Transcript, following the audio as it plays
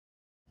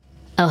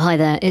Oh, hi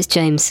there, it's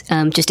James.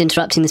 Just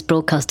interrupting this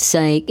broadcast to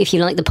say, if you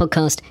like the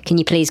podcast, can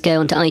you please go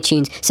onto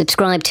iTunes,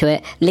 subscribe to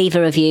it, leave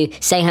a review,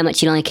 say how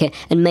much you like it,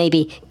 and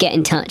maybe get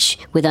in touch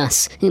with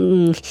us.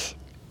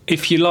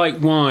 If you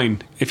like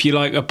wine, if you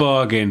like a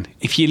bargain,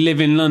 if you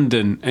live in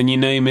London and your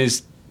name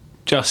is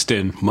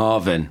Justin.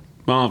 Marvin,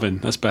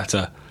 that's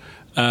better.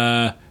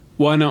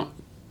 Why not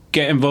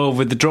get involved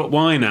with the Drop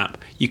Wine app?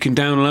 You can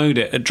download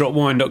it at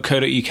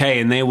dropwine.co.uk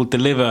and they will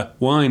deliver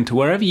wine to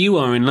wherever you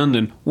are in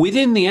London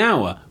within the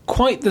hour.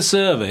 Quite the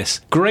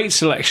service. Great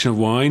selection of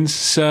wines.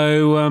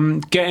 So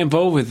get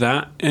involved with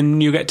that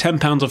and you'll get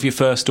 £10 off your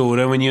first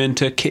order when you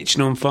enter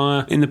Kitchen on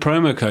Fire in the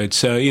promo code.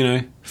 So,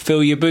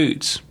 fill your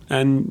boots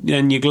and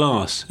then your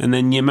glass and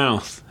then your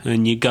mouth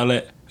and your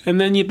gullet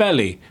and then your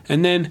belly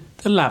and then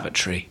the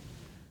lavatory.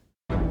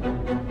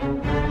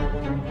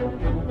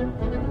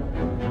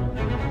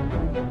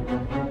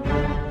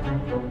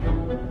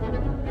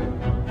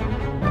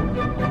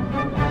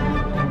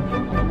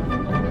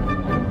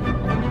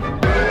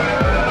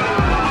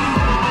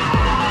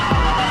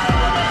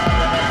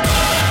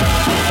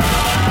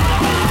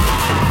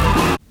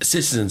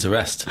 citizen's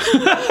arrest.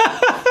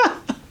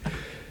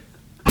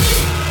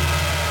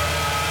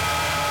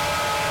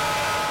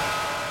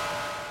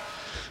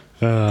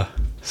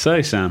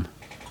 So, Sam,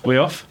 we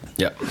off?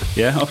 Yep.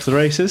 Yeah, off to the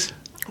races?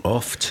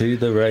 Off to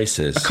the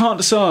races. I can't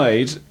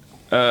decide.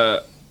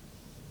 So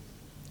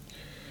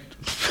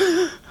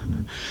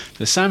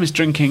Sam is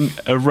drinking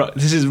a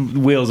this is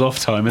wheels off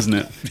time, isn't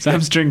it?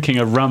 Sam's drinking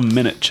a rum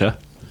miniature.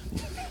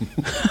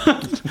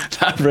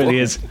 That really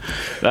is.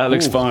 That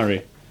looks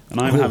fiery. And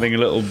I'm having a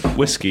little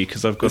whiskey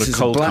because I've got a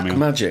cold coming on.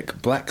 This is Black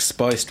Magic Black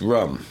Spiced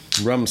Rum.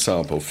 Rum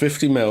sample.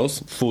 50 mils,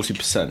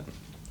 40%.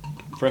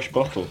 Fresh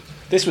bottle.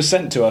 This was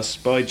sent to us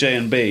by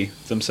J&B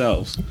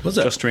themselves. Was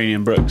it? Justrini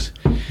and Brooks.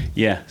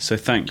 Yeah, so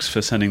thanks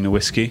for sending the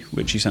whiskey,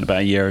 which you sent about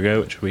a year ago,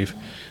 which we've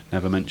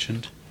never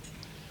mentioned.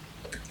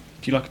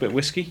 Do you like a bit of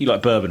whiskey? You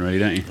like bourbon, really,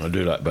 don't you? I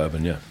do like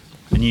bourbon, yeah.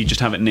 And you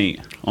just have it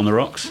neat on the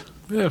rocks?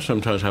 Yeah,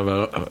 sometimes have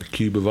a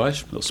cube of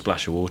ice. A little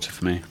splash of water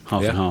for me.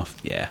 Half and half.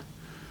 Yeah.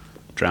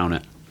 Drown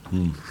it.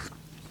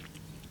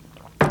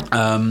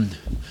 I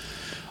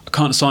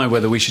can't decide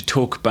whether we should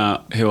talk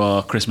about who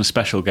our Christmas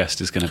special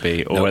guest is going to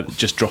be or whether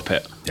just drop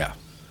it. Yeah.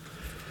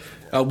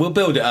 We'll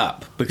build it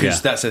up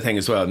because that's the thing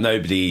as well.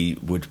 Nobody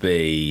will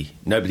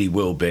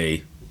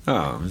be,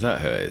 oh, is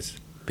that who it is?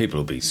 People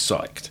will be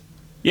psyched.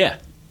 Yeah.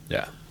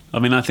 Yeah. I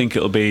mean, I think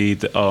it'll be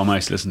our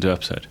most listened to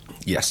episode.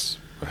 Yes,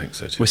 I think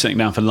so too. We're sitting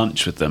down for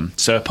lunch with them.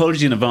 So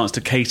apologies in advance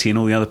to Katie and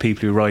all the other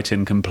people who write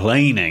in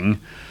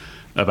complaining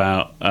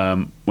about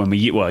when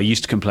I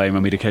used to complain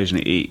when we'd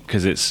occasionally eat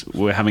because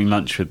we're having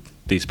lunch with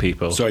these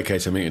people. Sorry,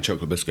 Katie, I'm eating a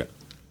chocolate biscuit.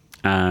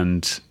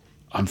 And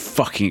I'm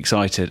fucking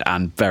excited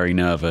and very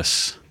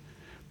nervous,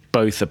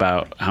 both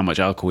about how much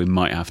alcohol we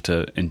might have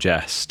to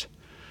ingest,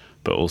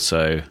 but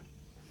also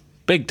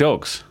big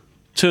dogs.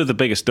 Two of the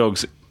biggest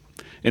dogs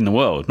in the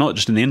world, not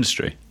just in the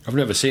industry. I've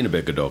never seen a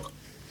bigger dog.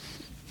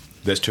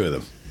 There's two of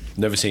them.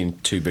 Never seen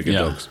two bigger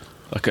dogs.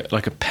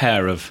 Like a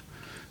pair of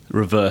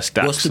reverse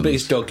dachshunds. What's the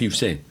biggest dog you've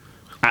seen?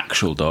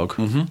 Actual dog?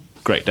 Mm-hmm.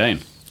 Great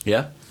Dane.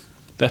 Yeah?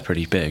 They're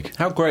pretty big.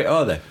 How great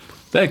are they?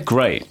 They're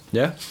great.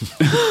 Yeah?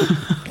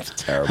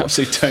 Terrible.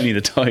 Absolute Tony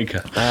the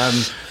Tiger.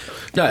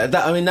 No,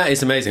 that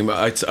is amazing.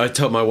 But I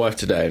told my wife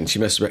today, and she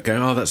messaged me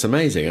going, "Oh, that's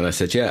amazing." And I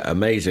said, "Yeah,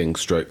 amazing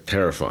stroke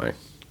terrifying."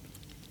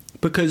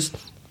 Because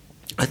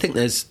I think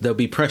there'll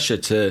be pressure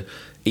to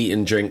eat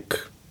and drink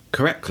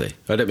correctly.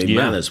 I don't mean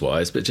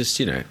manners-wise, but just,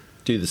 do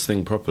this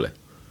thing properly.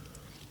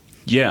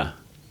 Yeah.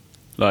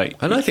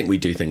 And I think we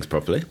do things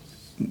properly.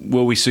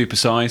 Will we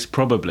supersize?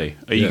 Probably.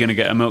 Are you going to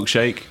get a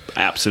milkshake?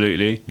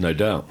 Absolutely. No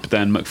doubt. But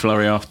then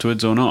McFlurry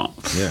afterwards or not?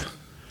 Yeah.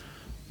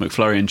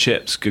 McFlurry and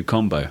chips, good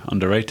combo.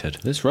 Underrated.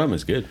 This rum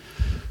is good.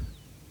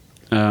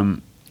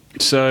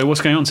 So what's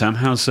going on, Sam?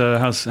 How's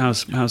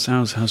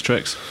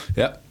tricks?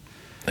 Yep.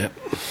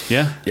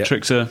 Yeah? Yep.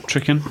 Tricks are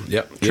tricking?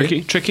 Yep.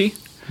 Tricky?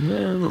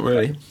 No, not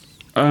really.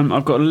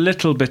 I've got a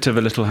little bit of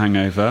a little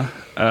hangover.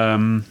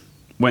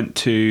 Went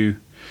to...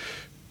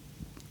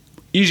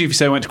 Usually if you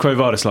say I went to Quo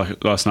Vadis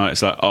last night,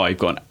 it's like, oh, you've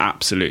got an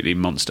absolutely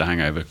monster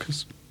hangover,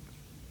 because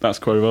that's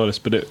Quo Vadis.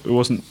 But it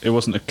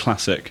wasn't a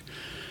classic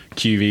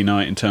QV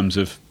night in terms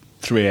of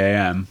 3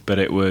 a.m, but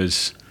it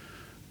was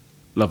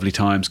lovely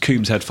times.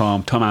 Coombs Head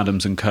Farm, Tom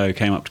Adams and co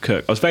came up to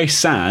cook. I was very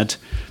sad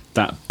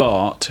that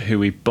Bart, who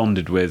we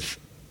bonded with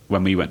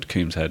when we went to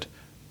Coombs Head,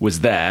 was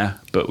there,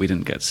 but we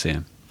didn't get to see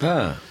him.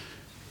 But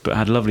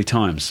had lovely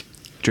times,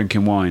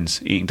 drinking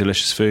wines, eating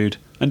delicious food,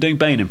 and doing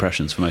Bane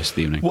impressions for most of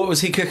the evening. What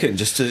was he cooking?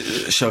 Just a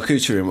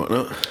charcuterie and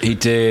whatnot? He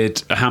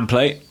did a ham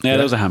plate. Yeah,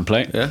 there was a ham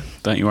plate. Yeah.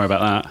 Don't you worry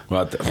about that.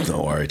 Well, I'm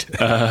not worried.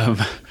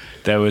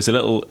 There was a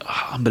little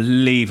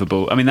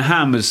unbelievable... I mean, the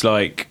ham was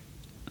like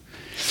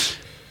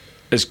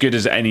as good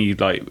as any of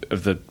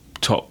the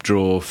top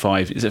drawer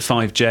 5... Is it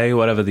 5J or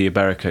whatever, the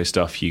Iberico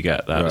stuff you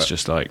get? That was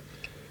just like...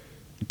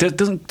 It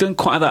doesn't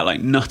quite have that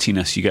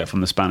nuttiness you get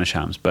from the Spanish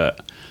hams,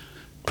 but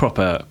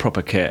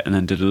proper kit. And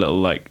then did a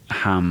little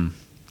ham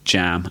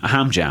jam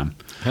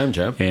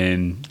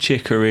in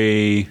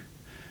chicory,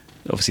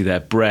 obviously their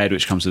bread,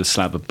 which comes with a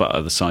slab of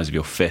butter the size of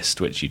your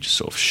fist, which you just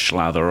sort of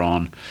slather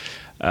on.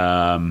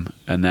 And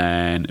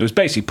then it was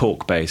basically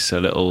pork based, so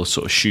a little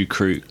sort of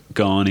choucroute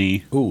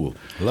garni. Ooh,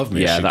 love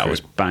me. Yeah, a that choucroute.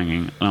 was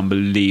banging. An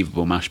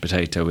unbelievable mashed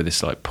potato with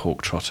this like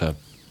pork trotter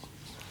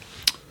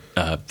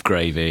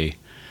gravy.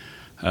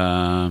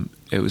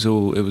 It was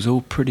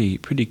all pretty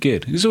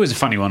good. It was always a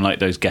funny one, like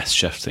those guest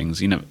chef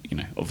things. You know,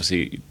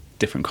 obviously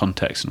different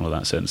context and all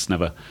that, so it's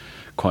never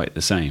quite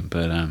the same.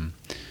 But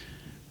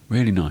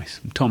really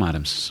nice. Tom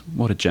Adams,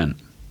 what a gent.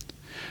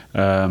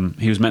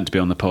 He was meant to be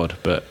on the pod,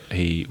 but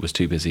he was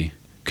too busy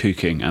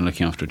cooking and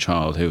looking after a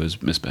child who was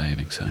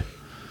misbehaving. So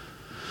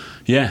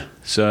yeah,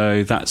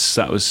 so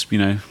that was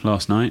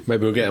last night.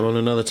 Maybe we'll get him on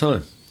another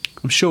time.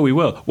 I'm sure we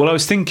will. Well, I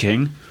was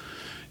thinking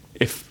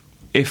if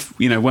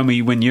when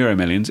we win Euro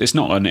Millions, it's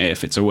not an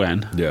if, it's a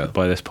when. Yeah.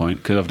 By this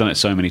point, because I've done it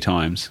so many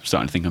times, I'm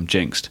starting to think I'm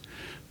jinxed,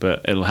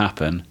 but it'll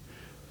happen.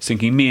 I was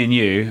thinking me and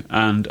you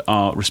and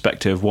our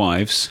respective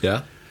wives.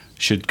 Yeah.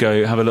 Should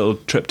go have a little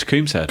trip to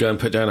Coombshead. Go and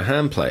put down a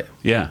hand plate.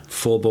 Yeah.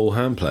 4-ball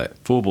hand plate.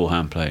 4-ball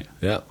hand plate.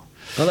 Yeah.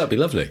 Oh, that'd be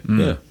lovely.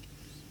 Yeah.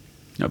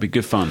 That'd be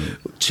good fun.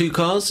 2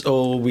 cars,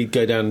 or we'd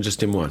go down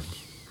just in one?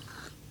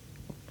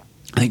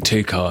 I think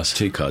 2 cars.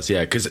 2 cars,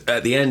 yeah. Because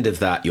at the end of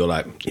that, you're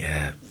like,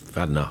 yeah, I've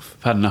had enough.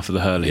 I've had enough of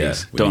the Hurleys. Yeah,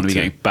 Don't want to be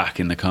need to. getting back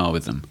in the car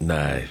with them.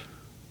 No.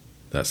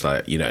 That's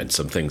like, and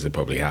some things have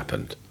probably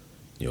happened.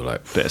 You're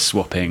like... Bit of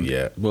swapping.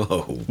 Yeah.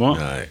 Whoa. What?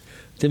 No.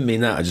 Didn't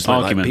mean that. I just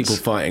meant like Arguments.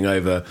 people fighting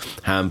over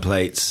hand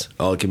plates,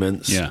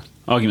 arguments. Yeah.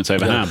 Arguments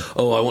over ham.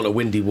 Oh, I want a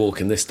windy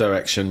walk in this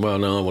direction. Well,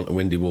 no, I want a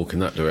windy walk in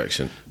that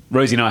direction.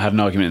 Rosie and I had an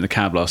argument in the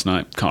cab last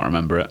night. Can't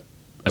remember it.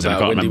 As in,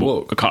 About a windy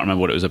walk? I can't remember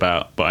what it was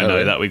about, but I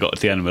know that we got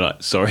to the end and we're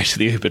like, sorry to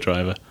the Uber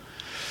driver.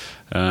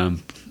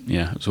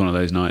 Yeah, it was one of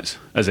those nights.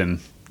 As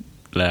in,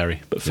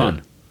 Larry, but fun.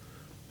 Yeah.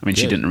 I mean,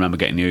 she Yeah. didn't remember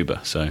getting the Uber,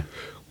 so...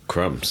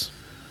 Crumbs.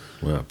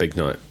 Well, big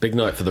night. Big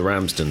night for the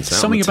Ramsdens.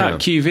 Something about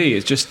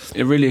QV,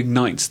 it really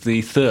ignites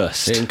the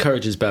thirst. It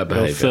encourages bad A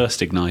real behaviour. thirst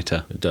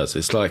igniter. It does.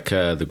 It's like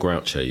the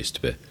Groucho used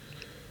to be.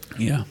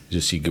 Yeah.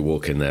 Just you could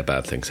walk in there,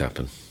 bad things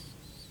happen.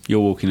 You're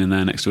walking in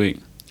there next week.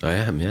 I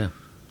am, yeah.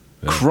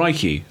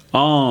 Crikey.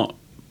 Our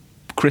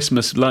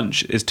Christmas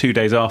lunch is 2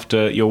 days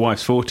after your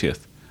wife's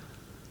 40th.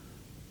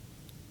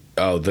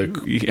 Oh, the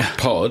Yeah.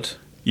 pod?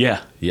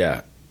 Yeah.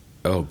 Yeah.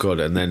 Oh, God.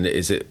 And then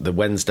is it the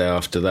Wednesday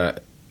after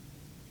that?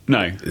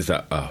 No. Is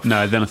that... Oh.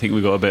 No, then I think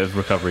we've got a bit of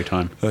recovery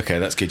time. Okay,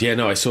 that's good. Yeah,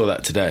 no, I saw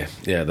that today.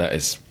 Yeah, that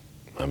is...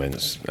 I mean,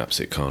 it's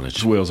absolute carnage.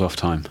 It's wheels off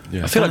time.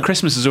 Yeah. I feel like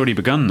Christmas has already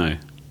begun, though.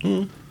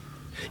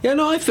 Yeah,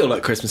 no, I feel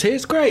like Christmas here.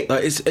 It's great.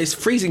 Like, it's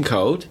freezing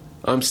cold.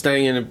 I'm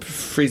staying in a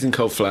freezing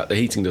cold flat. The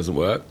heating doesn't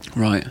work.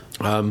 Right.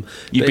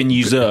 You've been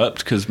usurped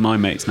because my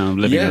mate's now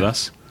living with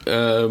us.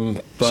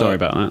 But, Sorry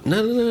about that.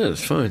 No,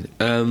 it's fine.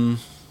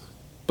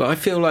 But I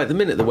feel like the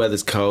minute the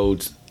weather's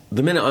cold,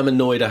 the minute I'm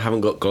annoyed I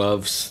haven't got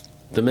gloves,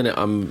 the minute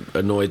I'm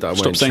annoyed that I'm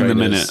wearing Stop saying the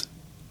trainers-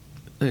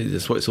 minute. No,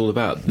 that's what it's all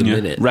about. The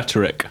minute.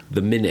 Rhetoric.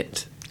 The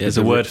minute. Yeah, There's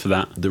a word for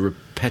that. The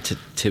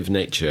repetitive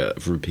nature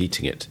of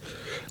repeating it.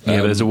 Yeah,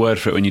 but there's a word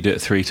for it when you do it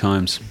 3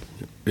 times.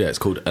 Yeah, it's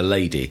called a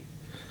lady.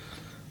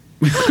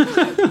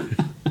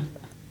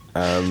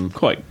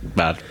 Quite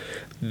bad.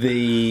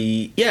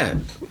 The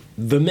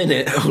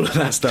minute all of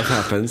that stuff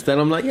happens, then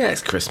I'm like, yeah,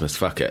 it's Christmas,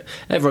 fuck it.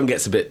 Everyone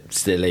gets a bit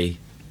silly.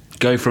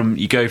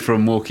 You go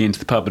from walking into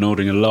the pub and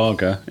ordering a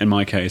lager, in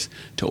my case,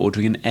 to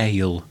ordering an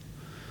ale.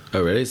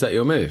 Oh, really? Is that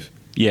your move?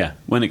 Yeah,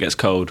 when it gets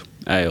cold,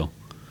 ale.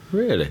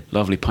 Really?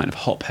 Lovely pint of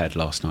Hophead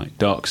last night.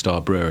 Dark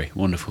Star Brewery.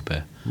 Wonderful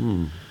beer.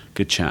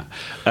 Good chat.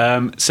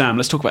 Sam,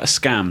 let's talk about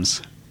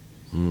scams.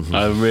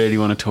 I really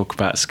want to talk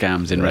about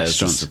scams in There's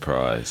restaurants. a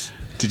surprise.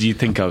 Did you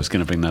think I was going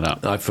to bring that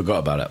up? I forgot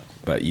about it,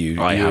 but you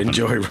haven't.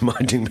 enjoy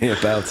reminding me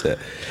about it.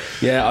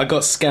 Yeah, I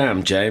got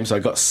scammed, James. I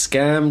got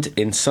scammed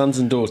in Sons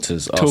and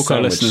Daughters. Talk our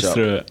sandwich listeners shop.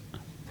 through it.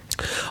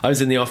 I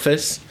was in the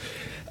office,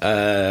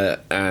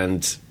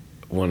 and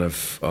one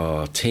of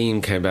our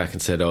team came back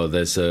and said, "Oh,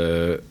 there's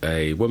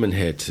a woman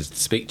here to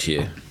speak to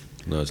you."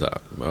 And I was like,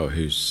 "Oh,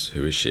 who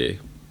is she?"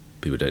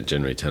 People don't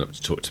generally turn up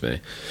to talk to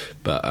me,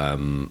 but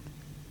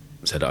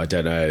said, "I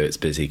don't know, it's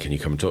busy. Can you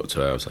come and talk to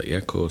her?" I was like, "Yeah,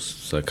 of course."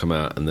 So I come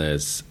out, and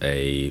there's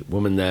a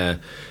woman there,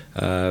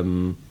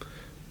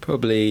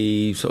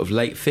 probably sort of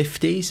late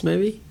 50s,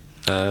 maybe.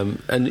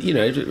 And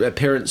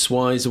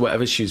appearance-wise or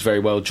whatever, she was very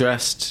well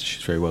dressed. She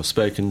was very well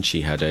spoken.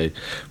 She had a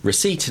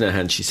receipt in her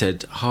hand. She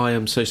said, "Hi,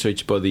 I'm so sorry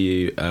to bother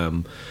you.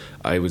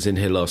 I was in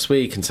here last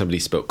week and somebody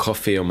spilt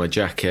coffee on my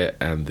jacket,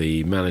 and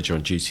the manager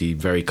on duty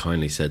very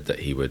kindly said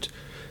that he would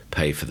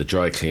pay for the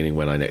dry cleaning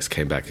when I next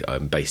came back.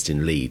 I'm based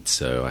in Leeds,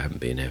 so I haven't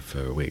been here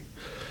for a week."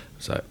 I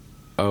was like,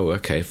 "Oh,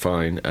 okay,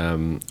 fine."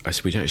 I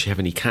said, "We don't actually have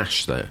any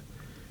cash though,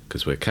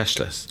 because we're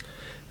cashless."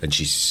 And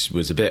she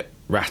was a bit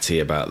ratty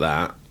about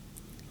that.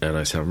 And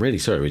I said, "I'm really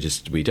sorry,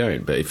 we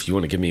don't. But if you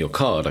want to give me your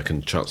card, I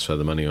can transfer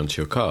the money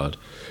onto your card."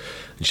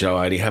 And she said, "Oh,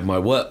 I only have my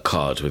work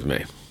card with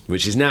me."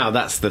 Which is now,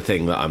 that's the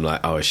thing that I'm like,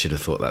 oh, I should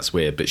have thought that's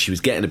weird. But she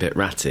was getting a bit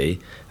ratty,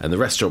 and the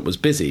restaurant was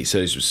busy. So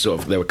it was sort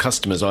of, there were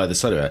customers either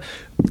side of her,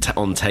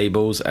 on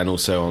tables and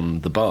also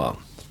on the bar.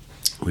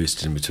 We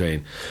stood in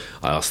between.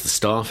 I asked the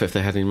staff if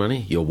they had any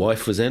money. Your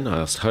wife was in. I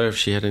asked her if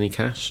she had any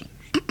cash.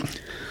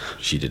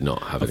 She did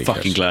not have any cash. I'm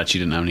fucking glad she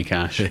didn't have any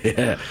cash.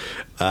 Yeah.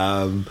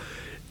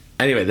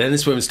 Anyway, then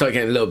this woman started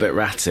getting a little bit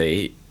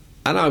ratty,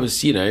 and I was,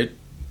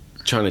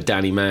 trying to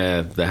Danny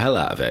Mayer the hell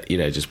out of it,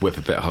 just whip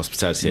a bit of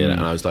hospitality in it.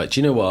 And I was like,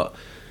 do you know what?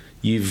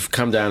 You've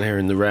come down here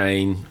in the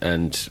rain,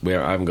 and I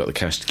haven't got the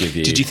cash to give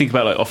you. Did you think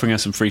about offering her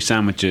some free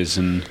sandwiches?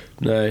 And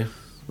no,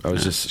 I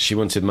was just. She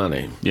wanted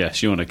money. Yeah,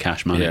 she wanted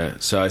cash money. Yeah,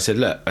 so I said,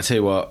 look, I tell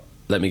you what,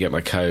 let me get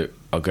my coat.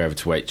 I'll go over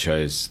to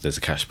Waitrose. There's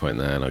a cash point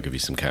there, and I'll give you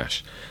some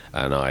cash.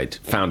 And I'd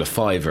found a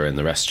 £5 in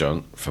the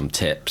restaurant from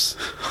tips,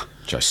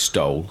 which I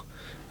stole,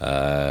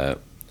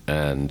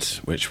 and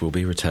which will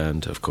be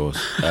returned, of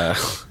course.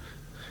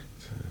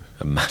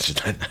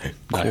 Imagine,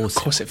 I know. Of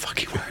course it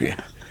fucking will.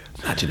 Yeah.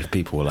 Imagine if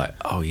people were like,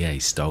 oh yeah,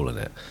 he's stolen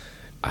it.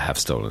 I have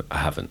stolen it. I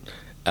haven't.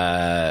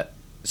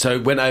 So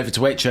went over to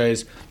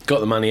Waitrose, got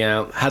the money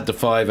out, had the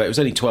 £5. It was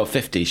only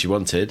 $12.50 she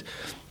wanted.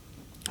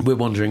 We're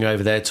wandering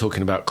over there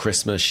talking about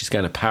Christmas. She's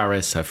going to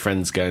Paris. Her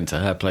friend's going to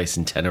her place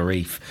in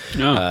Tenerife.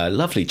 Oh.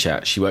 Lovely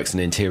chat. She works in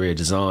interior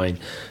design.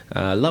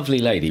 Lovely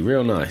lady,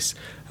 real nice.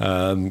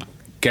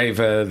 Gave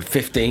her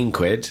 15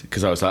 quid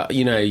because I was like,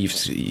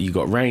 you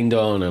got rained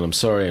on, and I'm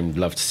sorry, I'd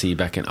love to see you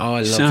back in. Oh,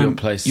 I love your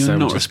place. You're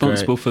Sandwich not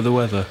responsible for the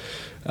weather.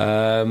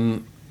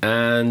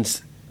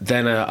 And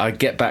then I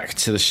get back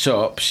to the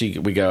shop.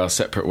 We go our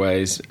separate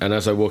ways. And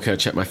as I walk out, I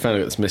check my phone. I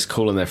got this missed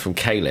call in there from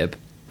Caleb,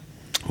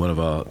 one of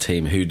our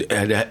team, who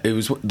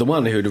was the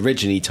one who had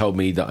originally told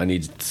me that I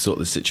needed to sort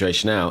the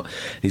situation out.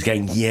 He's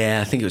going,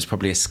 yeah, I think it was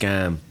probably a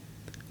scam.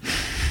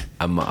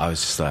 And I was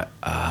just like,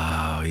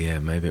 oh, yeah,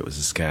 maybe it was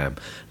a scam. And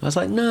I was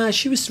like, no,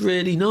 she was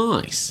really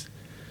nice.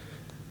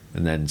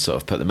 And then sort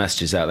of put the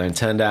messages out there, and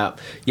turned out,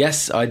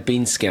 yes, I'd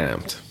been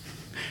scammed.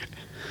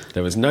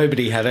 There was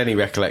nobody had any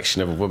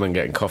recollection of a woman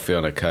getting coffee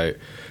on her coat.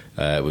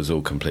 It was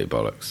all complete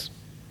bollocks.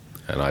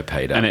 And I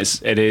paid up. And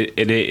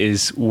it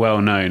is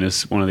well known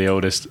as one of the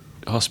oldest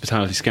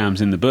hospitality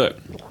scams in the book.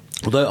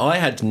 Although I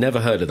had never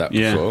heard of that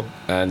before,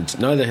 and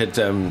neither had...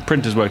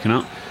 Printers Woken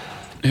Up.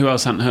 Who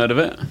else hadn't heard of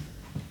it?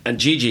 And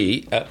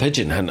Gigi at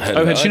Pigeon hadn't heard of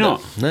it. Oh, had she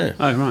not? No.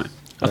 Oh, right.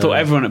 I thought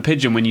everyone at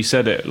Pigeon, when you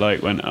said it,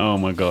 went, oh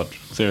my God,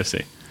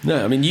 seriously.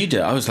 No, I mean, you did.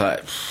 I was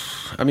like,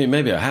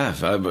 maybe I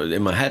have.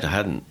 In my head, I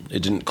hadn't.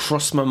 It didn't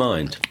cross my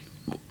mind.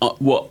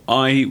 What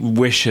I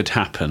wish had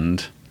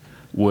happened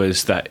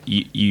was that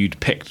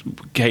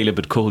Caleb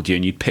had called you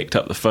and you'd picked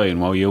up the phone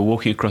while you were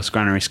walking across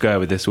Granary Square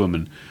with this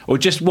woman. Or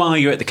just while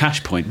you're at the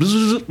cash point.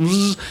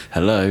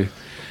 Hello.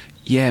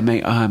 Yeah,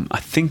 mate, I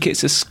think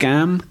it's a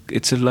scam.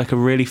 It's like a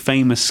really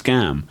famous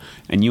scam.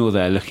 And you're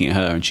there looking at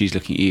her and she's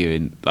looking at you.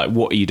 And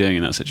what are you doing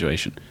in that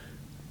situation?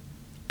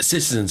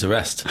 Citizen's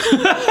arrest.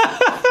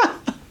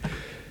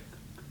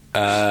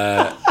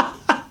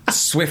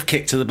 Swift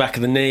kick to the back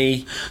of the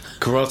knee,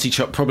 karate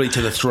chop probably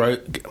to the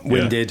throat,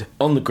 winded,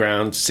 on the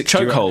ground.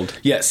 Chokehold.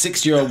 Yeah,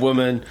 60-year-old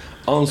woman,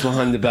 arms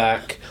behind the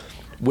back,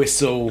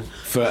 whistle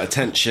for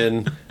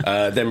attention,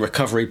 then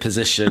recovery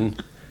position,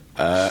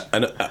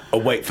 and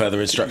await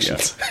further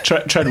instructions. Yeah.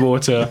 Tread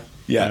water.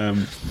 Yeah.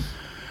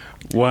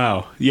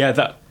 Wow. Yeah,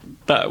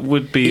 that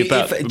would be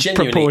about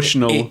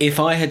proportional. If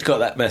I had got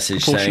that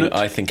message saying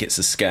I think it's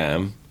a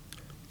scam,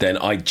 then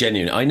I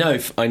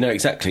know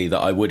exactly that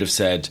I would have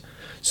said,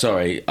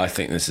 sorry, I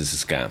think this is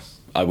a scam.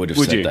 I would have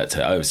said that to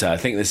her. I would say, I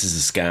think this is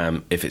a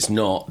scam. If it's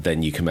not,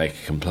 then you can make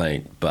a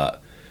complaint.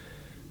 But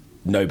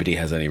nobody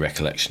has any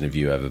recollection of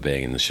you ever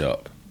being in the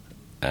shop.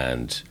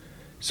 And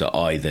so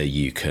either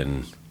you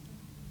can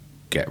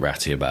get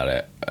ratty about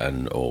it,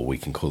 or we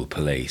can call the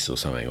police or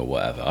something or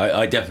whatever.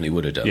 I definitely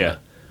would have done that.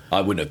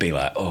 I wouldn't have been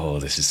like, oh,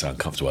 this is so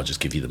uncomfortable, I'll just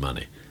give you the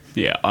money.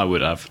 Yeah, I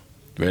would have.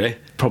 Really?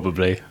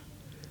 Probably.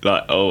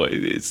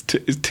 It's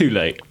too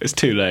late. It's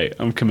too late.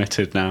 I'm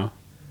committed now.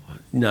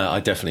 No, I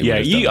definitely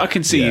would have done I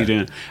can see you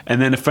doing it.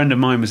 And then a friend of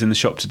mine was in the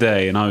shop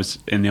today, and I was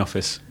in the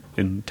office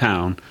in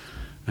town,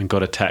 and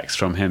got a text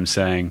from him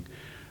saying,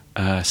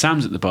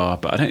 Sam's at the bar,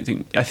 but I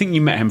think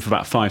you met him for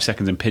about 5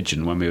 seconds in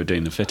Pigeon when we were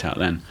doing the fit out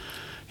then.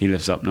 He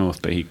lives up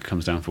north, but he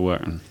comes down for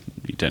work, and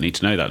you don't need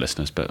to know that,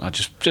 listeners, but I'm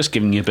just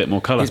giving you a bit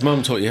more colour. His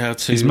mum taught you how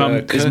to his mum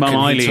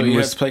Eileen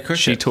was to play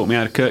cricket. She taught me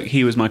how to cook.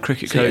 He was my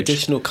cricket coach.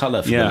 Additional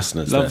colour for the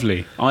listeners.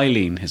 Lovely. There.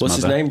 Eileen, his What's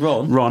mother. His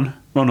name?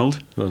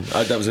 Ronald.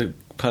 That was a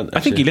pun. I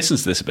think he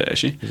listens to this a bit,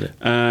 actually. Is it?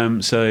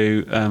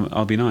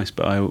 I'll be nice,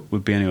 but I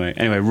would be anyway.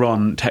 Anyway,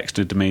 Ron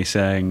texted to me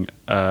saying,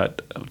 I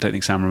don't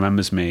think Sam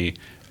remembers me.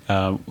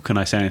 Can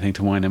I say anything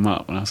to wind him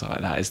up? And I was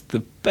like, that is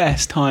the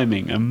best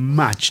timing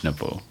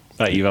imaginable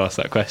that you've asked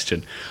that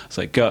question. I was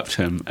like, go up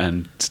to him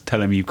and tell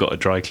him you've got a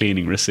dry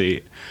cleaning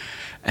receipt.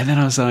 And then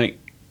I was like,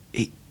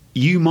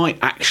 you might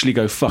actually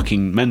go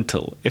fucking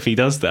mental if he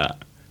does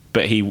that.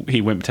 But he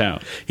wimped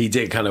out. He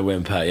did kind of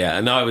wimp out, yeah.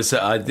 And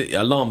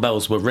alarm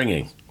bells were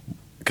ringing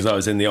because I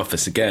was in the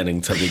office again,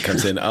 and somebody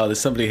comes in, oh, there's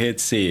somebody here to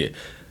see you.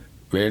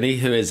 Really?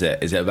 Who is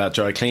it? Is it about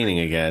dry cleaning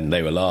again?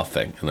 They were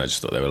laughing, and I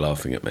just thought they were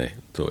laughing at me.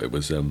 Thought it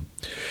was a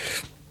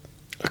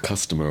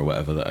customer or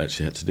whatever that I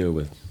actually had to deal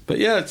with. But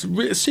yeah,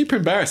 it's super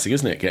embarrassing,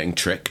 isn't it, getting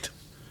tricked?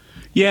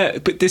 Yeah,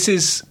 but this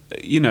is,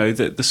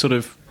 the sort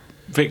of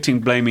victim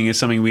blaming is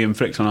something we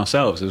inflict on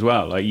ourselves as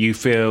well. Like, you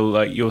feel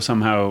like you're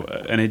somehow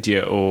an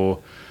idiot or,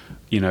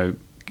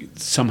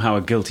 somehow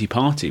a guilty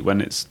party when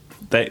it's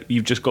that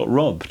you've just got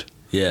robbed.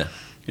 Yeah.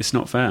 It's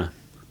not fair.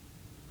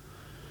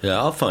 Yeah,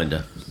 I'll find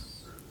her.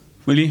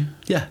 Will you?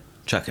 Yeah,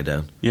 track her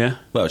down. Yeah.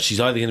 Well, she's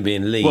either going to be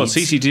in Leeds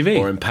CCTV.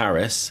 or in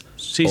Paris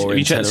or Have in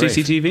you checked Tenerife.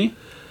 CCTV?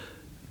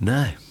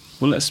 No.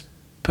 Well, let's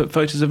put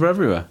photos of her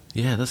everywhere.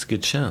 Yeah, that's a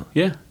good shout.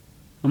 Yeah.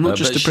 I'm not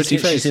just a pretty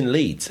face. She's in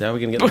Leeds. How are we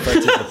going to get the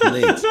photos up in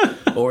Leeds?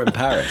 Or in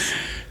Paris?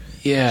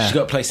 Yeah. She's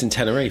got a place in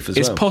Tenerife as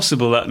It's well.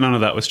 possible that none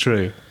of that was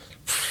true.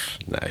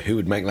 No, who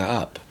would make that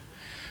up?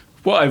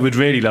 What I would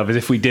really love is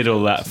if we did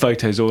all that,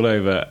 photos all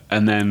over,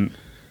 and then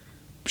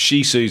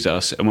she sues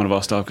us, and one of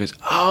our staff goes,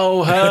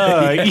 "Oh,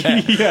 her,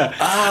 yeah.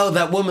 Oh,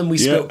 that woman we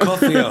spilt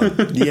coffee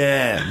on.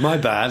 Yeah, my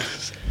bad.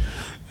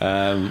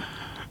 Yeah,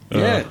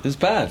 it was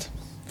bad.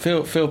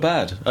 Feel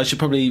bad. I should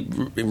probably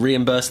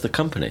reimburse the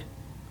company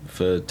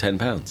for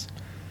 £10.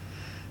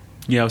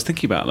 Yeah, I was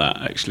thinking about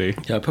that, actually.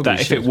 Yeah, I probably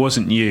if should. it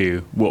wasn't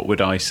you, what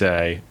would I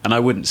say? And I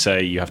wouldn't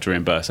say you have to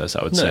reimburse us.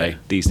 I would say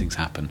these things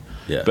happen.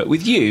 Yeah. But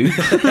with you...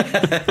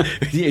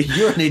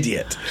 You're an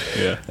idiot.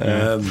 Yeah.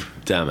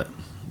 Damn it.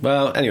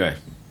 Well, anyway.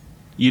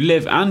 You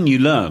live and you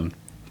learn,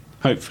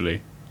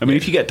 hopefully. I mean,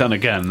 if you get done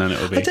again, then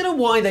it'll be... I don't know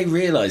why they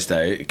realised,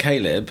 though,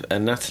 Caleb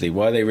and Natalie,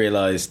 why they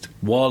realised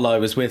while I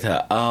was with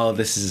her,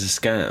 this is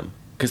a scam.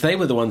 Because they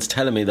were the ones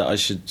telling me that I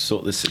should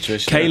sort this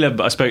situation out.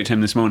 Caleb, I spoke to him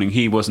this morning.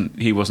 He wasn't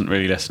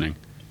really listening.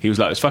 He was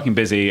like, I was fucking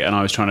busy, and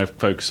I was trying to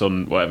focus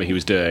on whatever he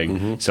was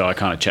doing. So I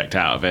kind of checked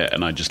out of it,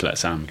 and I just let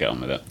Sam get on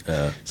with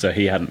it. So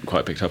he hadn't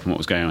quite picked up on what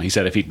was going on. He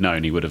said if he'd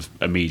known, he would have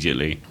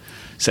immediately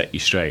set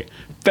you straight.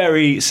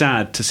 Very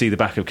sad to see the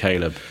back of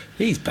Caleb.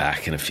 He's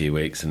back in a few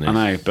weeks, isn't he? I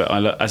know, but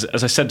as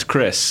I said to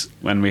Chris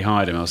when we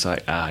hired him, I was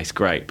like, he's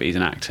great, but he's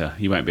an actor.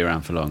 He won't be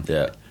around for long.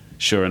 Yeah.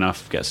 Sure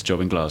enough, gets a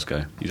job in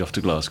Glasgow. He's off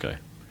to Glasgow.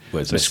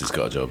 Where's Mrs.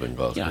 got a job in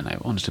Glasgow? Yeah, I know.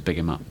 I wanted to big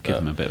him up, give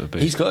him a bit of a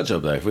boost. He's got a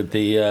job, though, with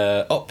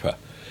the opera.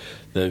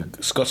 The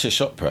Scottish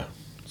Opera.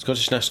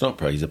 Scottish National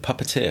Opera. He's a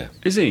puppeteer.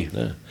 Is he?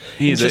 Yeah.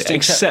 He is an Interesting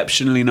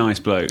exceptionally nice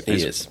bloke. He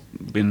It's is.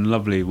 been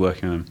lovely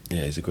working with him.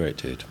 Yeah, he's a great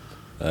dude.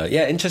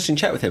 Interesting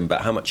chat with him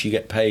about how much you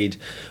get paid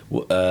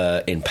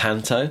in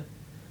Panto,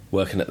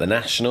 working at the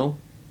National,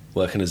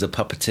 working as a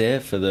puppeteer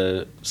for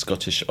the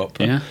Scottish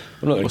Opera. Yeah.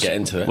 I'm not going to get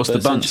into it. What's but the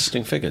it's bunch?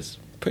 interesting figures.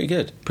 Pretty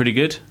good. Pretty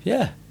good?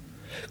 Yeah.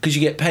 Because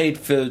you get paid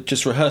for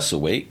just rehearsal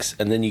weeks,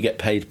 and then you get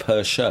paid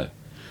per show.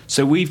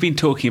 So we've been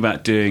talking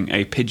about doing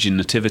a pigeon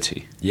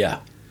nativity. Yeah.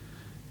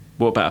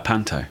 What about a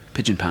panto?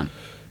 Pigeon pant?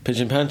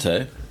 Pigeon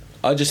Panto?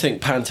 I just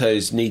think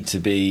pantos need to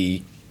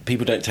be...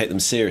 People don't take them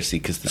seriously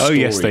because the story... Oh,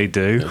 yes, they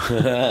do.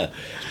 The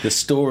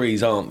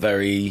stories aren't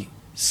very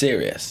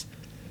serious.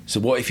 So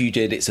what if you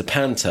did, it's a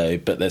panto,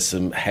 but there's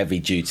some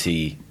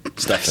heavy-duty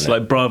stuff It's in it?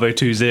 like Bravo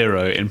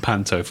 20 in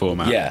panto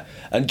format. Yeah,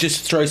 and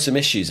just throw some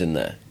issues in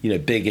there.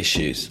 Big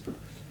issues.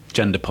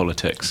 Gender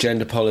politics.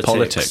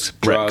 Politics,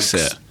 drugs,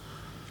 Brexit.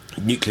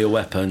 nuclear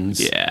weapons.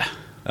 Yeah.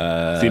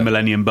 The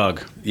Millennium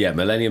Bug. Yeah,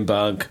 Millennium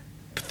Bug.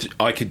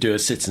 I could do a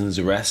citizen's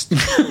arrest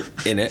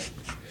in it.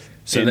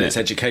 So In that it. it's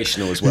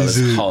educational as well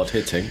as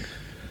hard-hitting.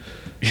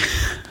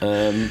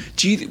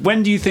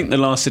 When do you think the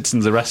last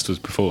citizen's arrest was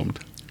performed?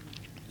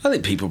 I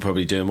think people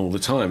probably do them all the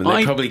time, and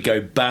they probably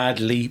go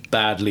badly,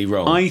 badly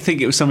wrong. I think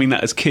it was something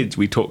that as kids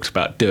we talked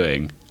about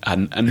doing,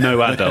 and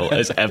no adult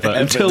has ever,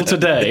 until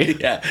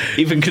today,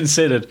 even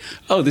considered,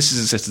 this is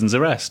a citizen's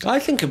arrest. I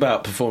think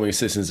about performing a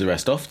citizen's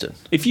arrest often.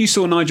 If you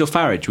saw Nigel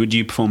Farage, would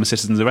you perform a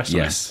citizen's arrest on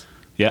him? Yes.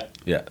 Yeah?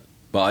 Yeah.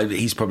 But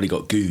he's probably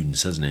got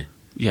goons, hasn't he?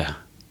 Yeah.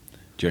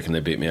 Do you reckon they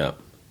beat me up?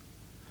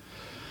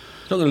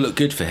 It's not going to look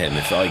good for him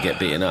if I get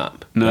beaten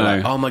up. No. They're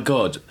like, oh my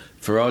God,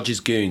 Farage's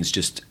goons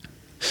just...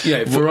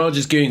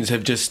 Farage's goons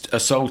have just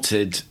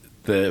assaulted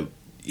the,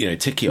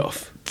 Ticky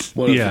Off.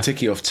 One of the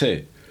Ticky Off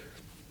too.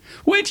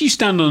 Where do you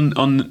stand on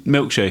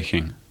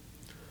milkshaking?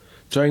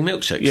 Throwing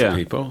milkshakes at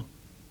people?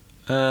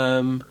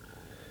 I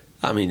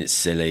mean, it's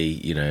silly,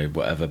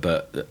 whatever,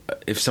 but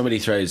if somebody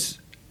throws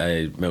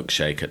a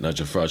milkshake at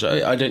Nigel Farage,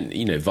 I don't,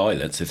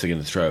 violence if they're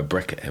going to throw a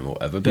brick at him or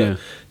whatever, but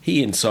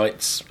he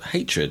incites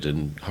hatred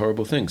and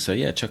horrible things,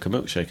 so chuck a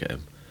milkshake at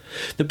him.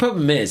 The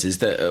problem is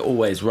that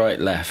always right,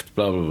 left,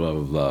 blah, blah, blah,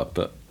 blah, blah,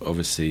 but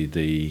obviously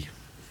the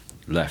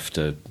left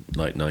are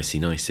like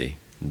nicey-nicey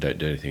and don't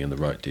do anything, and the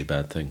right do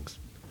bad things.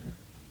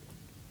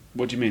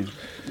 What do you mean?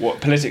 What,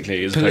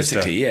 politically?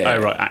 Politically, yeah. Oh,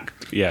 right,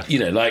 yeah.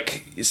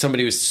 Like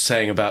somebody was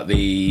saying about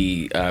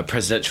the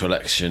presidential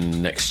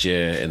election next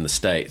year in the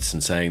States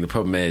and saying the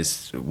problem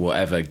is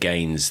whatever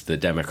gains the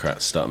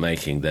Democrats start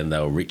making, then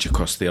they'll reach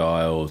across the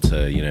aisle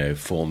to,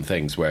 form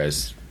things,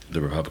 whereas the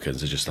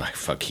Republicans are just like,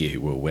 fuck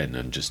you, we'll win,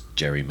 and just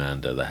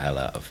gerrymander the hell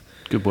out of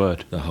Good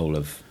word. the whole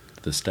of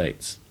the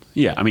states.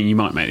 Yeah, I mean, you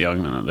might make the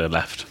argument that the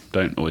left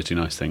don't always do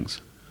nice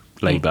things.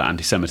 Labour,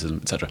 anti-Semitism,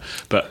 etc.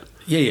 But...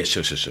 Yeah,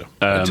 sure.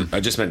 I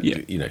just meant,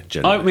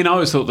 generally. I mean, I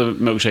always thought the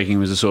milkshaking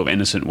was a sort of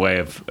innocent way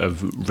of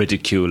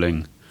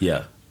ridiculing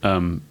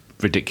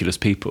ridiculous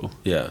people.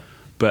 Yeah.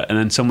 and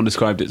then someone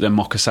described it as a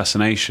mock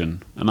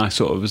assassination, and I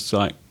sort of was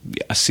like,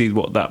 yeah, I see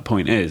what that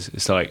point is.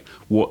 It's like,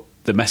 what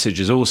the message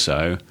is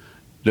also,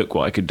 look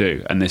what I could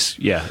do. And this,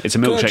 it's a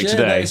milkshake today,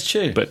 that is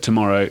true. But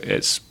tomorrow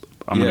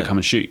I'm going to come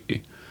and shoot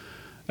you.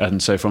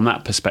 And so from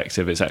that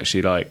perspective, it's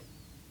actually like,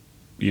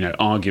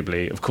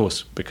 arguably, of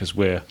course, because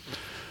we're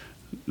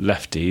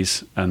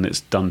lefties and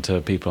it's done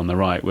to people on the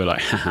right, we're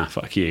like, haha,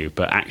 fuck you.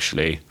 But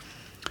actually,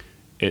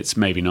 it's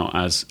maybe not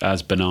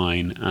as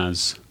benign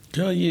as...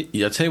 I'll tell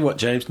you what,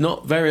 James,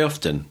 not very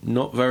often,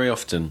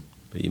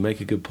 but you make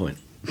a good point.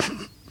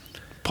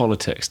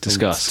 Politics,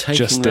 discuss.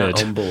 Just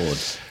that on board.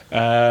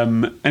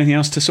 Anything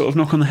else to sort of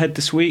knock on the head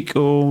this week?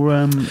 Or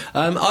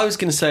I was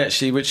going to say,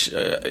 actually, which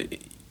I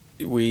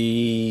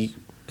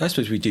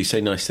suppose we do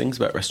say nice things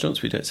about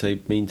restaurants, we don't say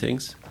mean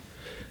things.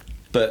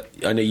 But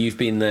I know you've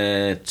been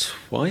there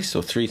twice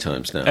or 3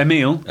 times now. A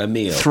meal.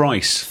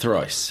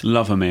 Thrice.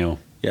 Love a meal.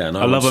 Yeah, and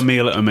I love a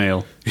meal at a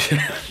meal.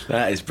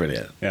 That is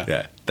brilliant.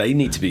 Yeah. They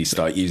need to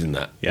start using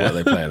that. Yeah. What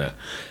are they playing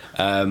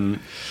at?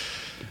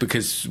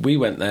 Because we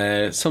went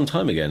there some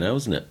time ago now,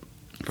 wasn't it?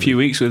 A few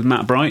weeks with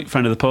Matt Bright,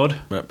 friend of the pod.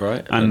 Matt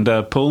Bright. And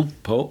Paul.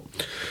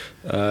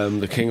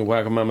 The king of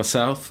Wagamama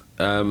South.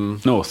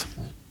 North.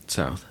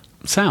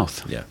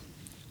 South. Yeah.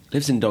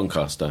 Lives in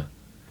Doncaster.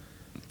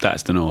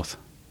 That's the north.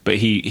 But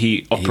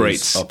he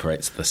operates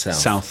the south.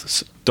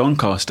 South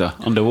Doncaster,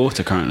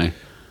 underwater currently.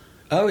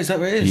 Oh, is that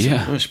where it is?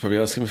 Yeah. I should probably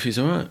ask him if he's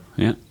all right.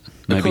 Yeah.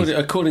 Maybe.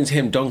 According to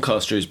him,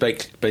 Doncaster is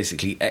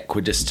basically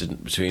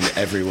equidistant between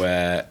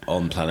everywhere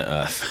on planet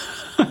Earth.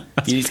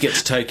 You need to get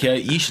to Tokyo.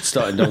 You should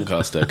start in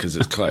Doncaster because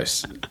it's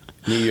close.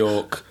 New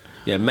York,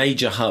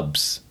 major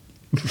hubs.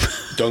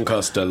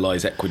 Doncaster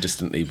lies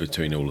equidistantly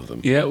between all of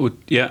them.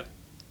 Yeah.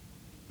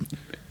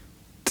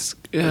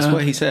 That's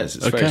what he says.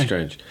 It's very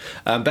strange.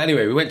 But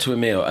anyway, we went to a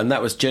meal, and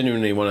that was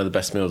genuinely one of the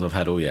best meals I've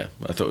had all year.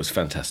 I thought it was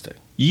fantastic.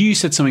 You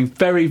said something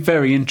very,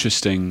 very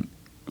interesting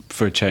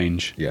for a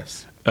change.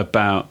 Yes.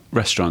 About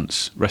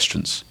restaurants.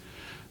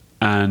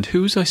 And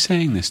who was I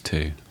saying this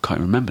to? Can't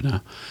remember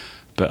now.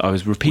 But I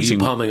was repeating...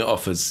 Were you palming it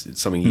off as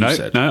something you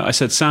said? No, I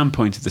said Sam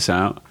pointed this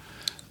out.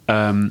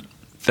 That...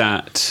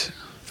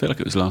 I feel like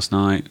it was last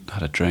night. I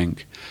had a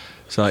drink.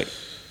 It's like...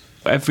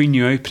 Every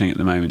new opening at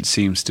the moment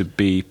seems to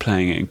be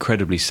playing it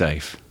incredibly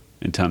safe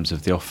in terms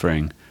of the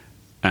offering,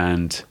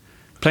 and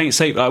playing it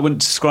safe. I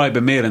wouldn't describe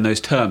a meal in those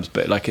terms,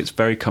 but like it's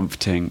very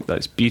comforting. Like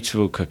it's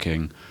beautiful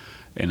cooking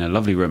in a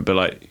lovely room. But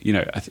like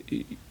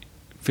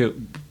feel.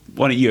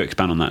 Why don't you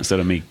expand on that instead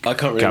of me? I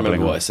can't really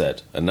remember what I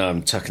said, and now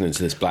I'm tucking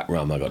into this black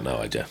rum. I got no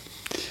idea.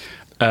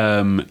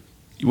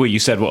 Well, you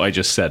said what I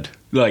just said.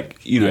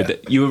 Like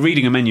that you were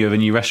reading a menu of a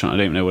new restaurant.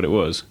 I don't know what it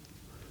was.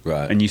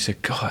 Right. And you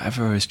said, "God,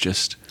 Ever is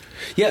just."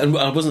 Yeah, and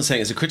I wasn't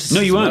saying it's a criticism.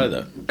 No, you weren't.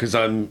 Either, because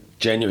I'm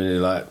genuinely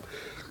like,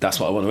 that's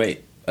what I want to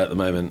eat at the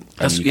moment.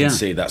 And you can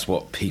see that's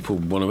what people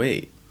want to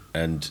eat.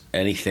 And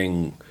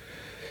anything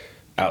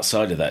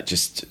outside of that,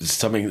 just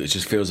something that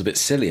just feels a bit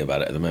silly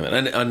about it at the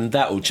moment. And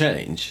that will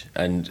change.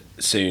 And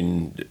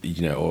soon,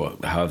 or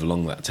however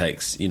long that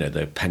takes,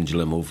 the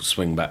pendulum will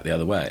swing back the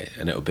other way.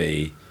 And it'll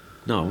be,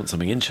 no, I want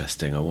something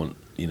interesting. I want,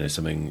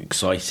 something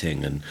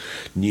exciting and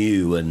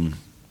new and...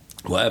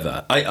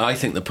 whatever. I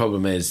think the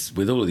problem is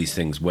with all of these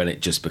things when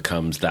it just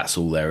becomes that's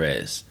all there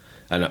is.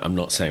 And I'm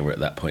not saying we're at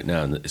that point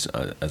now, and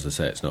as I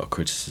say, it's not a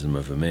criticism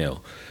of a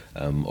meal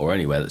or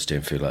anywhere that's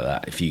doing food like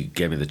that. If you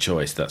gave me the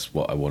choice, that's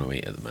what I want to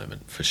eat at the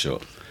moment, for sure.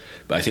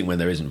 But I think when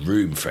there isn't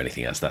room for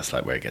anything else, that's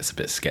like where it gets a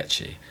bit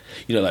sketchy.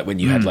 Like when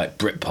you had like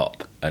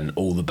Britpop and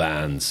all the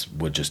bands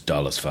were just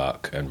dull as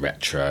fuck and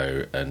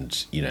retro and,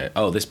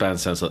 this band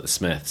sounds like the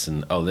Smiths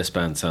and, this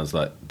band sounds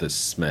like the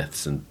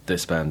Smiths and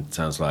this band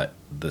sounds like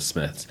the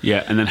Smiths.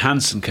 Yeah, and then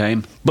Hanson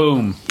came,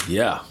 boom.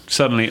 Yeah.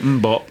 Suddenly,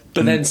 bop.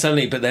 But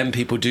then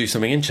people do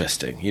something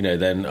interesting,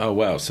 then, oh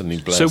wow,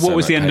 suddenly Blur. So what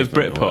was the end of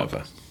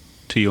Britpop,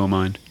 to your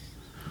mind?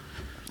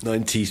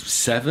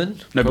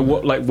 97? No,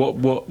 probably. But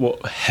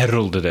what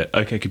heralded it?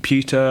 OK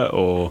Computer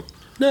or...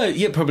 No,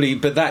 yeah, probably,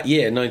 but that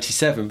year,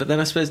 97. But then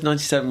I suppose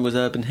 97 was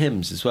Urban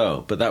Hymns as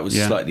well, but that was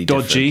slightly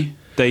different. Dodgy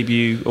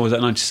debut, or was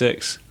that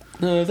 96?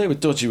 No, they were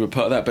Dodgy were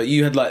part of that, but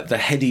you had like the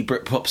heady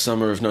Britpop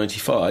summer of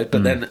 95,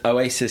 but then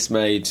Oasis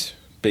made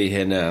Be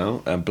Here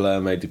Now, and Blur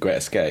made The Great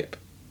Escape,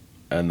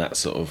 and that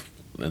sort of...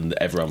 And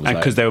everyone was and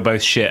because they were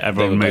both shit,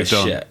 everyone moved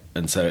on. Shit,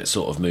 and so it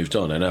sort of moved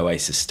on, and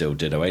Oasis still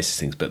did Oasis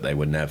things, but they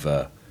were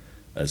never...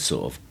 as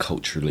sort of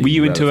culturally... Were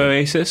you relevant. into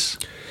Oasis?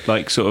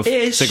 Like sort of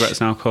Ish.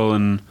 Cigarettes and alcohol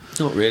and...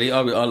 Not really.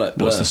 I like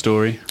Blur. What's the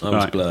story? I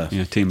was Blur.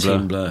 Yeah, Team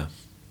Blur.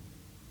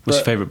 What's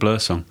your favourite Blur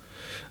song?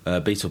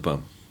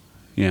 Beetlebum.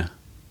 Yeah.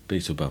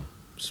 Beetlebum.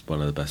 It's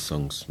one of the best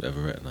songs ever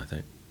written, I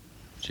think.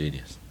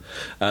 Genius.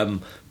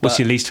 What's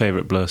your least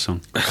favourite Blur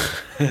song?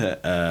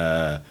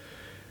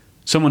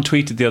 Someone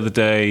tweeted the other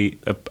day,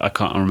 I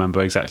can't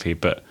remember exactly,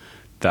 but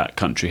that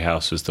Country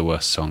House was the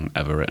worst song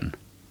ever written.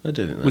 I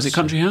don't think that's Was it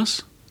Country true.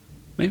 House?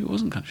 Maybe it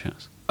wasn't Country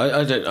House.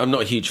 I'm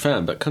not a huge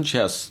fan, but Country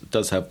House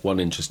does have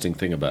one interesting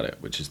thing about it,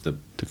 which is the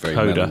very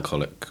coda.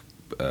 melancholic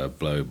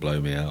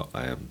blow me out,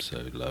 I am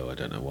so low, I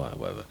don't know why, or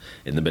whatever,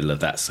 in the middle of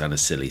that kind of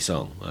silly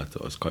song. I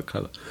thought it was quite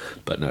clever,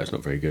 but no, it's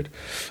not very good.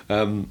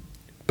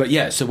 But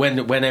yeah, so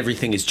when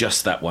everything is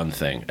just that one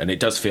thing, and it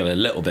does feel a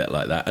little bit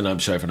like that, and I'm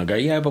sure everyone will go,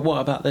 yeah, but what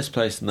about this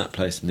place and that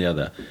place and the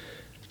other?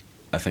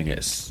 I think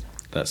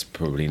that's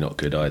probably not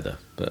good either.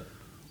 But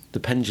the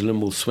pendulum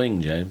will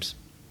swing, James.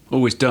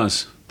 Always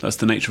does. That's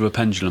the nature of a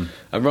pendulum.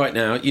 And right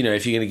now, if you're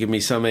going to give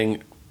me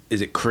something,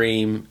 is it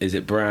cream, is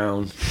it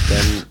brown,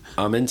 then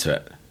I'm into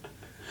it.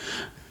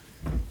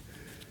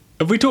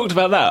 Have we talked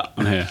about that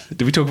on here?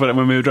 Did we talk about it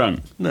when we were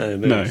drunk?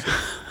 No.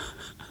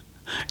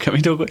 Can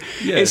we talk about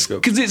it?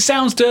 Because it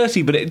sounds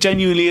dirty, but it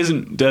genuinely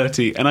isn't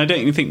dirty. And I don't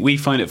even think we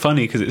find it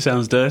funny because it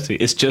sounds dirty.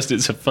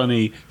 It's a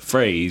funny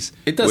phrase.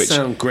 It does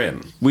sound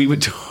grim. We were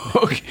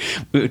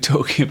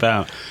talking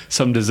about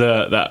some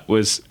dessert that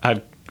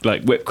had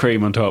like whipped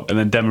cream on top and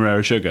then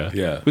demerara sugar.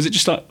 Yeah. Was it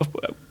just like... I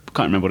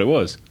can't remember what it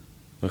was.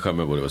 I can't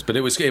remember what it was. But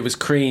it was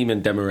cream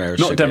and demerara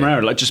sugar. Not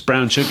demerara, like just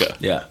brown sugar.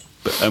 Yeah.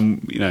 But,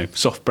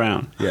 soft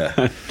brown.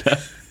 Yeah.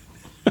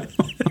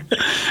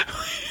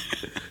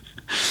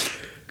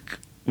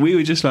 We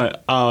were just like,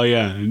 oh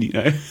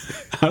yeah,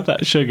 how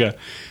that sugar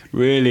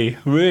really,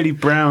 really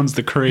browns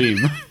the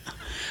cream.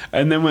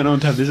 And then went on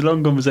to have this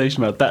long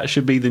conversation about that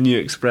should be the new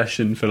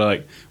expression for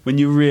like when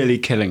you're really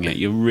killing it,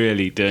 you're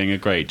really doing a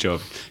great job,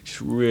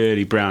 just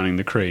really browning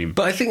the cream.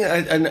 But I think,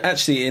 and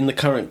actually in the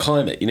current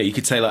climate, you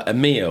could say like a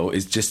meal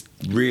is just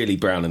really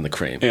browning the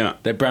cream. Yeah.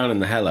 They're browning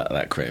the hell out of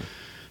that cream.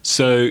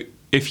 So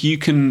if you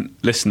can,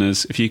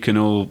 listeners, if you can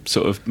all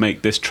sort of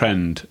make this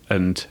trend,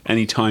 and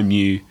any time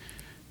you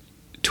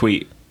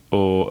tweet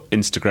or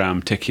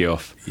Instagram Tiki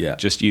off,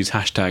 just use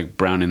hashtag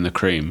browning the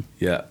cream.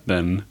 Yeah.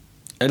 Then...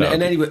 And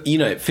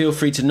anyway, feel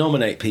free to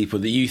nominate people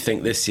that you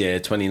think this year,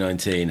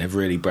 2019, have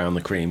really browned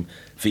the cream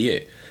for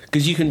you.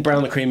 Because you can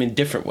brown the cream in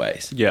different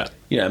ways. Yeah.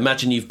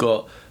 Imagine you've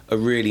got a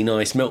really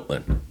nice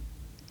milkman.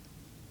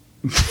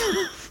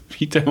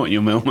 You don't want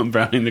your milkman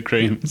browning the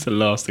cream. It's the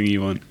last thing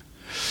you want.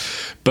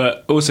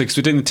 But also, because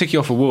we're doing the Tiki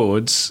Off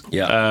Awards,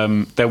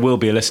 there will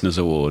be a listeners'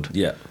 award.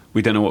 Yeah.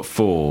 We don't know what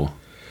for,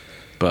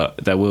 but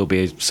there will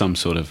be some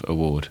sort of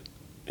award.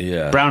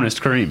 Yeah.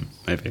 Brownest cream,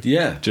 maybe.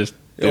 Yeah. Just...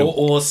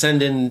 Or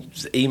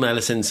email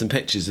us in some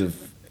pictures of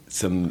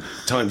some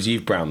times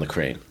you've browned the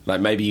cream. Like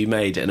maybe you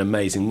made an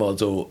amazing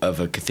model of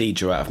a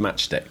cathedral out of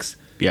matchsticks.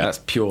 Yeah. That's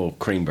pure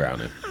cream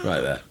browning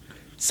right there.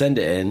 Send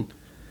it in.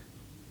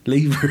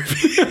 Leave a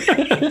review.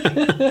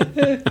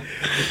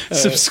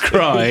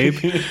 Subscribe.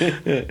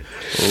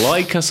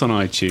 Like us on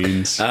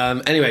iTunes.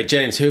 Anyway,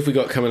 James, who have we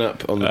got coming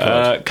up on the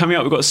pod? Coming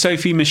up, we've got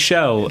Sophie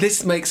Michell.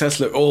 This makes us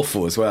look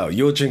awful as well.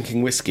 You're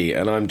drinking whiskey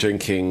and I'm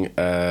drinking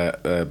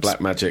Black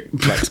Magic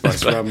Black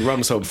Spice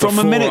rum sold from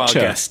a miniature.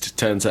 Our guest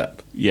turns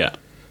up. Yeah.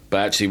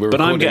 But actually we're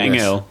recording I'm getting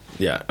this. Ill.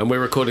 Yeah, and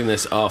we're recording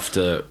this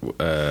after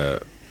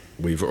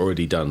we've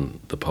already done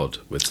the pod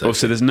with Sophie.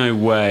 Also, there's no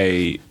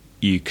way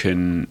you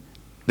can...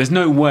 There's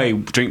no way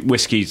drink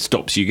whiskey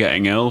stops you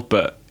getting ill,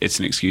 but it's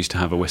an excuse to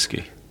have a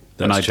whiskey.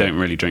 And I don't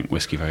really drink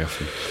whiskey very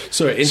often.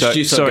 Sorry,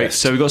 introduce our guest.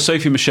 So we've got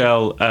Sophie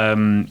Michell.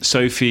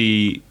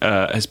 Sophie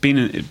has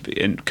been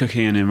in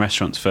cooking and in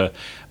restaurants for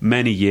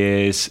many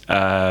years,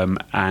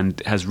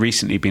 and has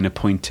recently been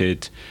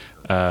appointed...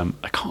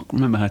 I can't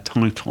remember her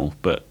title,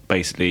 but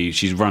basically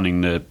she's running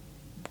the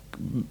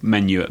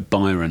menu at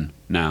Byron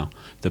now.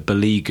 The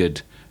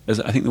beleaguered...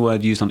 I think the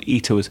word used on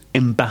Ito was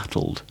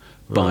embattled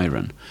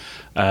Byron.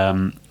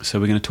 Right. So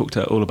we're going to talk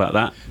to her all about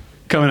that.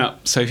 Coming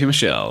up, Sophie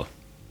Michell.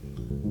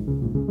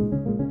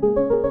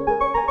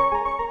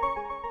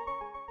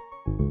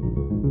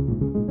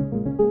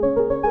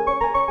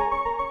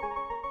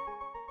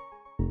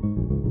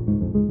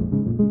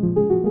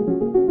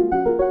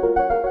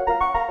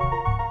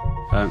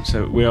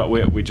 So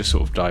we just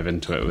sort of dive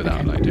into it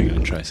without doing an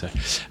intro. So,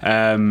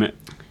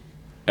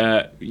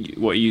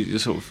 what you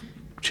sort of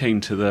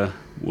chained to the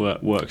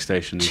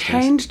workstation?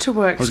 Chained to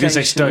workstation. I was going to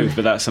say stove,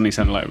 but that suddenly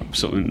sounded like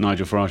something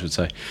Nigel Farage would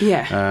say.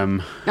 Yeah.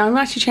 No, I'm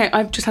actually chained.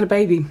 I've just had a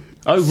baby.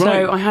 Oh, right.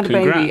 So I had a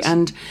baby,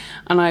 and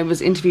I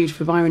was interviewed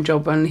for Byron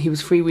job, and he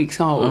was 3 weeks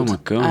old. Oh my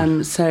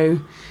god. So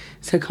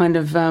kind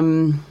of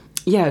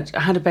I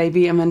had a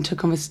baby, and then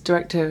took on this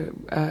director,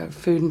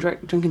 food and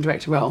drinking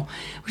director role,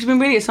 which has been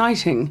really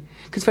exciting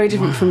because very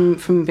different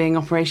from being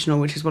operational,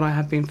 which is what I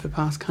have been for the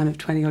past kind of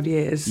 20 odd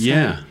years. So.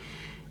 Yeah.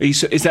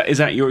 Is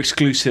that your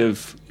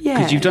exclusive? Yeah,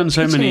 because you've done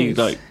so many is.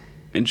 like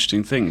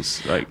interesting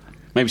things. Like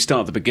maybe start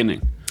at the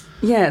beginning.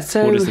 Yeah.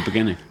 So what is the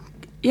beginning?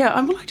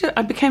 Yeah,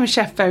 I became a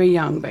chef very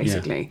young,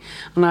 basically,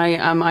 and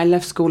I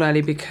left school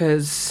early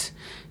because,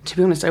 to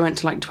be honest, I went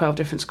to like 12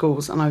 different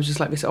schools, and I was just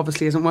like, this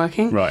obviously isn't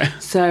working. Right.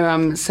 So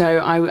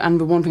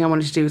the one thing I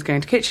wanted to do was go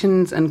into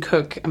kitchens and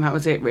cook, and that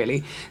was it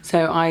really.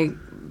 So I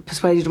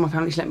persuaded my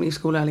family to let me leave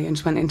school early and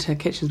just went into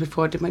kitchens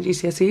before I did my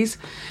GCSEs.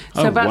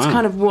 So that's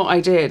kind of what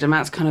I did, and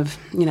that's kind of,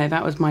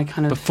 that was my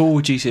kind of... Before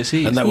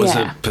GCSEs? And that was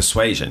a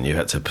persuasion. You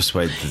had to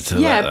persuade to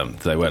let them.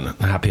 They weren't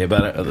happy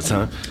about it at the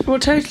time. Well,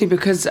 totally,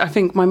 because I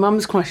think my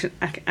mum's quite an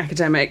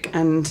academic,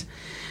 and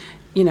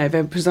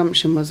the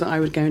presumption was that I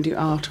would go and do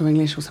art or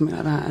English or something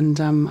like that,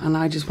 and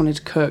I just wanted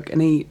to cook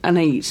and eat.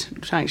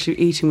 Actually,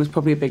 eating was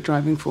probably a big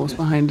driving force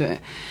behind it.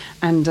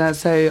 And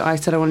so I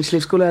said I wanted to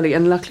leave school early,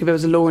 and luckily there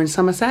was a law in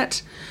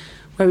Somerset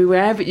where we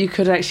were, but you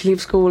could actually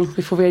leave school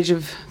before the age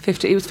of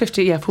 50. It was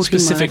 50, 14.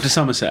 Specific to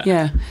Somerset?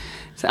 Yeah.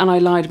 So, and I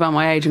lied about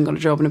my age and got a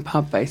job in a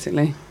pub,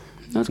 basically.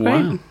 That was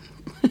great. Wow.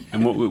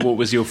 And what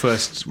was your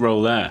first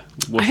role there?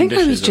 I think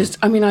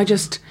I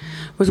just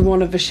was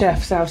one of the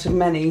chefs out of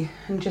many,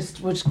 and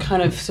just would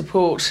kind of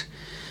support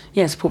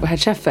the head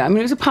chef there. I mean,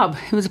 it was a pub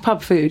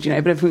food, but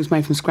everything was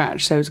made from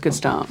scratch, so it was a good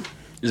start.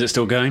 Is it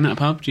still going, that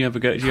pub? Do you ever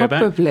go?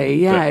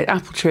 Probably, yeah.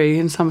 Apple Tree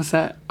in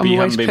Somerset. But you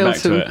haven't been back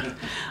to it?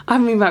 I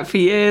haven't been back for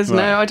years. Right.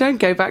 No, I don't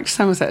go back to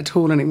Somerset at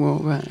all anymore.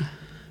 But.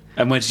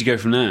 And where did you go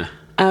from there?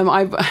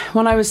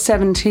 When I was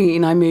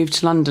 17, I moved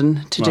to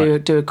London to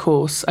do a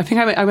course. I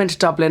think I went to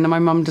Dublin, and my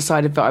mum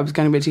decided that I was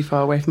going a bit too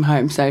far away from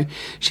home, so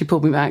she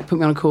pulled me back, put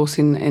me on a course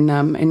in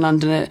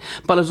London at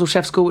Butler's Wharf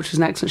Chef School, which was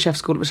an excellent chef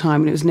school at the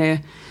time, and it was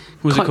near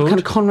What was it called? Kind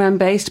of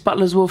Conran-based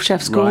Butler's Wharf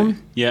Chef School. Right.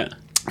 Yeah.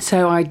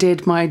 So I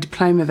did my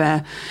diploma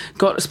there,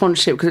 got a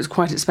sponsorship because it's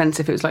quite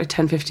expensive. It was like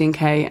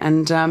 10-15k,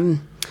 and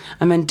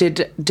then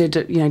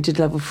did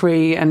level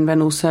 3, and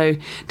then also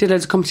did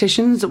loads of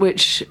competitions,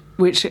 which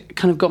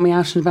kind of got me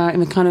out and about in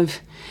the kind of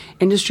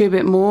industry a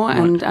bit more.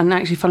 Right. And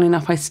actually, funnily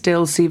enough, I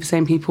still see the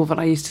same people that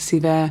I used to see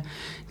there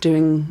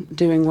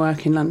doing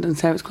work in London.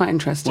 So it's quite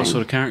interesting. What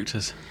sort of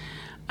characters?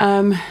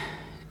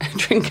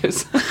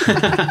 Drinkers.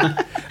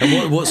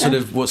 And what sort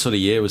of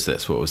year was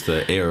this? What was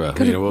the era?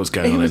 What was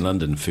going on in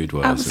London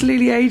food-wise?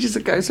 Absolutely ages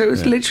ago. So it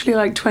was literally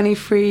like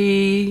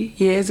 23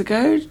 years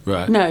ago.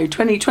 Right. No,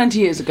 20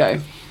 years ago.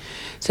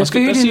 So that's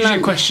usually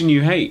a question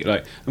you hate.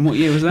 Like, and what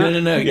year was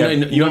that? No.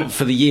 You want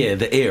for the year,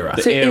 the era.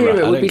 The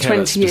era would be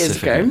 20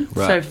 years ago.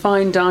 Right. So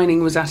fine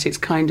dining was at its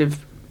kind of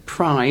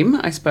prime,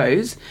 I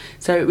suppose.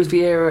 So it was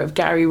the era of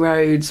Gary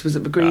Rhodes was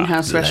at the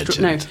Greenhouse restaurant.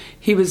 Legend.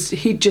 No,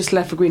 he'd just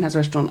left the Greenhouse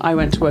restaurant. I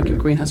went to work at the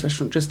Greenhouse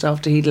restaurant just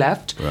after he'd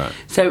left. Right.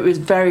 So it was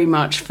very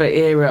much the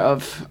era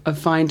of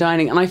fine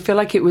dining, and I feel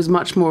like it was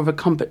much more of a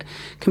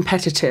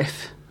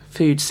competitive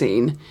food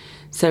scene.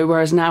 So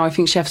whereas now I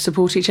think chefs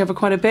support each other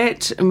quite a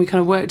bit, and we kind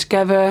of work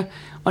together,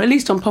 or at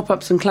least on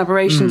pop-ups and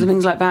collaborations and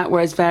things like that.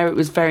 Whereas there it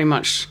was very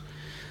much,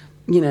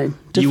 defined.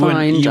 You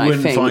wouldn't I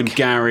think. find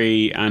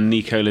Gary and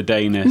Nico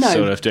Ladenis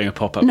sort of doing a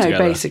pop-up together. No,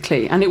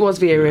 basically. And it was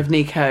the era of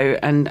Nico,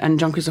 and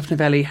Jean-Christophe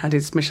Novelli had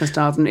his Michelin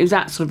stars, and it was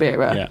that sort of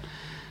era. Yeah.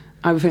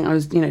 I would think I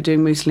was,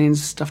 doing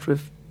mousselines stuffed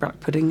with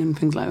black pudding and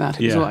things like that.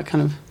 It was all that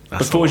kind of...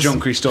 Before awesome.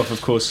 Jean-Christophe,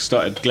 of course,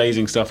 started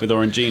glazing stuff with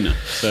Orangina,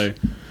 so...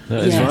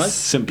 That is right.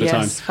 Simpler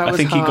time. I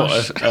think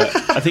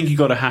he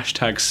got a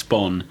hashtag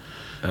spawn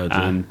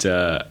and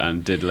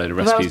did a load of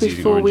recipes using Orangina. That was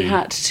before we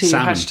had to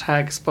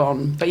hashtag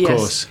spawn. But yes, of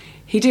course.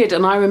 He did,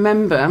 and I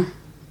remember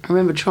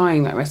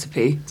trying that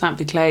recipe.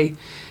 Xanthi Clay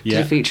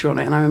did a feature on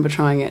it, and I remember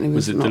trying it, and it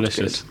was not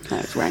delicious? Good. No,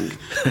 it was rank.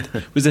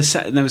 Was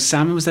there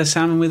salmon? Was there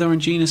salmon with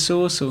Orangina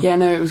sauce? Or? Yeah,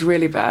 no, it was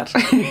really bad.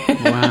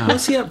 Wow.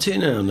 What's he up to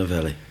now,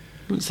 Novelli?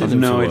 I've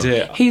no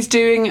idea.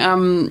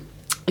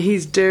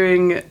 He's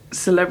doing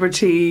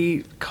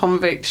celebrity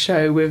convict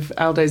show with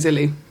Aldo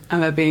Zilli,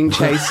 and they're being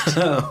chased.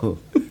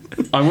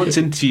 I once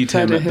interviewed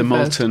him at the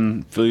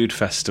Malton Food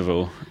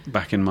Festival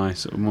back in my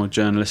sort of more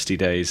journalisty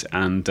days,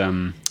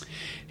 and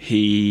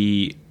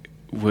he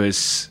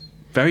was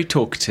very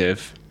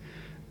talkative,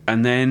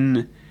 and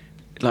then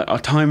like our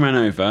time ran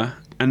over,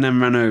 and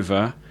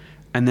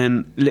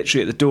then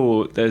literally at the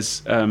door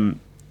there's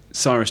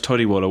Cyrus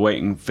Toddywaller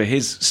waiting for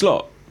his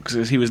slot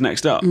because he was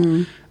next up,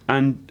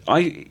 and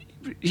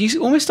he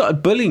almost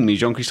started bullying me,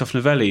 Jean-Christophe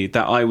Novelli,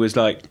 that I was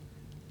like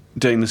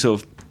doing the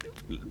sort of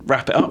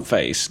wrap it up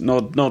face,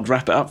 nod,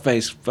 wrap it up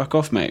face, fuck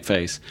off mate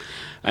face.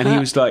 And he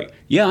was like,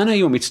 yeah, I know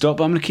you want me to stop,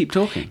 but I'm going to keep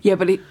talking. Yeah,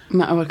 but I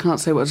can't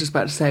say what I was just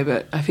about to say,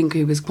 but I think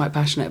he was quite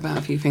passionate about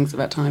a few things at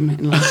that time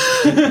in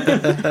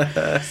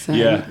life.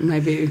 So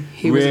maybe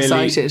he was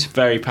excited.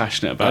 Very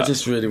passionate about it. I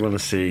just really want to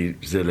see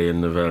Zilli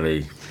and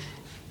Novelli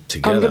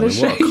together. I'm going to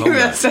show you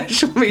their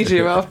social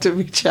media after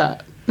we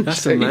chat.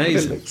 That's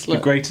amazing. The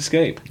Great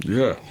Escape.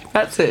 Yeah.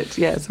 That's it,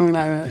 yeah, something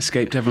like that.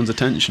 Escaped everyone's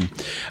attention.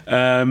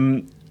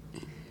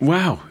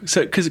 Wow.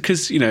 So,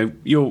 because you're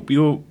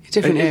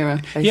different era.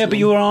 Basically. Yeah, but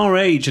you're our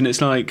age, and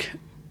it's like,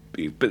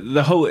 but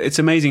it's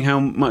amazing how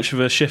much of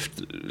a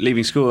shift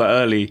leaving school that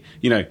early.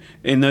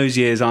 In those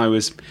years, I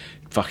was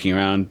fucking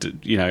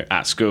around,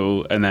 at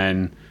school, and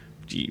then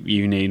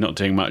uni, not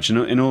doing much, and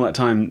in all that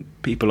time,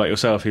 people like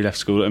yourself who left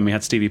school, and we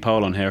had Stevie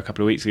Powell on here a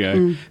couple of weeks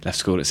ago, left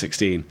school at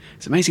 16.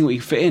 It's amazing what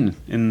you fit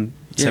in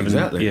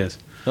 7 years.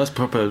 That's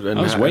proper. And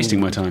I was wasting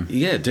my time.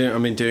 Yeah,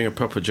 doing a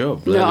proper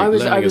job.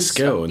 Learning a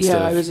skill.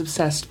 I was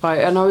obsessed by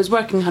it, and I was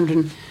working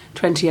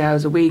 120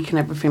 hours a week and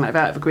everything like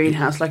that at the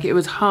greenhouse. Like, it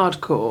was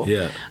hardcore.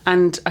 Yeah.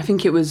 And I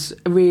think it was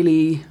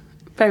really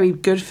very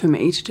good for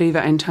me to do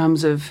that in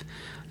terms of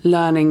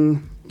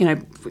learning,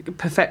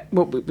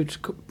 what we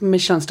would call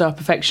Michelin star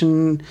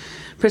perfection,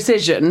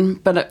 precision,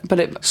 but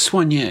it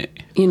soigné.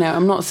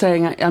 I'm not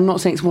saying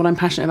it's what I'm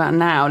passionate about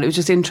now. It was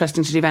just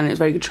interesting to do that, and it was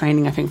very good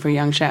training, I think, for a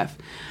young chef.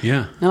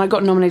 Yeah. And I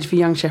got nominated for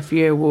Young Chef of the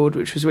Year award,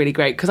 which was really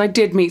great because I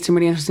did meet some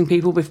really interesting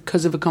people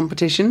because of the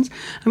competitions.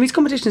 And these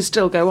competitions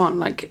still go on.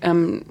 Like,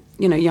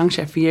 Young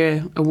Chef of the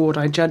Year award,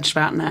 I judge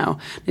that now.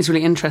 It's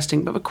really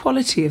interesting, but the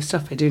quality of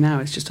stuff they do now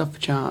is just off the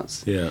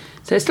charts. Yeah.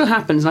 So it still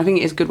happens, and I think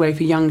it is a good way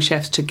for young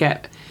chefs to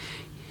get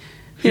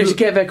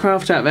their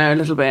craft out there a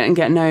little bit and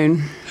get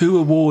known. Who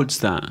awards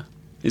that?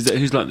 Is that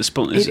who's like the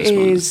sponsor? It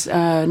is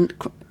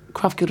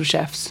Craft Guild of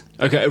Chefs.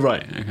 Okay,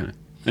 right. Okay,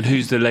 and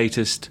who's the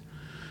latest?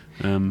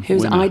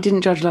 Winner? I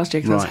didn't judge last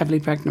year because I was heavily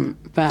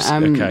pregnant. But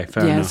okay,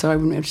 fair enough. So I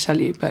wouldn't be able to tell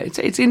you. But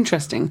it's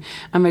interesting,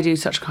 and they do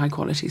such high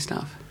quality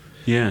stuff.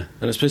 Yeah,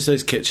 and I suppose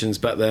those kitchens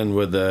back then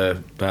were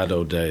the bad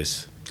old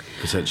days.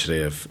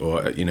 Potentially,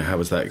 how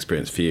was that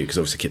experience for you? Because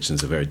obviously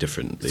kitchens are very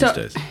different these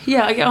days.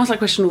 Yeah, I get asked that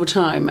question all the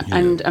time,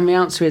 and the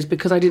answer is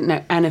because I didn't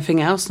know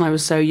anything else, and I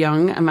was so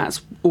young, and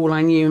that's all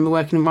I knew in the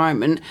working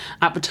environment.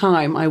 At the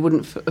time, I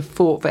wouldn't have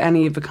fought for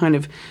any of the kind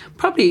of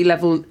probably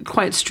level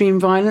quite extreme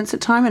violence at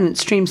time and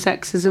extreme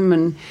sexism,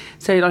 and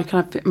so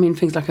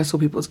things like I saw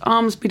people's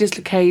arms be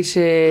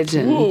dislocated,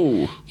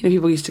 and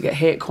people used to get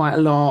hit quite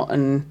a lot,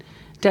 and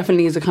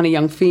definitely as a kind of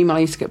young female, I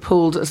used to get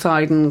pulled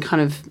aside and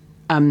kind of.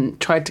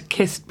 Tried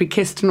to be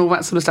kissed and all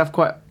that sort of stuff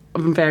quite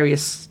on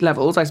various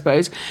levels, I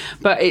suppose.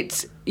 But I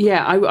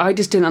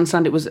just didn't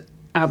understand it was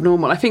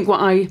abnormal. I think what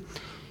I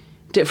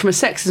did, from a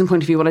sexism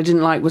point of view, what I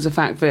didn't like was the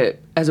fact that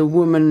as a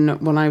woman,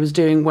 when I was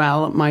doing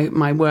well,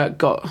 my work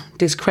got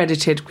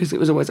discredited because it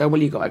was always,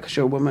 you got that because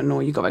you're a woman,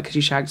 or you got that because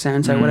you shagged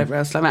so-and-so, whatever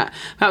else like that.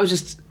 That was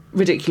just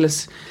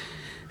ridiculous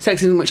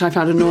sexism, which I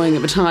found annoying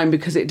at the time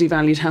because it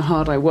devalued how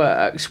hard I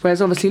worked.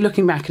 Whereas obviously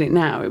looking back at it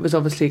now, it was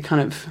obviously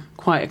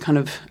quite a kind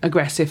of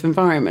aggressive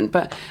environment.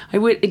 But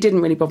it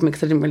didn't really bother me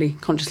because I didn't really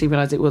consciously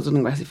realise it was an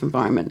aggressive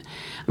environment.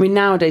 I mean,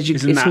 nowadays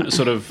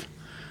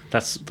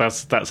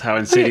that's how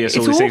insidious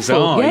all these things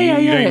are.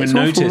 You don't even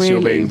notice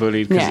you're being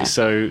bullied because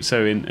it's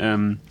so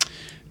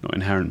not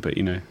inherent, but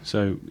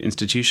so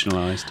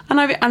institutionalised. And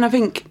I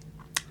think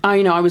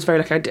I was very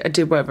lucky. I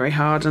did work very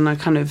hard, and I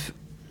kind of.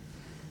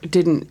 I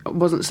didn't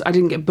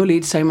get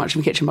bullied so much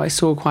in the kitchen, but I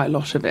saw quite a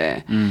lot of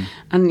it. And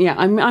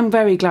I'm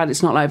very glad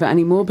it's not like that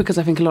anymore, because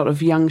I think a lot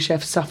of young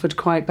chefs suffered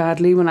quite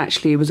badly when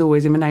actually it was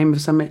always in the name of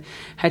some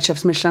head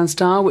chef's Michelin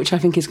star, which I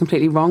think is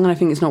completely wrong, and I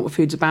think it's not what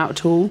food's about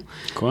at all.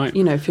 Quite.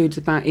 Food's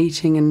about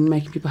eating and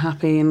making people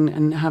happy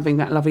and having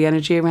that lovely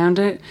energy around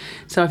it.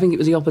 So I think it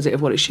was the opposite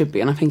of what it should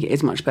be, and I think it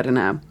is much better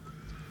now.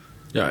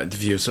 Yeah,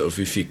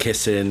 if you're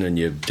kissing and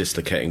you're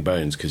dislocating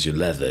bones because you're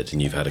leathered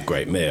and you've had a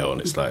great meal and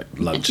it's like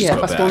lunch has got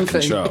a bit out of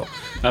control,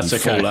 that's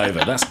okay. Fall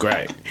over. That's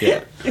great.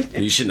 Yeah,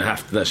 that shouldn't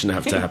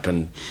have to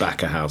happen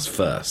back a house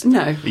first.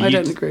 No, I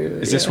don't agree with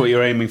it. Is this what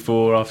you're aiming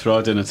for after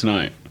our dinner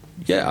tonight?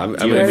 Yeah, I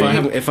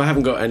mean, if I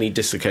haven't got any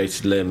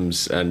dislocated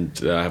limbs and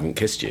I haven't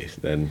kissed you,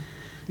 then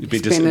it'd be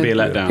a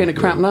letdown. It's been a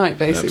crap night,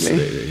 basically.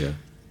 Absolutely, yeah.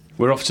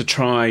 We're off to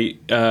try,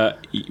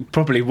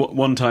 probably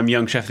one-time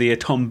Young Chef of the Year,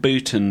 Tom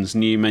Booton's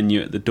new menu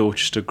at the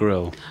Dorchester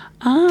Grill.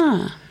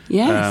 Ah,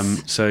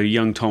 yes. So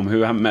young Tom,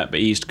 who I haven't met,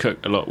 but he used to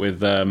cook a lot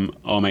with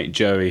our mate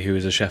Joey, who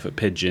was a chef at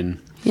Pigeon.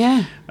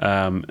 Yeah.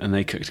 And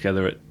they cooked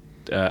together at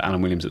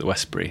Alan Williams at the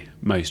Westbury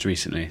most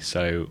recently.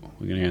 So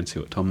we're going to go and see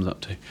what Tom's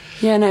up to.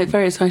 Yeah, no, it's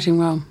very exciting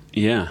role.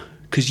 Yeah,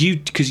 because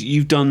you've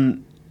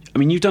done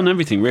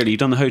everything, really. You've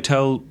done the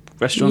hotel...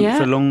 restaurant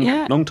for a long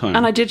time.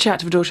 And I did chat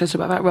to the Dorchester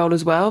about that role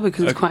as well,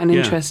 because it's quite an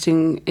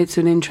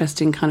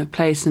interesting kind of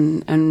place,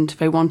 and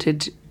they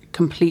wanted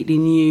completely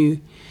new,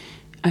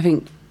 I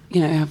think,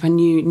 have a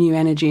new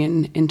energy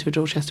into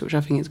Dorchester, which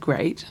I think is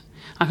great.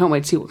 I can't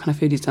wait to see what kind of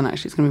food he's done,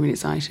 actually. It's going to be really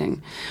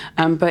exciting.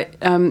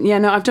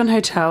 I've done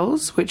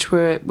hotels, which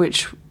were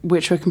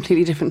a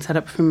completely different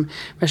setup from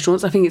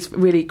restaurants. I think it's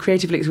really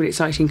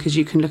exciting because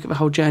you can look at the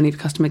whole journey the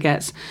customer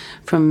gets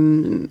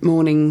from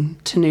morning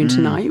to noon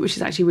to night, which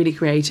is actually really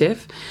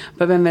creative.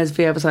 But then there's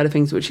the other side of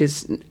things, which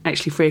is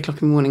actually 3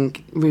 o'clock in the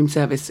morning room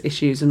service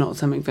issues are not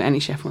something that any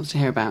chef wants to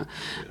hear about,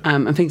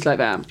 and things like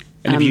that.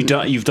 And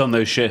you've done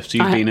those shifts?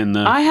 You've been in the...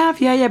 I have,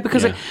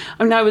 because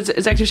I was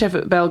executive chef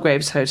at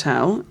Belgrave's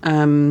Hotel,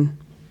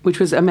 which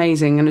was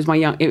amazing, and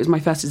it was my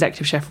first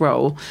executive chef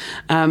role,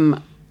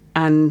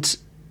 and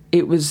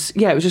it was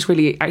just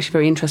really actually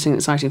very interesting and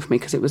exciting for me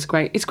because it was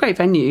great. It's a great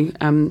venue,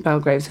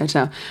 Belgrave's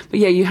Hotel,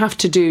 but you have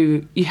to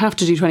do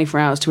 24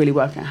 hours to really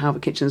work out how the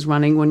kitchen's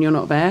running when you're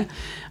not there,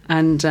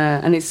 and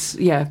it's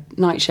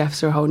night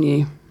chefs are a whole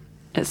new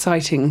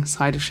exciting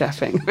side of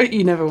chefing that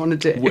you never want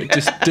to do.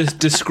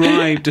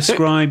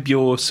 Describe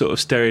your sort of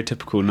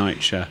stereotypical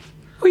night chef.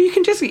 Well, you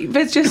can you've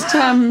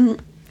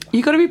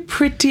got to be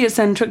pretty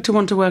eccentric to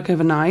want to work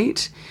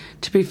overnight,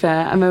 to be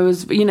fair. And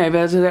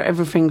there's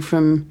everything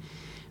from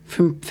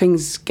from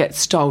things get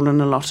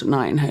stolen a lot at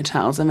night in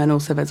hotels, and then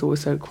also there's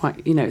also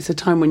quite, it's a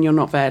time when you're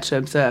not there to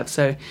observe.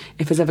 So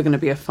if there's ever going to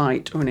be a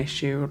fight or an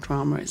issue or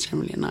drama, it's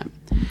generally at night.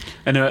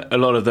 And a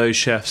lot of those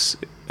chefs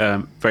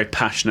very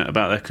passionate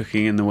about their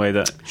cooking in the way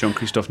that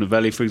Jean-Christophe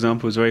Novelli, for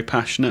example, was very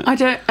passionate. I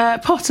don't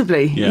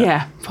possibly,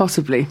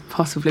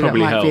 possibly Probably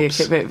that might helps.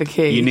 be a bit of a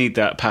key. You need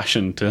that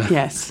passion to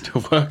to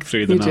work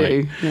through the night.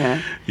 You do,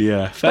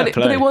 yeah. Fair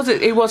play. But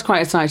it was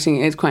quite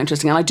exciting. It's quite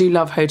interesting, and I do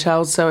love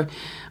hotels, so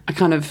I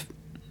kind of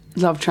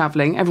love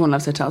travelling. Everyone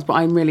loves hotels, but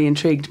I'm really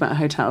intrigued about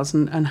hotels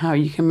and how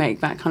you can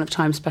make that kind of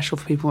time special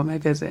for people when they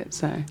visit.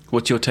 So,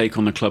 what's your take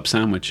on the club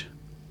sandwich?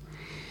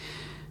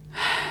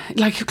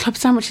 Like, club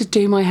sandwiches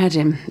do my head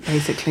in,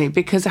 basically,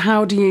 because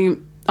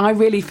I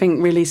really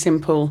think really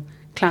simple,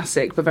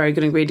 classic, but very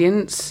good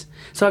ingredients.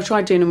 So I've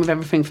tried doing them with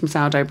everything from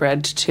sourdough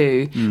bread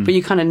to, but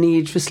you kind of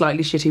need the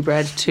slightly shitty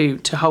bread to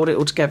hold it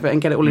all together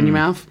and get it all in your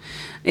mouth.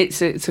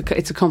 It's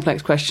a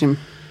complex question.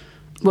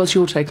 What's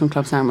your take on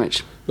club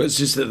sandwich? Well, it's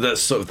just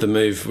that's sort of the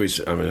move. I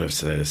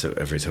say this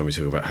every time we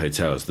talk about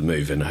hotels. The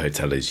move in a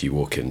hotel is you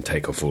walk in,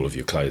 take off all of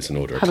your clothes, and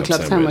order a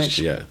club sandwich.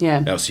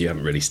 Yeah. Else you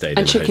haven't really stayed. And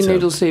in a chicken hotel.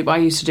 noodle soup. I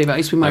used to do that. It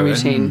used to be my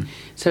routine.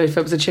 So if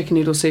there was a chicken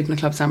noodle soup and a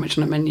club sandwich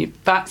on a menu,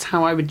 that's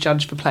how I would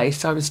judge the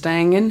place I was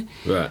staying in.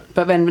 Right.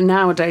 But then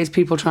nowadays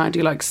people try and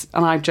do and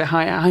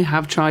I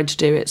have tried to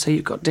do it. So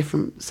you've got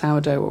different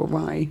sourdough or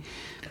rye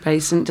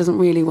base, and it doesn't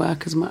really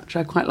work as much.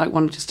 I quite like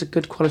just a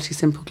good quality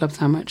simple club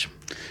sandwich.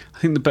 I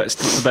think the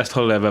best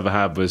holiday I've ever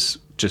had was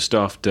just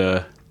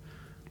after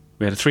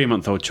we had a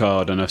 3-month-old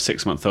child and a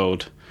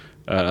 6-month-old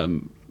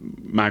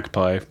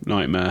magpie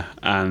nightmare,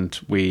 and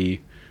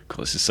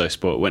this is so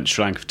sport, went to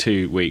Sri Lanka for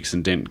 2 weeks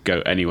and didn't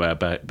go anywhere,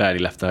 barely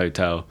left the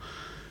hotel,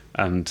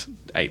 and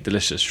ate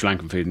delicious Sri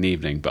Lankan food in the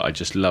evening. But I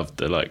just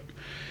loved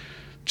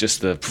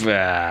of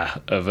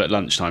at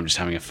lunchtime just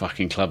having a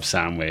fucking club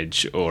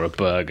sandwich or a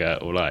burger,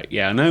 or I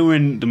know we're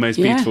in the most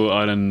beautiful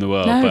island in the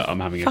world, but I'm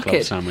having a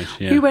club sandwich.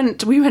 Yeah. We went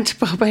to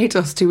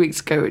Barbados 2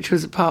 weeks ago, which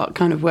was a part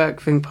kind of work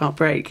thing, part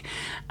break,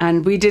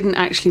 and we didn't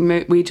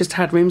actually we just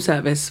had room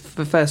service for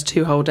the first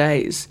 2 whole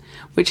days,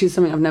 which is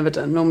something I've never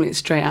done. Normally it's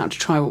straight out to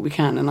try what we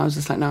can, and I was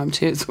just like, no, I'm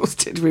too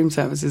exhausted. Room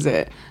service is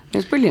it. It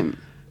was brilliant.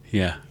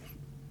 Yeah.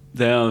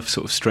 They are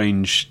sort of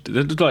strange.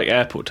 They're like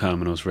airport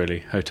terminals,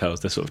 really.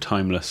 Hotels. They're sort of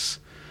timeless.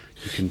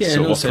 You can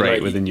sort of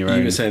operate within your own.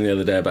 You were saying the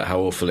other day about how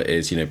awful it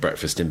is.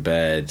 Breakfast in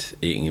bed,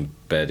 eating in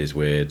bed is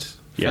weird.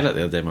 I felt like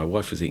the other day my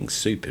wife was eating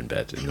soup in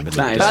bed in the middle of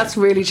the day. That's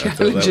really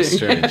challenging. That was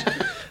strange.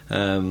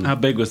 How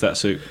big was that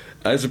soup?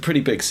 It was a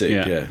pretty big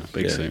soup.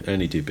 Big soup.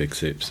 Only do big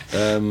soups.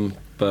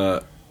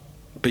 But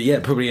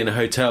probably in a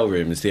hotel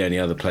room is the only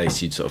other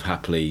place you'd sort of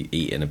happily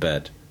eat in a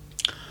bed.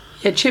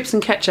 Yeah, chips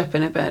and ketchup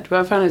in a bed.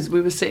 What I found is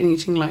we were sitting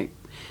eating like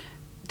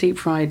deep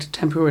fried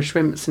tempura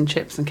shrimps and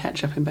chips and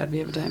ketchup in bed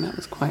the other day, and that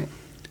was quite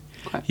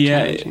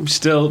challenging.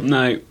 Still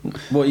no.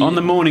 On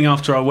the morning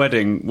after our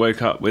wedding,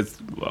 woke up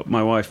with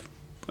my wife,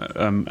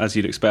 as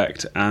you'd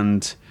expect,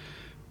 and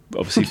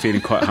obviously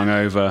feeling quite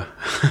hungover,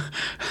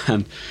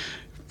 and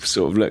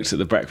sort of looked at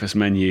the breakfast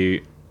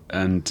menu,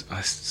 and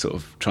I sort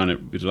of trying to,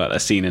 like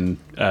that scene in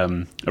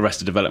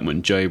Arrested Development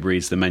when Joe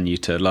reads the menu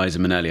to Liza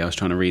Minnelli. I was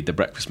trying to read the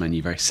breakfast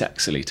menu very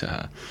sexily to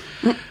her.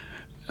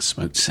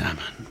 Smoked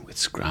salmon with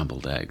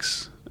scrambled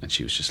eggs, and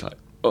she was just like,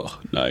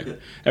 oh no.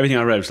 Everything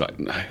I read was like,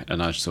 no.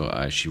 And I just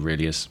thought, she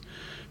really is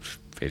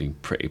feeling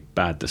pretty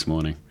bad this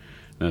morning.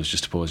 And I was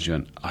just to pause and she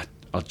went,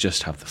 I'll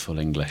just have the full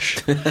English.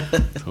 I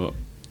thought,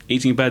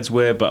 eating in bed's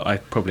weird, but I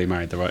probably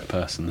married the right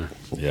person there.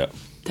 Yeah,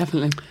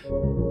 definitely.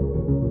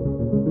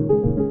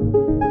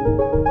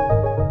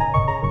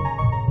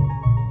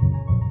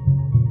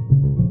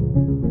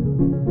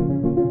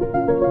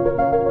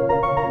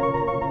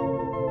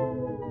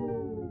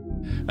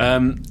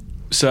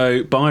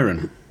 So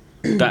Byron,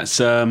 that's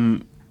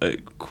an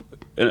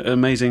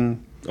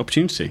amazing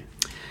opportunity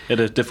at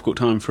a difficult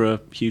time for a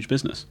huge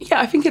business.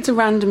 Yeah, I think it's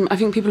I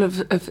think people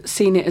have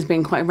seen it as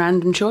being quite a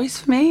random choice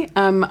for me.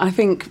 I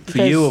think for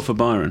you or for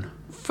Byron.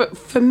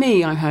 For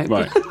me, I hope.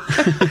 Right.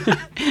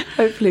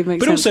 Hopefully, it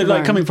makes sense. But also, for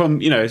like Byron. coming from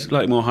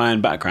like more high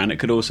end background, it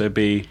could also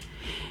be.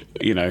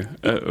 Not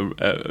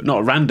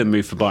a random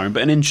move for Byron,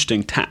 but an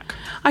interesting tack.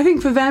 I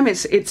think for them,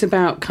 it's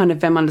about kind of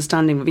them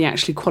understanding that the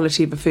actually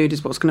quality of the food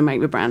is what's going to make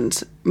the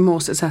brand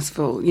more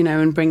successful,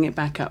 and bring it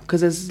back up.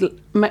 Because there's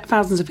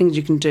thousands of things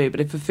you can do,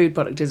 but if the food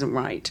product isn't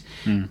right,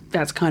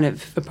 that's kind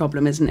of the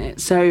problem, isn't it?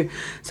 So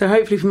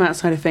hopefully from that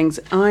side of things,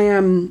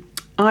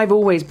 I've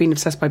always been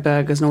obsessed by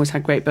burgers and always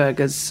had great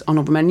burgers on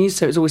all the menus,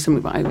 so it's always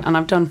something and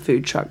I've done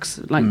food trucks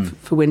like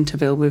for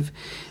Winterville with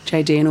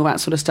JD and all that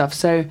sort of stuff.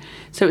 So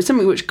it's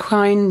something which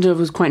kind of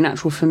was quite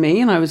natural for me,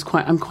 and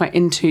I'm quite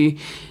into,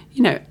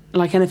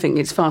 like anything,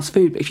 it's fast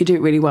food, but if you do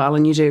it really well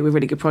and you do it with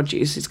really good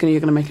produce, you're going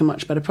to make a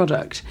much better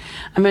product.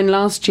 And then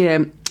last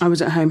year I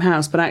was at home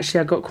house, but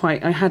actually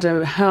I had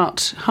a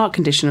heart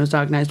condition I was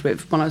diagnosed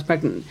with when I was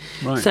pregnant.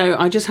 Right. So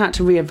I just had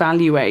to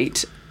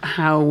reevaluate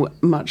how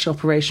much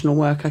operational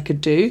work I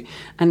could do,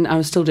 and I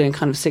was still doing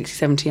kind of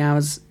 60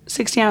 hours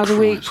a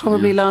week,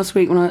 probably last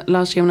year when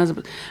I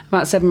was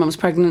about 7 months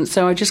pregnant.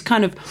 So I just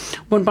kind of,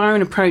 when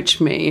Byron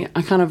approached me,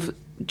 I kind of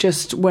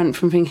just went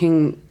from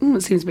thinking,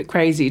 it seems a bit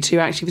crazy, to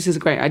actually, this is a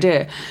great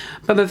idea.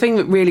 But the thing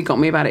that really got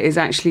me about it is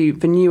actually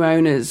the new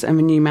owners and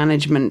the new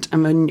management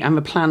and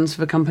the plans for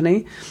the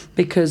company.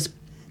 Because,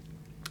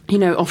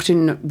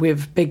 often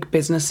with big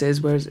businesses,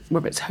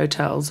 whether it's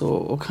hotels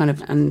or kind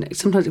of, and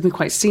sometimes it can be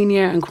quite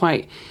senior and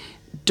quite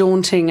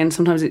daunting, and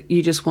sometimes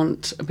you just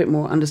want a bit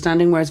more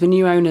understanding, whereas the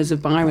new owners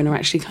of Byron are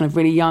actually kind of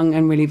really young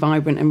and really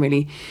vibrant and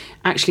really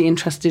actually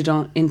interested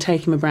in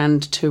taking the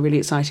brand to a really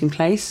exciting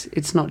place.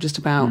 It's not just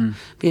about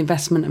the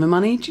investment and the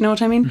money, do you know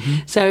what I mean?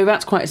 Mm-hmm. So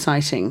that's quite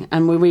exciting,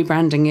 and we're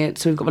rebranding it,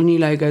 so we've got the new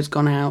logos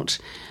gone out.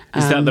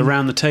 Is that the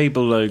round the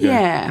table logo?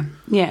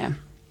 Yeah.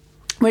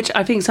 Which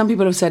I think some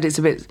people have said it's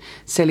a bit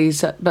silly,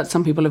 but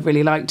some people have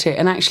really liked it.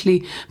 And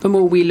actually, the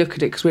more we look at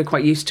it, because we're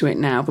quite used to it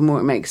now, the more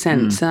it makes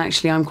sense. And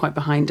actually, I'm quite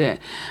behind it.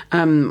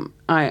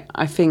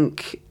 I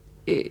think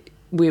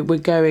we're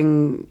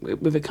going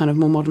with a kind of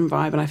more modern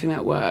vibe, and I think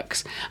that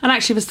works. And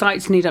actually, the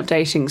sites need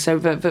updating. So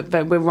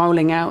we're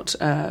rolling out,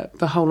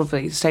 the whole of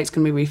the estate's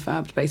going to be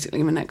refurbed, basically,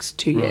 in the next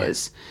 2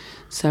 years.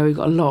 So we've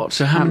got a lot.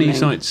 So how many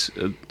sites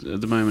at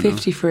the moment?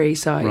 53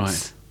 sites.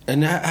 Right.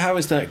 And how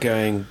is that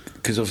going?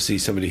 Because obviously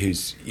somebody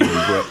who's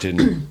worked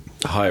in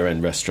higher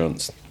end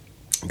restaurants,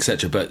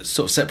 etc., but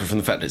sort of separate from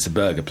the fact that it's a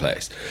burger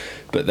place,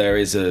 but there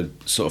is a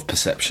sort of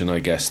perception, I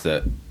guess,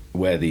 that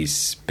where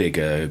these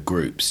bigger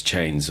groups,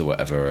 chains or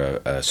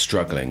whatever, are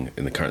struggling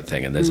in the current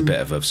thing, and there's a bit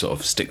of a sort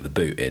of stick the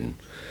boot in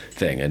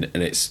thing, and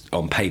it's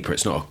on paper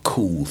it's not a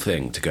cool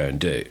thing to go and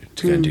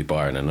do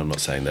Byron. And I'm not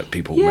saying that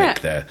people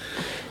make their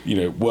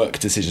work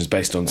decisions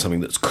based on something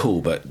that's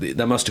cool, but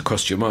that must have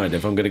crossed your mind.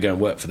 If I'm going to go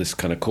and work for this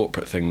kind of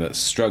corporate thing that's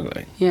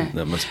struggling,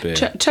 that must be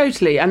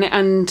totally.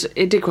 And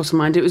it did cross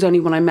my mind. It was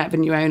only when I met the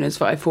new owners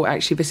that I thought,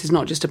 actually, this is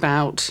not just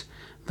about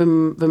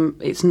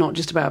it's not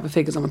just about the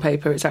figures on the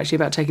paper. It's actually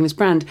about taking this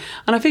brand.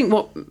 And I think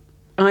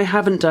I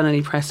haven't done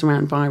any press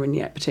around Byron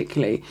yet,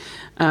 particularly,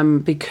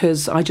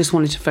 because I just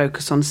wanted to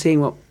focus on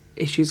seeing what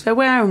issues there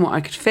were and what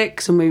I could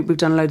fix, and we've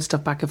done loads of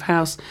stuff back of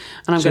house.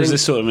 And is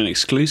this sort of an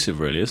exclusive,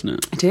 really, isn't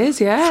it? It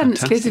is, yeah.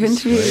 Fantastic. An exclusive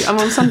interview. I'm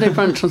on Sunday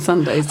brunch on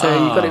Sunday, so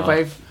you've got it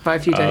by a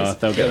few days.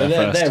 They'll get there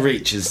first. Their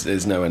reach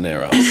is nowhere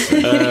near us.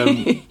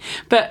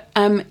 But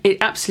it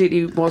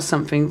absolutely was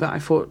something that I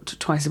thought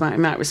twice about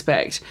in that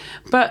respect.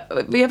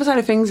 But the other side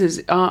of things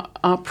is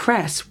our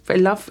press. They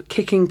love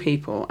kicking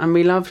people, and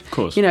we love,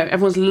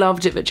 everyone's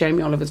loved it that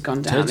Jamie Oliver's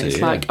gone down. Totally,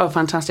 it's like, oh,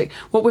 fantastic.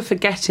 What we're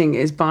forgetting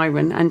is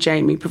Byron and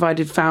Jamie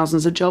provided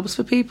thousands of jobs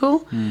for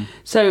people.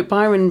 So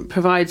Byron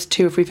provides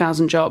 2,000 or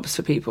 3,000 jobs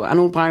for people, and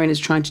all Byron is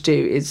trying to do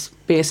is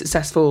be a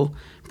successful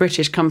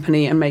British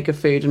company and make good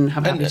food and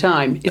have a happy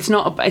time. It's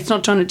not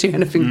trying to do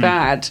anything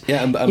bad.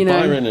 Yeah, and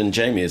Byron and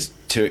Jamie is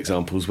two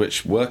examples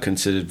which were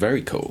considered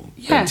very cool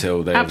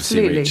until they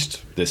obviously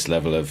reached this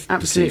level of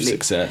perceived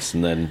success,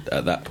 and then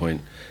at that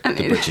point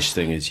the British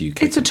thing is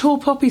UK. It's a tall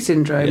poppy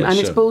syndrome, and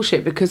it's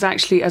bullshit, because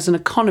actually as an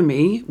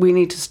economy we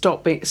need to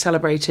stop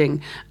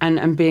celebrating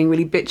and being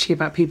really bitchy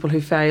about people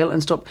who fail,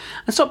 and stop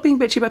being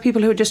bitchy about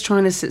people who are just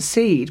trying to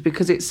succeed,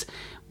 because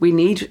we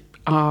need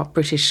our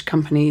British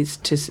companies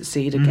to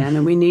succeed again,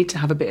 and we need to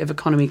have a bit of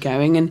economy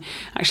going. And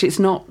actually it's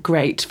not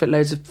great that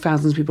loads of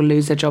thousands of people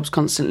lose their jobs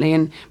constantly,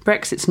 and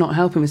Brexit's not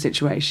helping the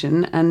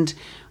situation, and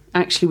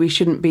actually we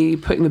shouldn't be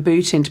putting the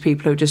boot into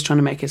people who are just trying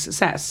to make a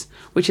success,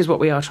 which is what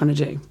we are trying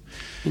to do,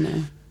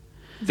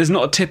 There's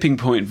not a tipping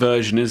point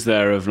version, is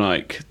there, of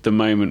like the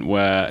moment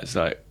where it's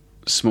like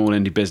small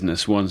indie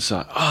business, one's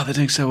like, oh, they're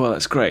doing so well,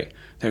 that's great,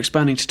 they're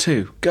expanding to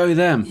 2, go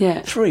them.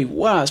 3,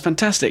 wow, that's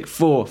fantastic.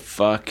 4,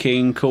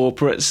 fucking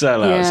corporate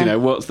sellouts.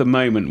 What's the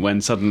moment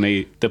when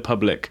suddenly the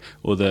public,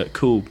 or the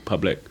cool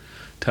public,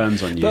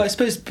 turns on you? But I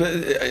suppose,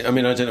 I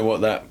don't know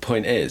what that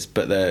point is,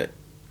 but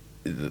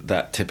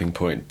that tipping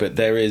point, but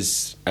there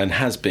is, and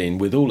has been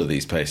with all of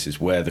these places,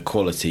 where the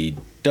quality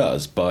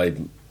does, by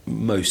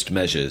most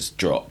measures,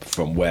 drop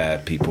from where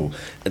people,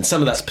 and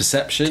some of that's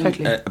perception,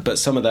 but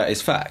some of that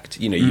is fact.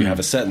 You have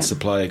a certain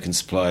supplier who can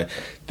supply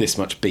this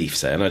much beef,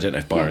 say, and I don't know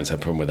if Byron's had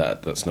a problem with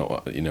that. That's not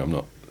what, I'm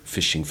not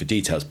fishing for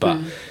details, but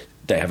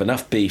they have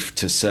enough beef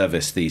to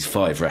service these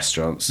 5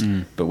 restaurants.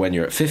 But when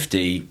you're at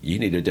 50, you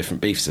need a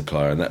different beef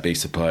supplier, and that beef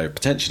supplier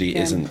potentially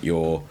isn't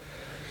your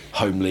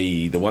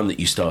homely, the one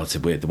that you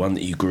started with, the one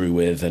that you grew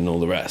with, and all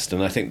the rest.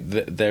 And I think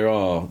that there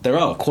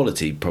are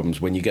quality problems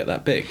when you get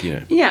that big,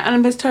 Yeah,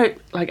 and there's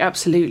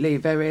absolutely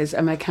there is,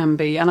 and there can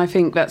be, and I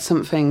think that's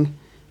something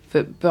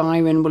that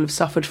Byron will have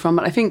suffered from.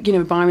 But I think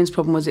Byron's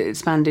problem was it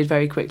expanded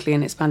very quickly,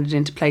 and expanded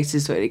into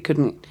places that it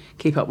couldn't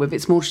keep up with.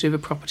 It's more to do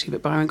with property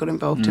that Byron got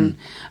involved in,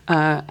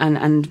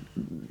 and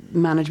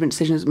management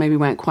decisions that maybe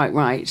weren't quite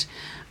right.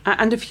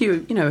 And a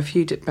few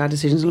bad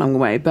decisions along the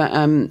way, but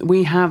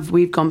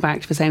we've gone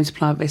back to the same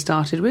supplier they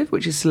started with,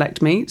 which is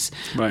Select Meats,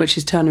 which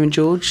is Turner and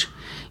George.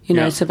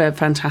 So they're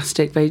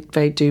fantastic. They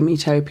do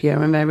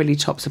Meatopia, and they're really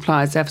top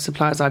suppliers. They're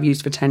suppliers I've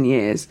used for 10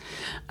 years,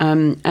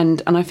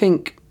 and I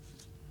think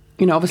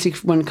obviously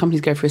when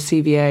companies go for a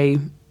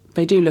CVA,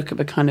 they do look at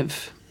the kind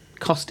of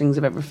costings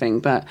of everything,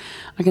 but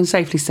I can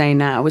safely say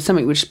now, with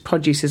something which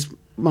produce is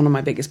one of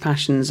my biggest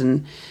passions,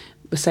 and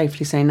we're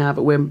safely say now,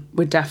 but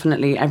we're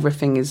definitely,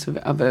 everything is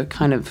of a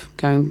kind of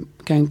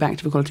going back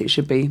to the quality it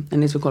should be,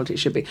 and is the quality it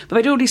should be. But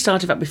I'd already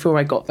started that before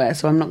I got there,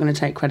 so I'm not going to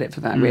take credit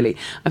for that, really.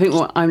 I think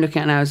what I'm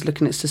looking at now is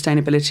looking at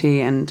sustainability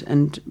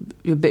and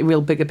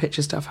real bigger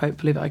picture stuff,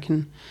 hopefully, that I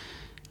can...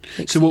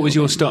 So what was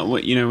your start,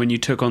 when you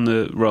took on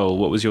the role,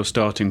 what was your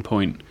starting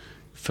point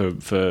for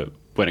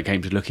when it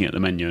came to looking at the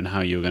menu and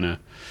how you were going to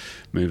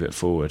move it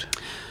forward?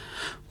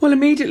 Well,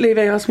 immediately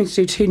they asked me to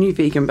do 2 new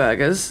vegan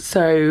burgers,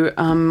 so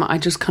I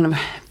just kind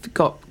of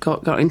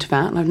got into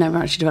that, and I've never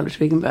actually developed a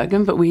vegan burger,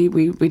 but we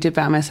did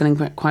that, and we're selling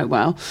quite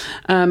well.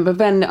 But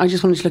then I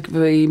just wanted to look at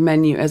the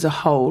menu as a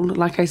whole.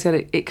 Like I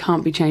said, it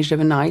can't be changed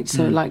overnight,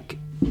 so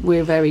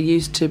we're very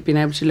used to being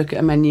able to look at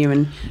a menu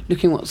and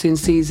looking what's in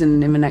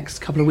season in the next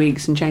couple of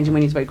weeks and changing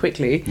menus very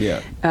quickly.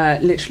 Yeah.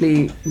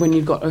 Literally, when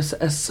you've got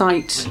a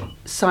site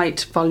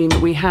volume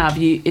that we have,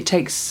 it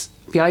takes...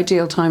 The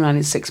ideal timeline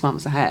is 6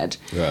 months ahead.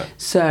 Right.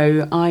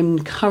 So I'm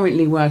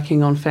currently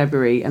working on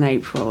February and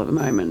April at the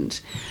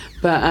moment.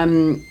 But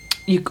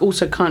you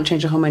also can't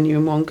change a whole menu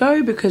in one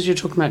go because you're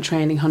talking about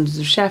training hundreds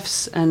of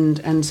chefs,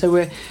 and so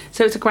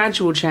it's a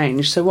gradual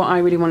change. So what I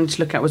really wanted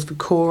to look at was the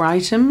core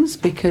items,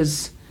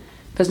 because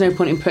there's no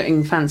point in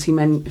putting fancy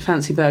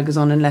burgers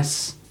on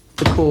unless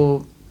the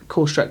core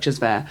structure's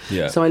there.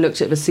 Yeah. So I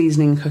looked at the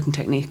seasoning and cooking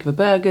technique of the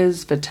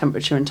burgers, the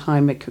temperature and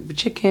time they cook the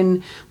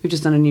chicken. We've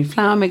just done a new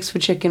flour mix for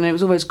chicken, and it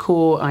was all those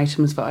core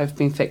items that I've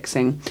been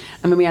fixing.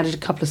 And then we added a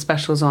couple of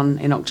specials on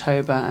in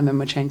October, and then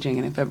we're changing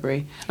it in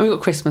February. And we've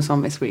got Christmas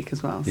on this week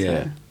as well.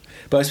 Yeah. So.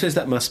 But I suppose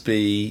that must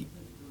be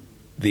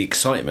the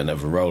excitement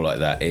of a role like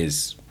that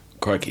is,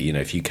 crikey,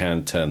 if you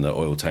can turn the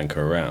oil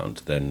tanker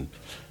around, then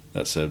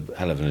that's a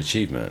hell of an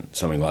achievement.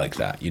 Something like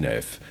that,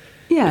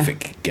 if it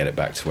could get it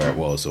back to where it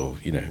was, or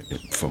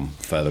from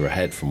further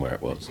ahead from where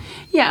it was.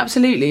 Yeah,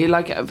 absolutely.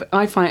 Like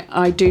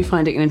I do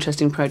find it an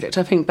interesting project.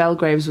 I think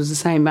Belgrave's was the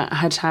same, but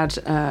had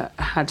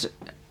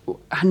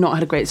not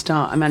had a great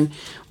start, and then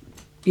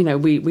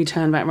we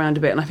turned back around a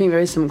bit, and I think there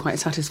is something quite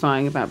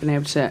satisfying about being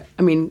able to.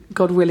 I mean,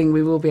 God willing,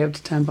 we will be able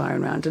to turn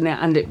Byron around,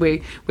 and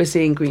we're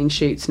seeing green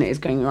shoots, and it is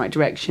going in the right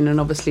direction. And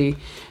obviously,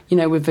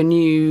 with the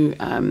new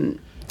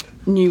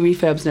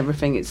refurbs and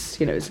everything, it's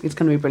going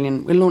to be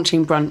brilliant. We're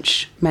launching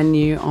brunch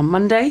menu on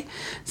Monday,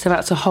 so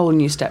that's a whole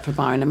new step for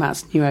Byron, and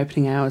that's new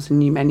opening hours and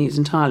new menus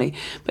entirely.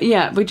 But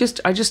yeah, I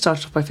just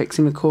started off by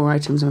fixing the core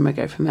items, and we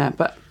go from there.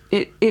 But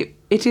it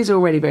is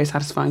already very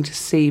satisfying to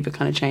see the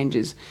kind of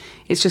changes.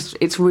 The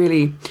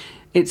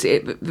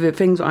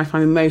things that I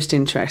find most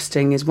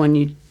interesting is when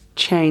you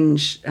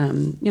change,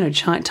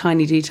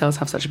 tiny details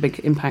have such a big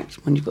impact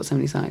when you've got so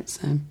many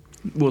sites. So.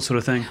 What sort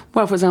of thing?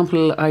 Well, for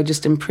example, I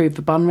just improved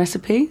the bun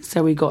recipe.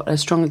 So we got a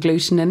stronger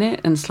gluten in it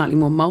and slightly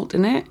more malt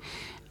in it.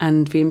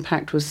 And the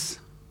impact was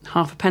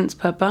 0.5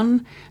 per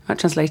bun. That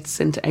translates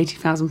into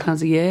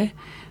 £80,000 a year.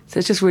 So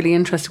it's just really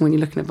interesting when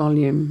you're looking at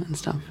volume and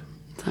stuff.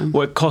 So,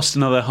 well, it costs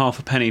another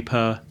 0.5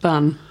 per...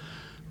 bun.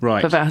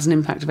 Right. But that has an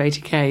impact of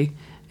 80k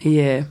a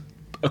year.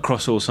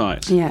 Across all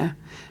sites? Yeah.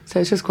 So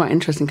it's just quite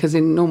interesting, because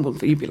in normal,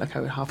 you'd be like,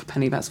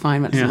 0.5, that's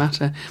fine, that doesn't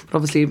matter. But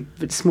obviously,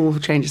 small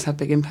changes have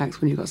big impacts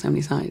when you've got so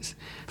many sites.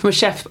 From a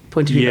chef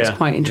point of view, it's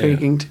quite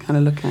intriguing to kind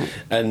of look at.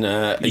 And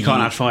you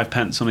can't add 5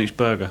 pence on each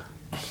burger.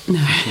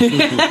 No.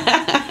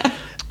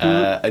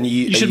 And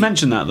you should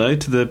mention that, though,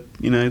 to the,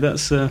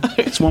 that's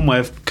it's one way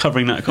of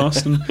covering that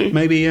cost and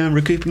maybe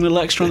recouping a little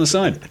extra on the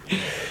side.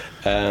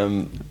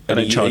 I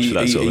don't charge for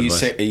that sort of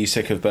advice. Are you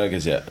sick of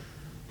burgers yet?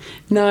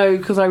 No,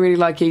 because I really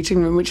like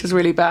eating them, which is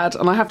really bad.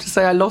 And I have to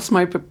say, I lost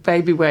my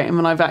baby weight,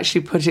 and I've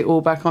actually put it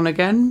all back on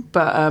again.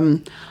 But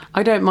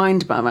I don't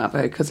mind about that,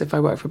 though, because if I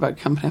work for a burger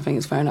company, I think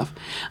it's fair enough.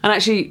 And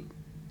actually,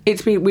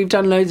 we've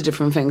done loads of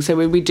different things. So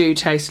we do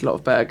taste a lot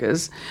of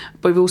burgers,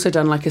 but we've also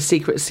done like a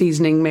secret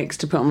seasoning mix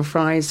to put on the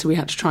fries. So we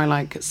had to try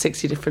like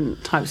 60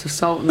 different types of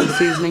salt and the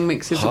seasoning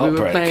mixes that we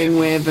were playing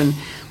with, and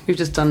we've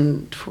just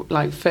done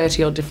like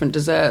 30 odd different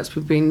desserts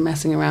we've been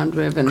messing around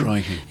with, and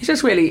it's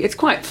just really, it's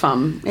quite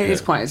fun. It is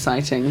quite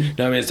exciting.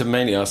 No, I mean, it's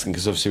mainly asking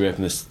because obviously we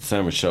opened this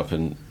sandwich shop,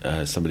 and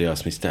somebody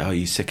asked me, "Are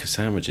you sick of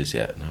sandwiches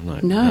yet?" And I'm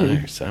like, "No,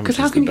 because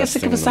how can you get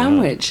sick of a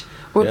sandwich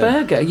or a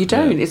burger? You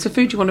don't. It's a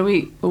food you want to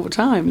eat all the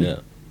time." Yeah.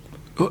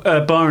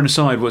 Byron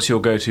aside, what's your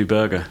go-to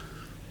burger?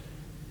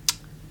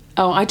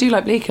 Oh, I do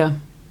like Bleecker.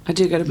 I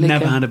do go to Bleecker.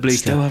 Never had a Bleecker.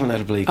 Still haven't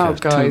had a Bleecker. Oh,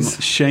 guys.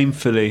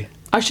 Shamefully.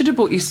 I should have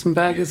bought you some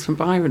burgers from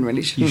Byron,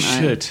 really, shouldn't I?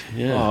 You should.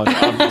 Yeah. Oh,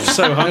 I'm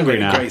so hungry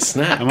now. Great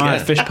snack. I might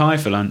have fish pie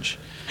for lunch.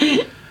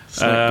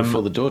 Snack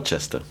before the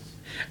Dorchester.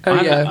 Oh,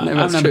 I yeah.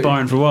 haven't had a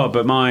Byron for a while,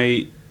 but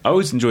I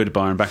always enjoyed a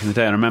Byron back in the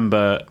day. I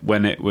remember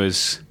when it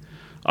was...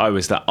 I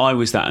was that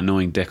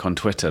annoying dick on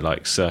Twitter,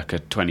 like circa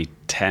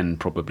 2010,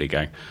 probably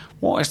going,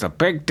 "What is the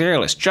big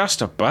deal? It's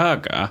just a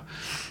burger."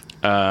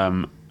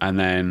 And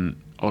then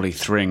Ollie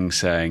Thring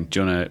saying, "Do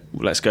you want to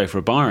let's go for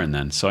a Byron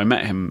then?" So I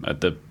met him at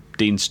the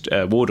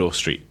Wardorf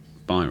Street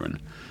Byron,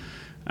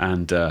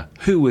 And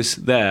who was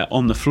there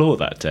on the floor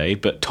that day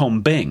but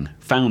Tom Bing,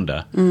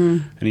 founder.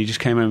 And he just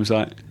came in and was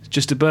like,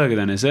 just a burger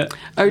then, is it?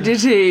 Oh,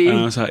 did he? And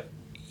I was like,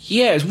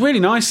 yeah, it's really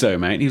nice though,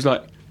 mate. And he was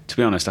like, to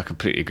be honest, I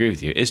completely agree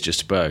with you. It's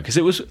just a burger. Because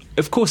it was,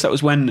 of course, that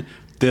was when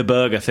the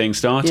burger thing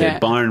started. Yeah.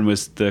 Byron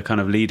was the kind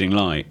of leading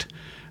light.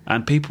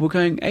 And people were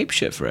going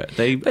apeshit for it.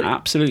 They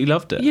absolutely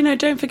loved it. You know,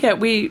 don't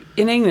forget,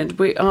 in England,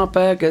 our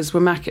burgers were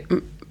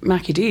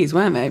Mackie D's,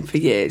 weren't they, for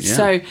years? Yeah.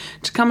 So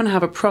to come and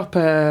have a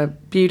proper,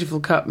 beautiful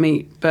cut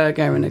meat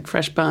burger and a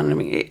fresh bun, I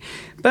mean,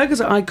 burgers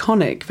are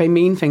iconic. They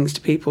mean things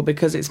to people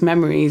because it's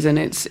memories and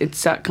it's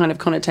that kind of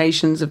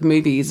connotations of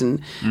movies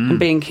and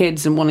being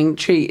kids and wanting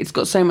to treat. It's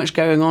got so much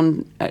going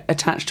on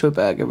attached to a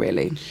burger,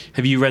 really.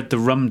 Have you read The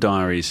Rum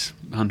Diaries,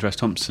 Hunter S.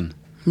 Thompson?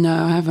 No,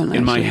 I haven't, actually.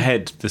 In my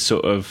head, the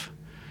sort of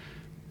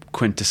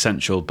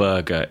quintessential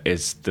burger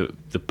is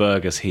the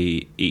burgers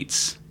he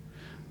eats.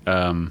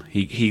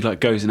 He like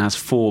goes and has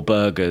 4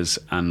 burgers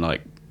and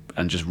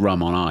just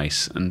rum on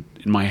ice, and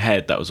in my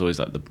head that was always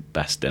like the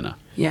best dinner.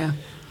 Yeah.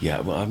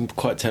 Yeah, well, I'm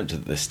quite tempted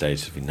at this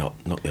stage to knock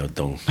the old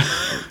dong,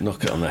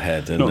 knock it on the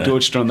head, and Knock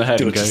Dorchester on the head,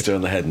 Dorchester on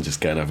the head, and just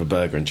go and have a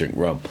burger and drink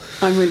rum.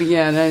 I'm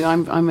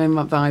in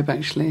my vibe,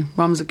 actually.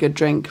 Rum's a good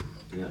drink.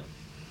 Yeah.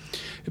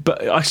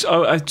 But I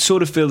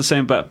sort of feel the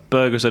same about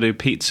burgers I do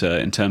pizza,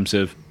 in terms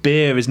of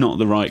beer is not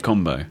the right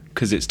combo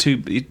because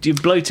you're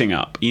bloating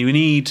up. You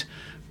need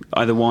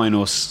either wine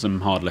or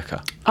some hard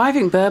liquor. I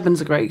think bourbon's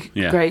a great.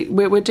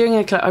 We're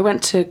doing I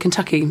went to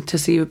Kentucky to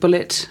see a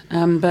Bullet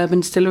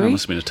bourbon distillery. That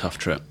must have been a tough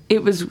trip.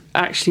 It was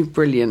actually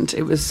brilliant.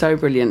 It was so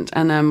brilliant,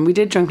 and we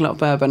did drink a lot of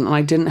bourbon, and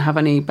I didn't have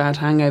any bad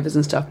hangovers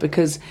and stuff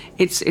because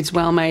it's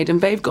well made,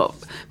 and they've got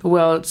the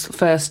world's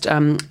first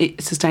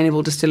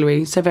sustainable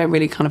distillery, so they're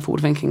really kind of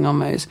forward thinking on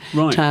those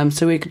terms.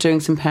 So we're doing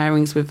some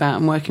pairings with that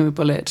and working with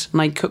Bullet,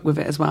 and I cook with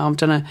it as well. I've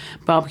done a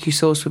barbecue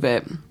sauce with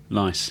it.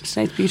 Nice. It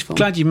tastes beautiful.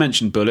 Glad you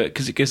mentioned Bullet,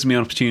 because it gives me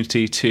an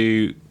opportunity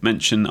to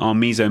mention our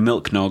miso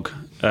milk nog,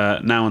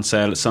 now on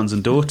sale at Sons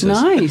and Daughters.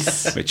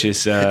 Nice. Which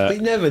is We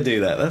never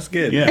do that. That's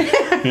good.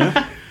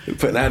 yeah.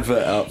 Put an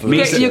advert up.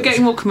 You're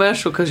getting more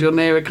commercial because you're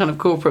near a kind of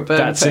corporate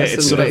burger That's person, it.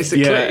 It's sort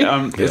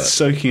basically. It's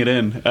soaking it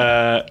in.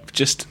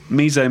 Just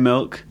miso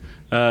milk,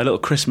 a little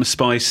Christmas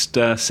spiced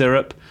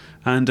syrup,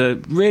 and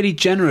a really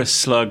generous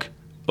slug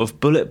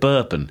of Bullet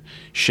bourbon,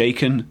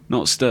 shaken,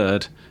 not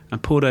stirred,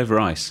 and poured over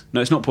ice.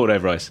 No, it's not poured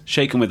over ice.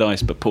 Shaken with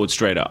ice, but poured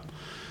straight up.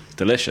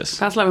 Delicious.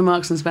 That's like a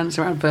Marks and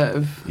Spencer advert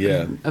of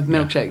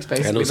milkshakes,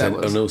 basically.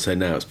 And also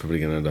now it's probably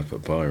going to end up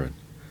at Byron.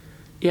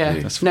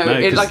 Yeah.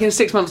 Like in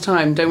 6 months'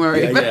 time, don't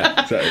worry. Yeah,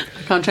 exactly.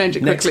 I can't change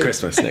it quickly.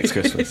 Next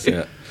Christmas,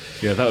 yeah.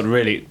 Yeah, that would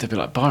really... They'd be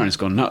like, Byron's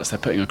gone nuts. They're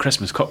putting a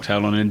Christmas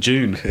cocktail on in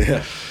June.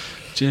 Yeah.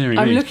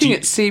 I'm looking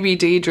at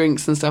CBD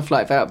drinks and stuff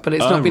like that, but it's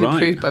not been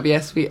approved by the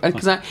SV.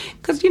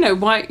 Because,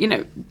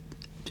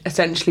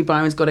 essentially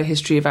Byron's got a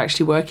history of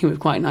actually working with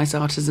quite nice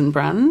artisan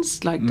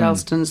brands like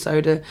Dalston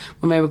Soda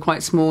when they were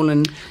quite small.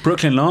 And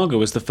Brooklyn Lager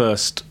was the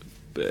first...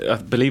 I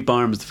believe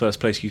Byron was the first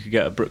place you could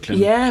get a Brooklyn.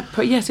 Yeah,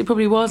 yes, it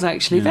probably was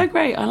actually. Yeah. They're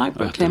great. I like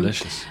Brooklyn.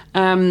 Delicious.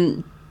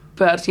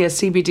 But yeah,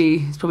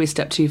 CBD is probably a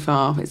step too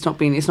far. It's not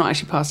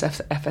actually past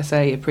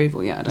FSA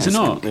approval yet. Is it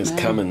not? It's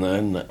coming though,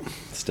 isn't it?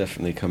 It's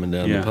definitely coming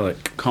down the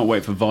pike. Can't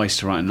wait for Vice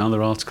to write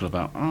another article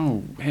about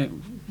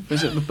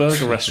visit the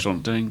burger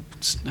restaurant doing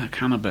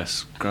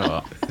cannabis. Grow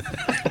up.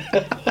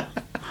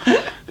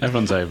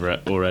 Everyone's over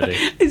it already.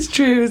 It's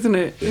true, isn't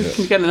it? Yeah. You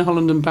can get in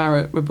Holland and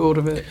Barrett, we're bored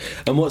of it.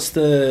 And what's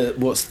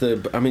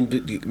the? I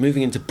mean,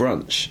 moving into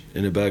brunch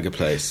in a burger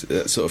place,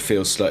 that sort of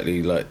feels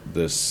slightly like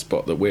the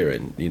spot that we're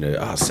in.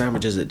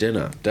 Sandwiches at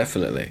dinner,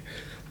 definitely.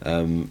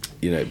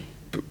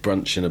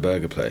 Brunch in a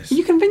burger place.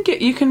 You can think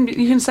it. You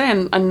can say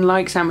and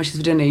like sandwiches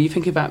for dinner. You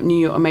think about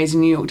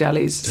amazing New York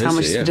delis.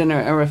 Sandwiches for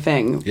dinner are a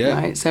thing,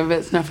 right? So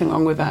there's nothing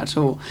wrong with that at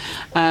all.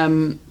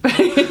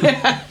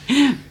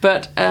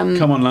 But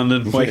come on,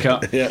 London, wake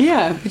up!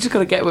 Yeah, we just got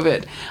to get with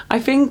it. I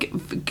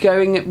think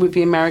going with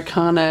the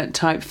Americana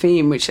type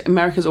theme, which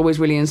America's always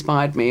really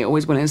inspired me,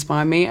 always will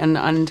inspire me,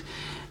 and.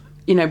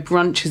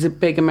 Brunch is a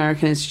big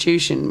American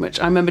institution, which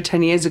I remember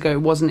 10 years ago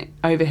wasn't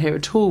over here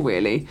at all,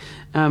 really.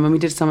 And we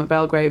did some at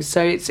Belgrave.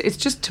 So it's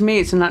just, to me,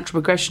 it's a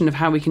natural progression of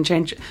how we can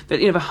change.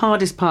 But, the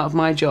hardest part of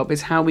my job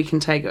is how we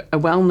can take a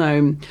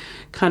well-known,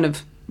 kind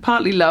of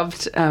partly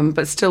loved,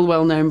 but still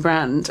well-known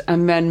brand,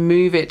 and then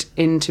move it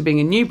into being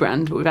a new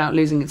brand but without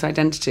losing its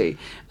identity.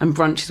 And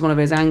brunch is one of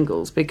those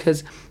angles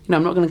because,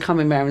 I'm not going to come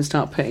in there and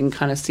start putting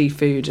kind of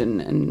seafood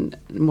and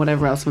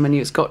whatever else on the menu.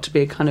 It's got to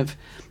be a kind of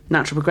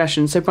natural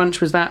progression. So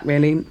brunch was that,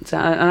 really. So,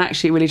 and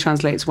actually it really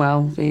translates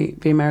well, the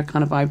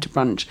Americana vibe to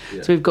brunch.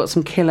 Yeah. So we've got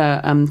some killer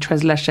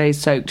tres leches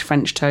soaked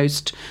French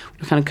toast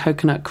with kind of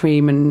coconut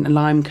cream and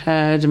lime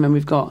curd, and then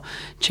we've got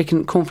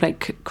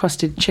cornflake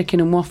crusted chicken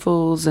and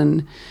waffles,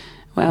 and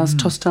What else?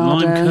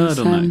 Tostadas. Lime curd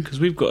on that, because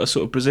we've got a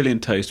sort of Brazilian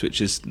toast which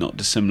is not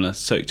dissimilar,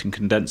 soaked in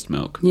condensed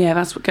milk. Yeah,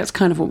 that's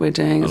kind of what we're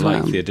doing as well. I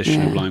like the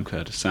addition of lime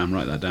curd. Sam,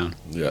 write that down.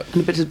 Yeah.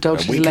 And a bit of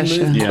Dolce We can Leche.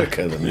 move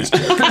quicker than this.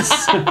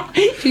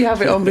 If you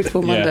have it on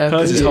before Monday. Yeah,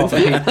 hers is half a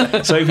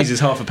penny. Sophie's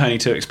is half a penny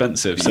too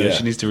expensive, so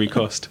she needs to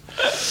recost.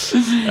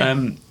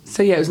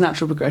 So yeah, it was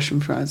natural progression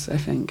for us, I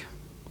think.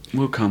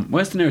 We'll come.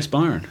 Where's the nearest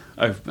Byron?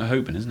 Oh,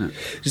 Holborn, isn't it?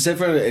 Is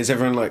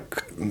everyone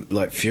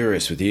like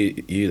furious with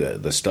you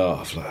the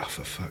staff? Like, oh,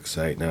 for fuck's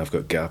sake, now I've got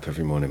to get up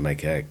every morning and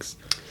make eggs.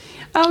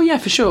 Oh yeah,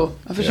 for sure,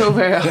 very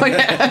well.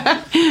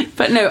 Yeah.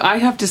 But no, I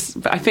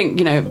think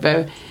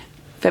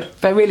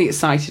they're really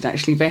excited.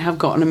 Actually, they have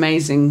got an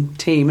amazing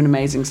team and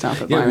amazing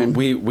staff at Byron.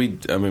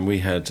 We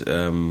had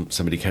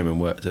somebody came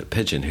and worked at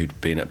Pigeon who'd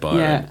been at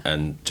Byron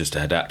and just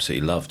had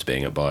absolutely loved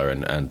being at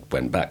Byron and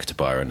went back to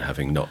Byron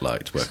having not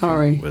liked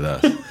working with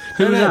us.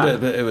 Who was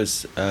that? But it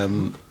was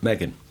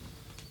Megan.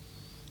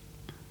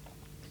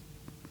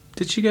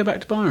 Did she go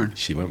back to Byron?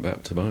 She went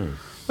back to Byron.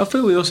 I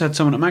feel we also had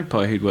someone at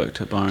Magpie who'd worked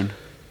at Byron.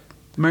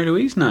 Mary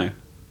Louise? No.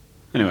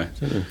 Anyway,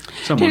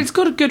 someone. It's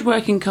got a good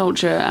working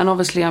culture, and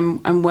obviously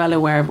I'm well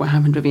aware of what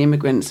happened with the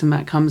immigrants, and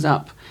that comes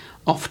up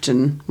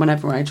often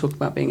whenever I talk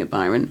about being at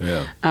Byron.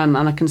 Yeah. And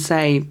I can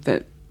say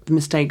that the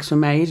mistakes were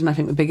made, and I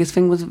think the biggest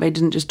thing was that they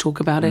didn't just talk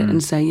about it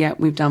and say, yeah,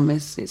 we've done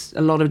this. It's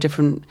a lot of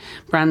different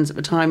brands at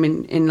the time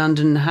in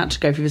London had to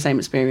go through the same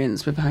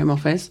experience with the Home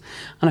Office,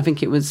 and I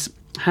think it was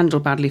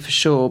handled badly for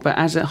sure, but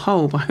as a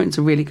whole, Byron's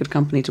a really good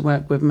company to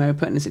work with, and they were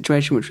put in a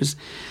situation which was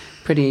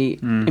pretty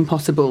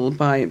impossible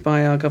by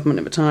our government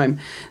at the time.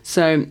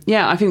 So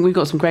yeah, I think we've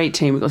got some great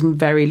team. We've got some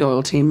very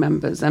loyal team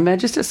members, and they're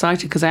just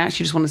excited because they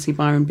actually just want to see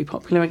Byron be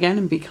popular again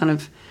and be kind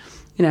of,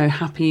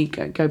 happy,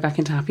 go back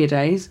into happier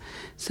days.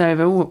 So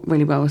they're all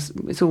really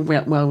it's all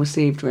well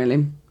received,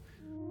 really.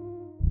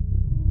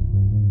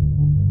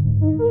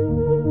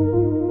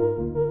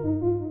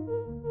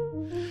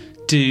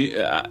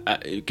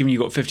 Given you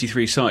got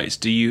 53 sites,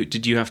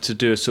 did you have to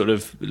do a sort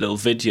of little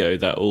video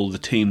that all the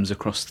teams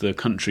across the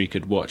country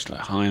could watch?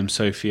 Like, hi, I'm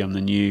Sophie, I'm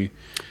the new...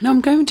 No,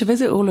 I'm going to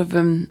visit all of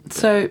them.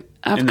 So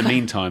in the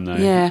meantime, though.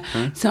 Yeah.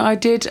 Okay. So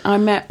I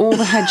met all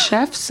the head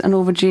chefs and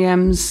all the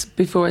GMs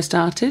before I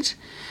started.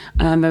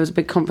 There was a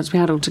big conference we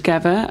had all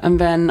together, and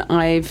then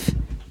I've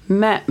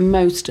met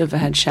most of the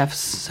head chefs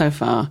so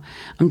far.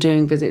 I'm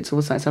doing visits to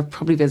all sites. I've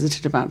probably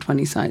visited about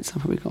 20 sites. I've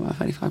probably got about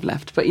 35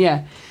 left. But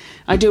yeah,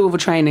 I do all the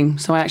training.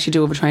 So I actually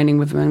do all the training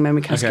with them, and then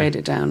we cascade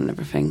it down and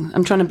everything.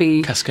 I'm trying to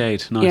be...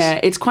 Cascade, nice. Yeah,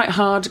 it's quite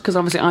hard because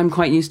obviously I'm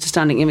quite used to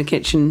standing in the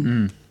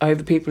kitchen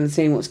over people and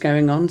seeing what's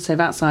going on. So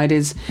that side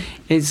is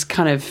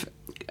kind of...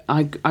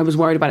 I was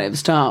worried about it at the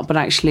start, but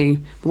actually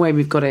the way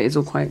we've got it is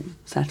all quite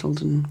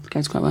settled and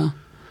goes quite well.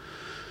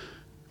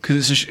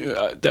 Because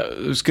I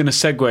was going to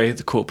segue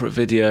the corporate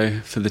video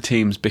for the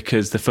teams,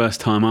 because the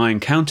first time I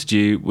encountered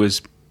you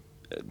was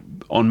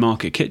on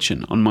Market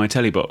Kitchen on my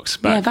telly box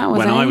back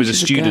when I was a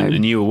student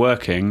and you were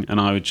working, and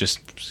I would just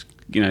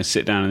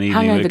sit down in the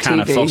evening with a can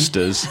of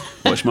Foster's,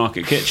 watch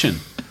Market Kitchen.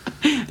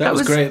 That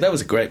was great. That was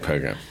a great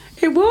programme.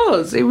 It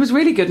was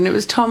really good, and it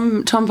was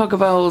Tom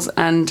Poggerbowles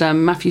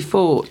and Matthew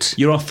Fort.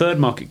 You're our third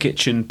Market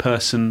Kitchen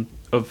person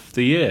of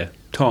the year.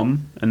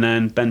 Tom, and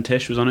then Ben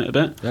Tish was on it a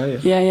bit. Oh,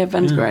 Yeah,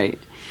 Ben's great.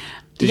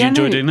 Did you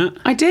enjoy doing that?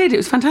 I did. It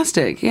was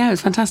fantastic. Yeah, it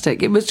was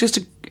fantastic. It was just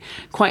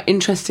quite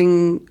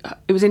interesting.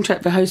 It was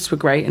the hosts were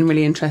great and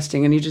really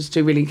interesting, and you just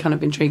do really kind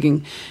of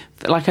intriguing.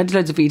 Like, I did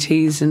loads of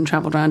VTs and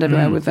travelled around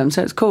everywhere with them,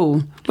 so it's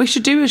cool. We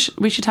should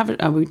have it.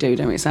 Oh, we do,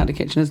 don't we? It's Saturday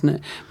Kitchen, isn't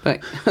it?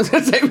 But I was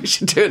going to say we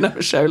should do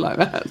another show like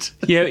that.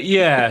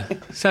 Yeah.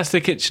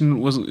 Saturday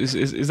Kitchen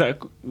is that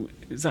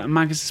a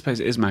magazine? I suppose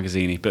it is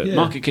magazine-y, but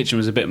Market Kitchen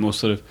was a bit more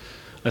sort of,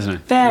 I don't know.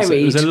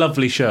 Varied. It was a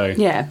lovely show.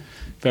 Yeah.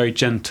 Very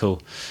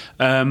gentle.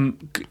 And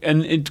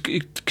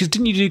because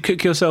didn't you do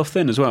Cook Yourself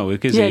Thin as well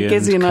with Gizzy? Yeah,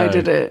 Gizzy and I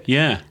did it.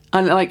 Yeah.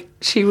 And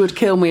she would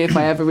kill me if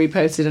I ever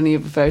reposted any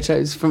of the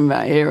photos from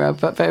that era,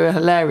 but they were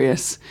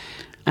hilarious.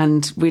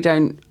 And we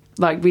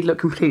look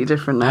completely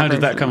different now. How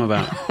did that come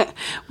about?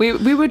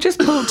 we were just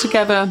pulled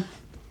together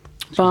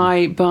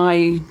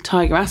by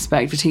Tiger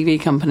Aspect, the TV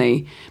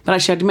company. But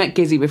actually, I'd met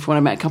Gizzy before,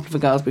 and I met a couple of the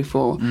girls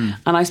before.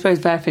 And I suppose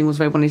their thing was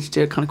they wanted to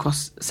do a kind of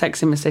cross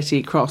Sex in the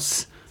City,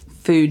 cross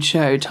food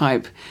show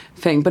type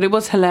thing. But it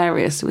was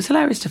hilarious. It was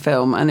hilarious to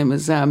film, and it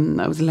was a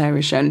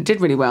hilarious show, and it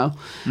did really well.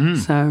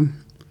 So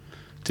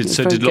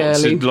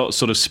did lots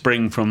sort of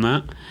spring from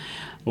that?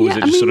 Or was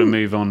it just sort of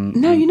move on?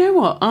 No, you know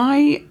what?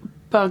 I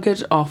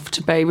buggered off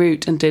to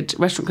Beirut and did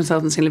restaurant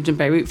consultancy and lived in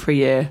Beirut for a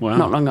year,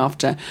 not long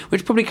after,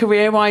 which probably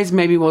career-wise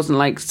maybe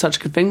wasn't such a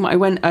good thing, but I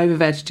went over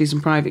there to do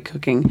some private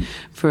cooking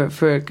for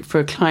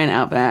a client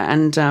out there,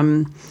 and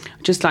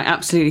just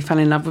absolutely fell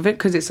in love with it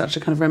because it's such a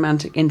kind of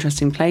romantic,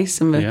 interesting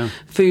place, and the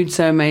food's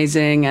so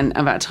amazing, and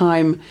at that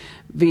time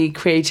the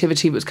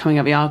creativity was coming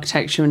out, the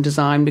architecture and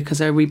design, because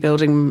they're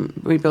rebuilding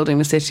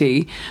the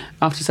city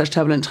after such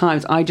turbulent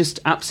times. I just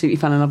absolutely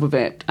fell in love with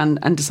it and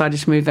decided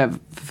to move there the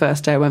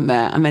first day I went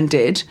there, and then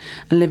did,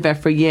 and lived there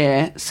for a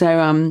year. So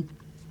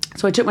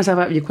I took myself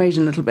out of the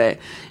equation a little bit,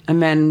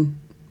 and then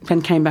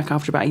then came back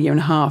after about a year and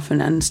a half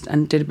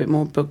and did a bit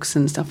more books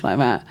and stuff like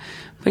that.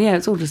 But yeah,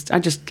 it's all I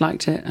just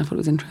liked it. I thought it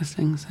was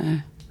interesting. So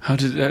how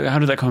did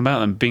that come about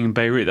then? Being in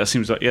Beirut, that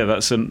seems like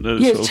that's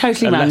it's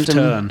totally random. Left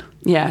turn.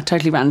 Yeah,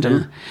 totally random.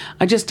 Yeah.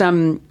 I just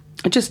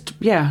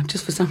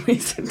for some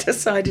reason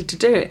decided to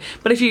do it.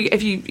 But if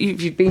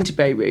you've been to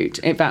Beirut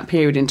at that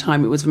period in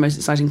time, it was the most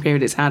exciting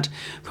period it's had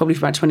probably for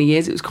about 20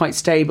 years. It was quite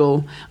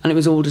stable, and it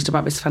was all just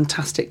about this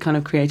fantastic kind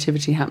of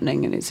creativity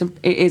happening, and it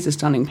is a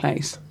stunning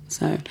place.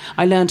 So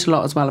I learned a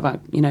lot as well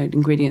about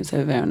ingredients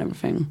over there and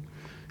everything.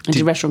 And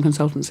did restaurant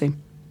consultancy.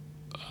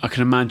 I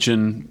can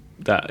imagine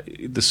that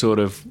the sort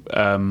of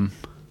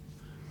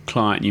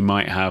client you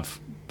might have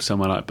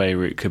somewhere like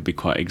Beirut could be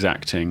quite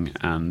exacting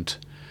and.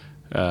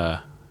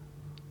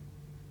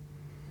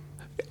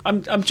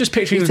 I'm just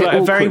picturing like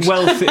a very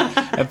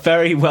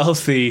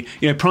wealthy.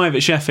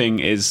 Private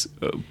chefing is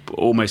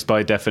almost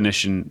by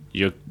definition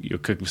you're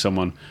cooking for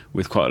someone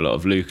with quite a lot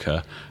of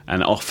lucre,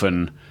 and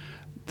often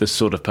the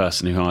sort of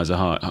person who hires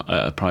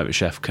a private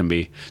chef can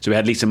be. So we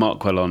had Lisa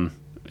Markwell on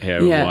here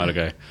a while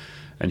ago,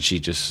 and she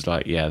just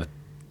the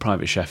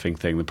private chefing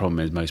thing. The problem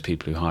is most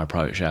people who hire a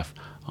private chef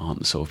aren't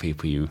the sort of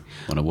people you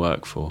want to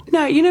work for.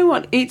 No, you know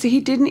what?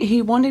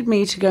 He wanted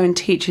me to go and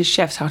teach his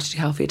chefs how to do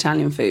healthy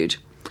Italian food.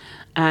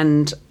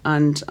 And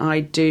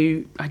I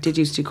did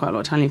used to do quite a lot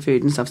of Italian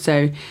food and stuff,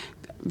 so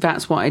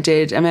that's what I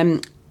did. And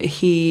then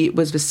he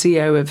was the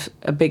CEO of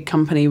a big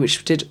company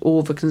which did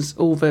all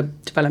the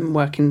development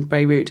work in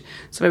Beirut.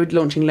 So they were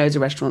launching loads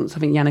of restaurants. I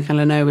think Yannick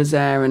Alano was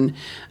there, and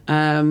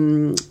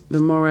the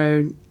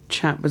Moro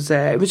chap was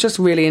there. It was just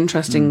really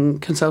interesting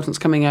consultants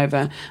coming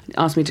over,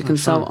 asked me to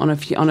consult on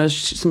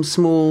some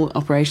small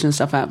operation and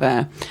stuff out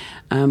there,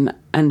 and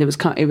it was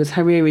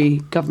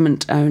Hariri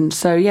government owned.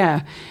 So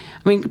yeah.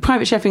 I mean,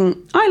 private chefing,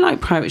 I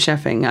like private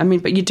chefing. I mean,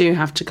 but you do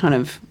have to kind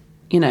of,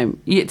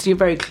 it's your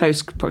very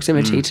close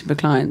proximity to the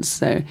clients.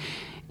 So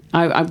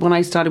when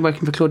I started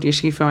working for Claudia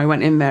Schiffer, I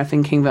went in there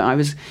thinking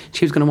that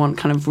she was going to want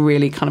kind of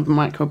really kind of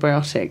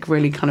microbiotic,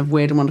 really kind of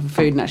weird and wonderful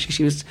food. And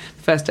actually the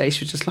first day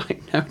she was just like,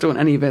 no, I don't want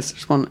any of this. I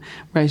just want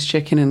roast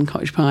chicken and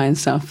cottage pie and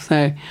stuff.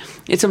 So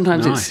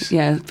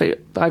but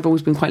I've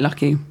always been quite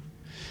lucky.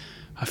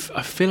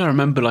 I feel I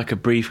remember like a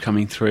brief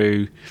coming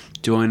through.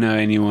 Do I know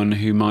anyone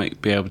who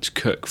might be able to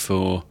cook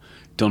for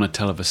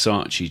Donatella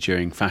Versace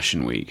during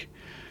Fashion Week?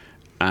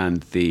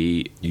 And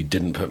you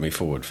didn't put me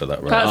forward for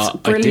that, right? That's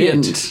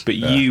brilliant. I did, but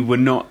you were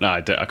not. No,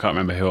 I can't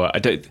remember who I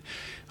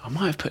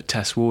might have put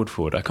Tess Ward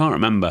forward. I can't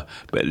remember.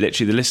 But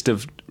literally, the list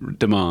of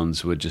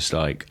demands were just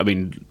like, I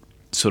mean,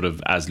 sort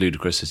of as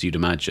ludicrous as you'd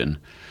imagine.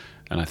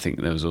 And I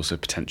think there was also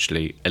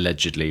potentially,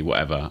 allegedly,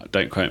 whatever.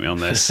 Don't quote me on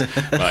this.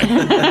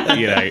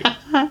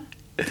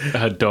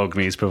 Her dog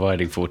needs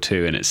providing for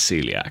too, and it's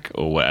celiac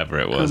or whatever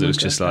it was. It was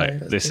just like,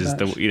 this is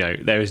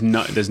there's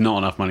not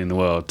enough money in the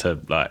world to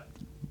like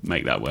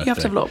make that work. You have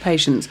to have a lot of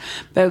patience.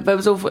 There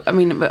was also, I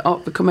mean,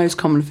 the most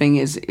common thing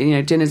is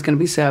dinner's going to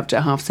be served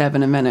at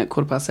 7:30, and then at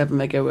 7:15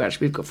 they go, well,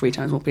 actually we've got 3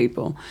 times more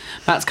people.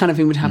 That kind of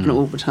thing would happen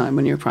all the time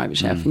when you're a private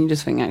chef, and you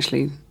just think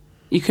actually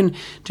you can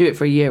do it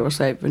for a year or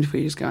so, but if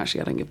you just go,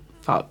 actually I don't give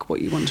a fuck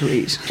what you want to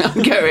eat,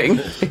 I'm going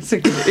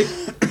basically.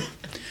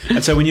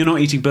 And so when you're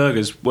not eating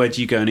burgers, where do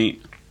you go and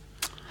eat?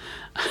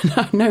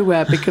 No,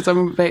 nowhere, because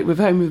I'm with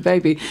home with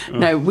baby. Oh.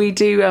 No, we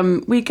do.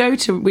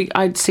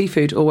 I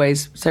seafood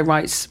always. So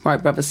Wright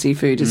Brothers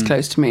Seafood is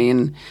close to me,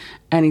 and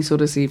any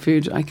sort of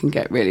seafood I can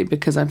get really,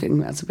 because I think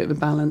that's a bit of a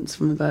balance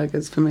from the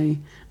burgers for me.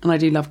 And I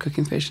do love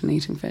cooking fish and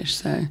eating fish.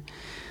 So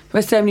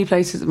there's so many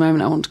places at the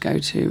moment I want to go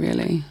to.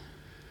 Really.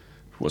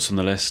 What's on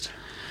the list?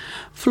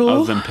 Floor.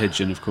 Other than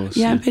Pigeon, of course.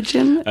 Yeah,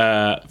 Pigeon.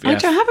 I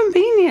haven't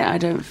been yet, I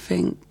don't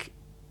think.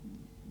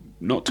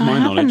 Not to my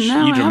knowledge.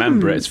 You'd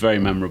remember it. It's very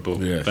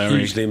memorable. Yeah, very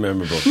hugely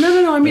memorable.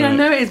 No. I mean, I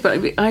know it is, but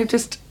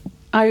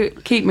I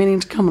keep meaning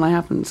to come and I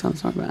haven't, so I'm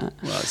sorry about that.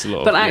 Well, that's a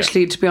lot. But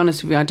actually, to be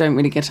honest with you, I don't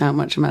really get out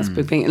much, and that's a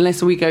big thing.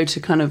 Unless we go to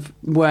kind of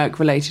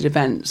work-related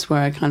events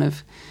where I kind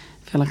of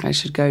feel like I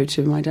should go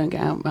to, and I don't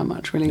get out that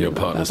much, really. Your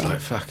partner's like,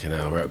 fucking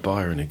hell, we're at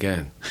Byron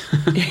again.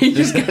 He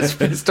just gets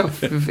pissed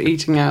off with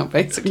eating out,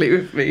 basically,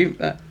 with me.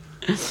 But.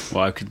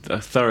 Well, I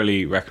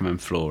thoroughly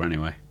recommend Floor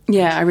anyway.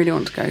 Yeah, I really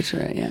want to go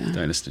to it, yeah.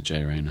 Don't listen to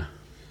Jay Rayner.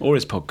 Or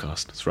his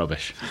podcast. It's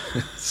rubbish.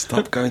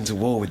 Stop going to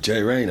war with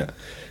Jay Rayner.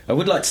 I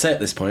would like to say at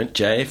this point,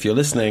 Jay, if you're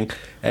listening,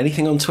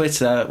 anything on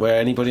Twitter where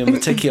anybody on the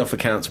Ticky Off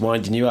account's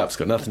winding you up, it's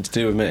got nothing to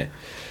do with me.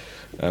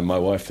 And my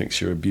wife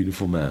thinks you're a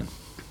beautiful man.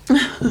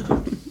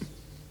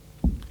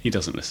 He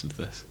doesn't listen to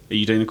this. Are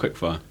you doing a quick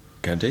fire?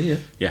 Can do, yeah.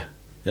 Yeah.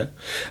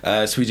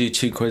 Yeah. So we do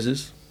 2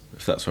 quizzes,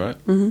 if that's all right.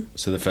 Mm-hmm.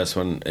 So the first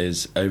one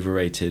is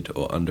overrated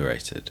or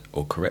underrated,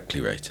 or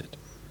correctly rated.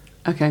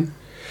 Okay.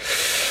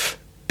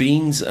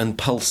 Beans and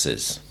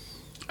pulses.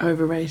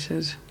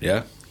 Overrated.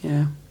 Yeah?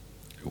 Yeah.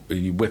 Are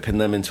you whipping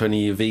them into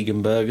any of your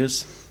vegan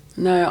burgers?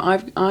 No,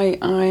 I've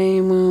got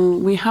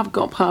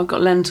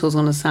lentils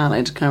on a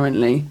salad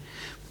currently,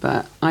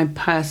 but I'm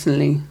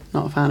personally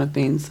not a fan of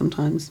beans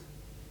sometimes.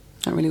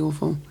 They're really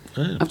awful.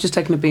 Oh. I've just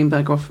taken a bean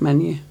burger off the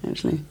menu,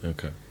 actually.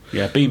 Okay.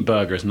 Yeah, bean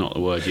burger is not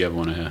the word you ever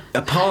want to hear.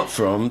 Apart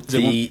from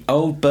the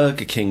old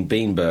Burger King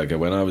bean burger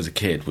when I was a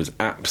kid was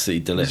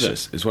absolutely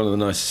delicious. It's one of the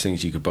nicest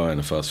things you could buy in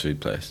a fast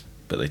food place,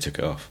 but they took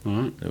it off.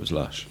 Right. It was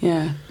lush.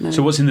 Yeah. No.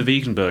 So what's in the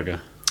vegan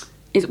burger?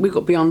 We've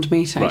got Beyond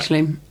Meat,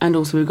 actually. Right. And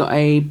also we've got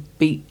a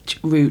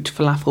beetroot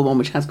falafel one,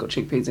 which has got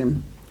chickpeas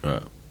in.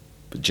 Right.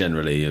 But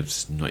generally,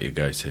 it's not your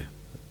go-to.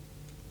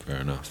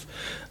 Fair enough.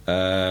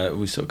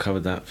 We sort of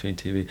covered that for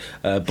TV.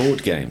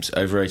 Board games,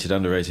 overrated,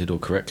 underrated, or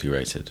correctly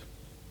rated?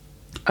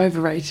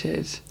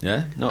 Overrated.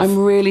 Yeah? I'm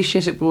really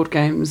shit at board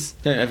games.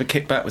 Don't ever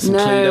kick back with some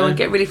Cluedo? No, I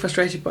get really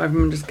frustrated by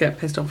them and just get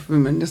pissed off with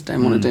them and just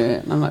don't want to do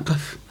it. And I'm like,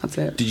 that's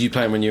it. Did you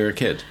play them when you were a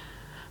kid?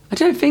 I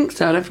don't think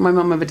so. I don't think my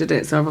mum ever did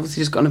it, so I've obviously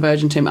just got an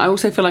aversion to them. I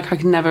also feel like I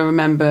can never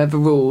remember the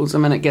rules,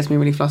 and then it gets me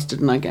really flustered,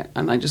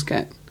 and I just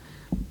get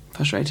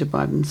frustrated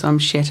by them. So I'm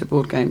shit at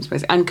board games,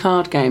 basically, and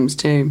card games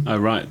too. Oh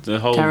right, the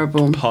whole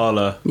terrible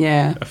parlour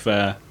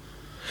affair.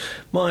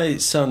 My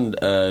son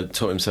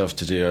taught himself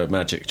to do a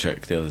magic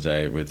trick the other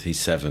day. He's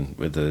 7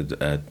 with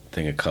a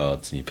thing of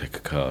cards, and you pick a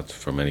card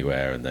from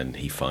anywhere, and then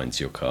he finds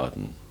your card.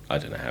 And I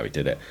don't know how he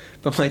did it,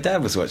 but my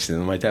dad was watching,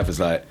 and my dad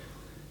was like,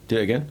 "Do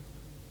it again."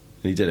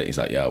 And he did it. He's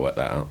like, "Yeah, I'll work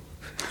that out."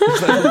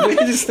 It's like the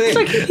weirdest thing.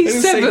 Like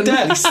he's 7.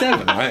 Dad, he's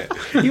 7, right?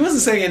 He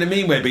wasn't saying it in a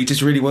mean way, but he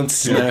just really wanted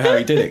to know how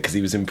he did it because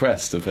he was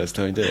impressed the first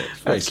time he did it.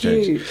 Very That's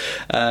strange. Cute.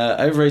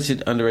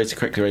 Overrated, underrated,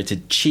 correctly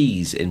rated,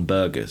 cheese in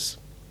burgers.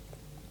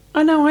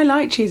 I know, I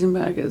like cheese and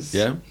burgers.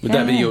 Yeah? Would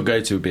that be your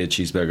go-to, would be a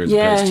cheeseburger as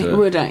opposed to... Yeah, it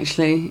would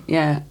actually,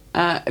 yeah.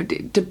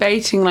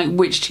 Debating like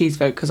which cheese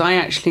vote, because I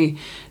actually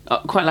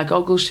quite like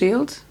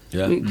Oggleshield.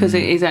 Yeah. Because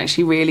it is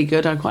actually really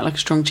good. I quite like a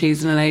strong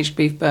cheese and an aged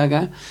beef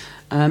burger.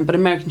 But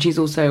American cheese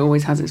also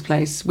always has its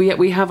place.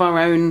 We have our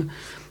own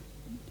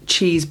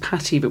cheese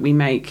patty that we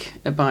make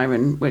at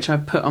Byron, which I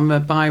put on the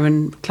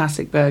Byron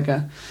classic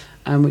burger,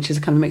 which is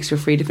a kind of mixture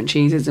of 3 different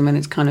cheeses, and then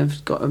it's kind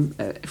of got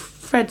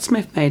Fred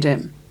Smith made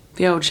it,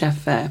 the old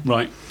chef there.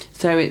 Right.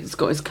 So it's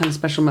got this kind of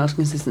special melting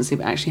consistency,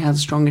 but actually has a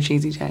stronger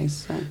cheesy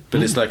taste. So.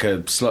 But it's like a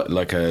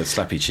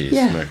slappy cheese,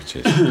 yeah. American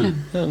cheese. Yeah.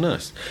 Oh,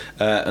 nice.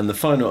 And the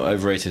final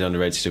overrated,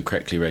 underrated, or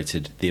correctly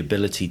rated, the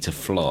ability to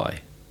fly.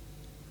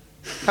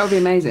 That would be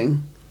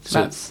amazing.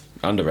 So That's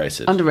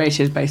underrated.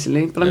 Underrated,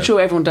 basically. But I'm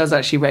sure everyone does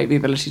actually rate the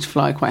ability to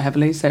fly quite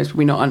heavily, so it's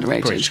probably not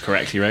underrated. Probably just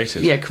correctly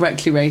rated. Yeah,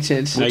 correctly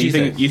rated. So you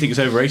think it's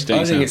overrated?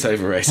 I think it's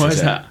overrated. Why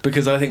is that?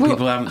 Because I think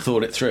people haven't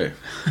thought it through.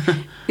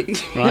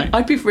 Right.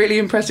 I'd be really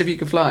impressed if you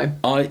could fly.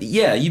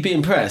 Yeah, you'd be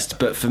impressed,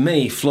 but for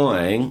me,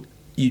 flying,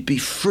 you'd be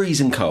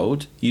freezing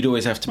cold. You'd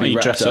always have to be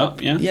wrapped dress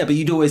up, yeah. Yeah, but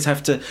you'd always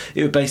have to...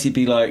 It would basically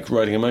be like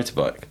riding a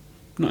motorbike.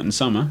 Not in the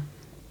summer.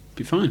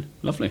 Be fine.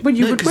 Lovely. But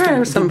you would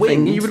wear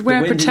something. You would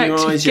wear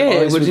protective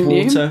gear,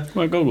 wouldn't you?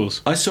 Wear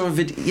goggles. I saw a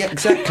video... Yeah,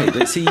 exactly.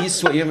 But see, this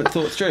is what you haven't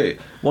thought through.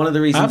 One of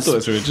the reasons I've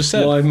thought through it, just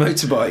said. why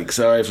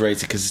motorbikes are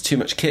overrated, because there's too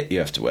much kit you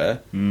have to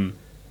wear. Mm.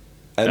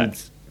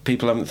 And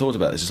people haven't thought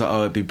about this. It's like,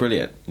 it'd be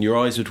brilliant. Your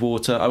eyes would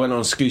water. I went on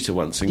a scooter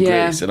once in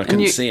Greece, and I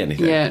couldn't see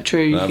anything. Yeah,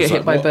 true. You get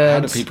hit by How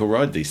birds. do people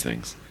ride these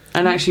things?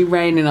 And actually,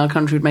 rain in our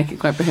country would make it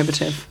quite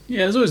prohibitive. Yeah,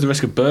 there's always the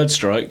risk of bird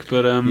strike,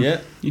 but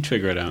you'd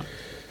figure it out.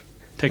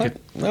 Take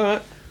it. All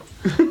right.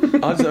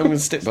 I'm going to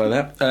stick by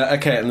that.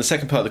 Okay, and the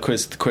second part of the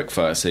quiz is the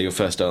quickfire. So your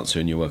first answer,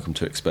 and you're welcome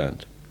to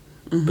expand.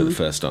 Mm-hmm. But the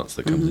first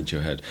answer that comes into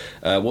your head.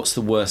 What's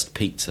the worst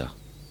pizza?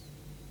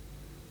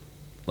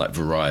 Like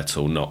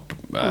varietal,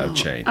 not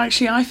chain.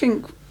 Actually, I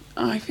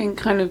think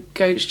kind of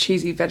goat's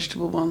cheesy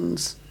vegetable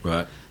ones.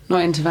 Right.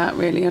 Not into that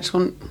really. I just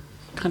want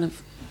kind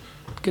of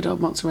good old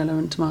mozzarella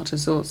and tomato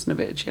sauce and a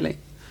bit of chilli.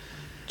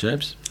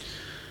 James?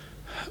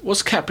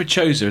 What's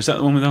capricciosa? Is that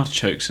the one with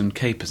artichokes and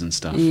capers and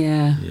stuff?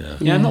 Yeah.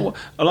 Yeah.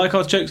 I like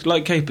artichokes,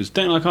 like capers.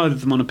 Don't like either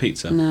of them on a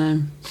pizza.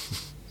 No.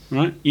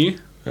 Right? You?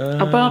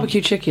 A barbecue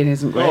chicken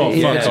isn't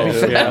great.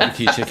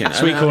 Barbecue chicken.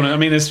 Sweet corn. I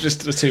mean, there's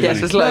just too many.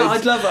 There's No,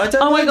 loads. I'd love it. I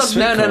don't Oh my mind god! sweet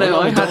No. corn. I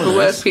had the McDonald's.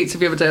 worst pizza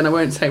the other day, and I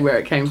won't say where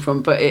it came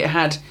from, but it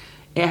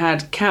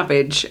had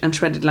cabbage and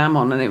shredded lamb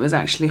on, and it was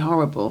actually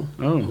horrible.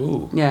 Oh.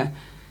 Ooh. Yeah.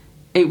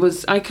 It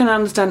was. I can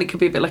understand it could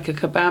be a bit like a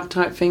kebab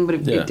type thing, but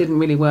it didn't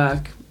really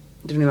work.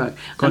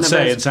 Can't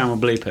say it, Sam will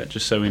bleep it,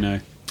 just so we know.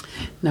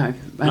 No.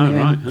 Oh, Anyway,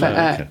 right. but,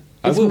 okay.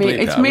 it's I will mean. bleep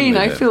It's it, mean.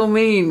 I I will bleep feel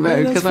mean, though,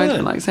 that's because I don't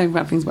fine. like saying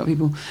bad things about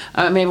people.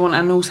 Maybe one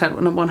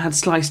had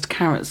sliced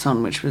carrots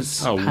on, which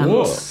was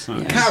pants. whoa.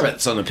 Yes.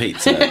 Carrots on a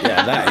pizza.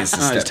 Yeah, that is a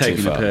step taking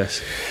too the far.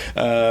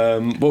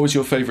 piss. What was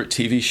your favourite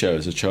TV show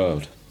as a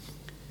child?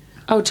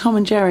 Oh, Tom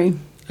and Jerry.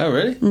 Oh,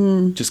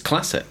 really? Just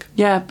classic.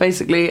 Yeah,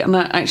 basically. And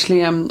that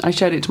actually, I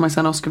showed it to my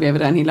son Oscar the other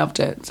day, and he loved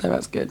it, so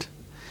that's good.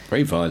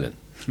 Very violent.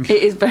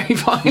 It is very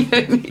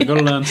violent. You've got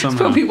to learn somehow. That's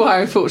probably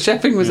why I thought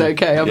chefing was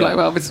okay. I'm like,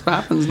 well, this is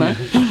what happens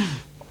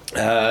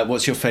now.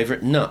 What's your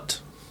favourite nut?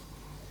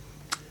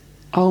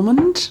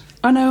 Almond?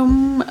 Oh, no,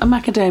 a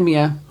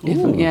macadamia.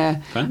 Ooh,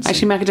 Yeah. fancy.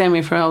 Actually,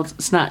 macadamia for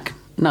old snack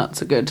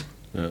nuts are good.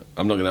 I'm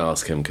not going to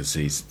ask him because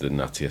he's the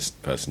nuttiest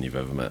person you've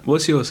ever met.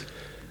 What's yours?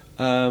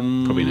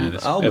 Probably know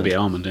this. Almond. It'll be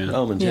almond, yeah.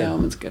 Almond, Yeah,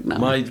 almond's good now.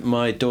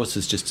 My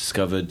daughter's just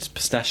discovered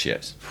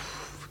pistachios.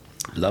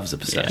 Loves a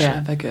pistachio.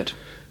 Yeah, they're good.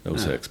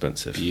 Also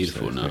expensive.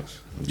 Beautiful so nut.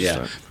 I'm just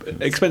Yeah.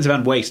 like- Expensive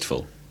and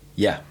wasteful.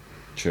 Yeah,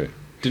 true.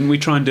 Didn't we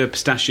try and do a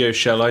pistachio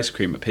shell ice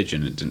cream at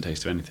Pigeon? It didn't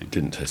taste of anything.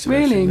 Didn't taste of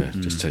Really? anything,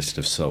 no. Just tasted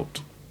of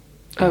salt.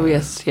 Oh,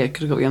 yes. Yeah,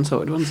 could have got the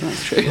unsalted ones,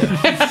 that's true.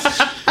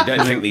 I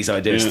don't think these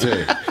ideas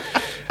through.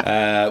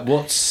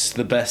 What's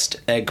the best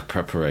egg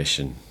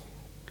preparation?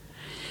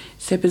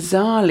 So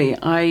bizarrely,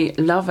 I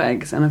love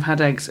eggs, and I've had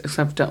eggs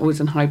because always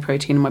done high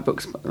protein in my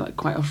books, like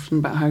quite often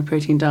about high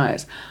protein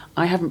diets.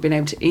 I haven't been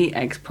able to eat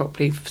eggs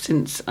properly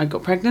since I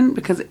got pregnant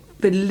because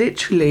they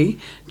literally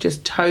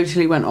just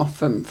totally went off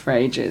them for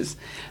ages.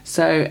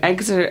 So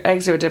eggs are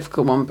a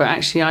difficult one, but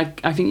actually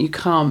I think you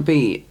can't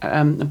beat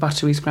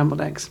buttery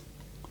scrambled eggs.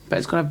 But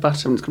it's got to have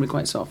butter and it's going to be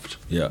quite soft.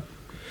 Yeah.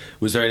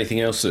 Was there anything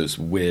else that was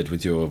weird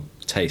with your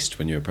taste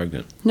when you were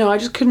pregnant? No, I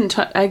just couldn't.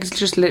 Eggs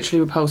just literally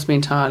repulsed me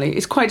entirely.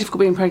 It's quite difficult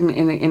being pregnant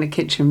in a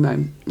kitchen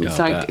though. It's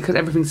Yeah, I like bet. because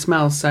everything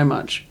smells so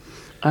much.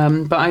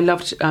 But I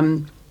loved.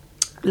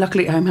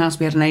 Luckily, at home house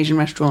we had an Asian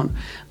restaurant,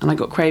 and I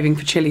got craving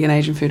for chili and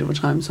Asian food all the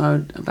time. So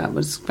that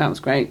was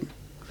great.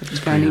 I could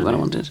just go and eat what I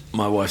wanted.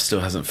 My wife still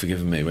hasn't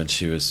forgiven me. When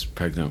she was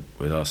pregnant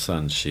with our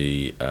son,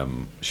 she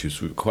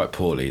was quite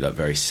poorly, like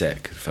very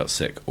sick. Felt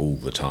sick all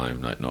the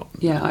time, like not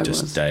I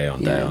just was. day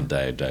on day on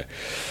day on day.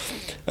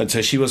 And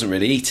so she wasn't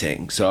really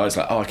eating. So I was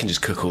like, I can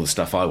just cook all the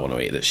stuff I want to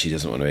eat that she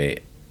doesn't want to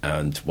eat.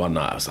 And one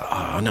night I was like,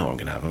 I know what I'm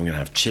going to have. I'm going to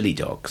have chili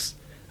dogs.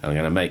 And I'm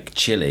going to make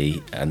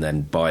chili and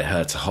then buy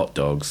her to hot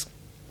dogs,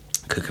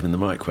 cook them in the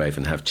microwave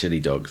and have chili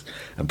dogs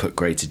and put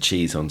grated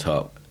cheese on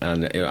top.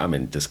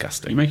 And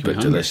disgusting, You're making me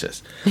but hungry.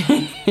 delicious.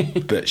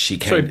 But she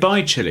came. Sorry,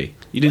 buy chili.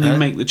 You didn't even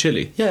make the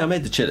chili. Yeah, I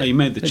made the chili. Oh, you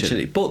made the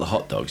chili. Bought the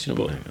hot dogs. You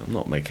know, I'm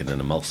not making an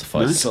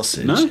emulsified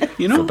sausage. No,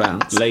 you're not. For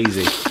Bants.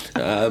 Lazy.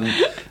 A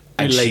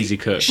And lazy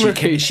cook.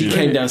 She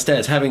came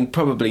downstairs, having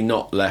probably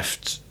not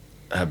left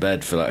her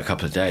bed for like a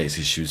couple of days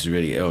because she was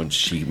really ill, and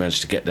she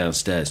managed to get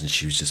downstairs, and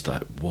she was just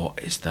like, "What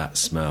is that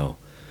smell?"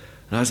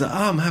 And I was like,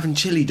 "I'm having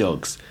chili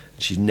dogs."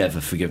 She'd never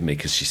forgive me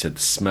because she said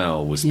the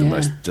smell was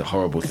the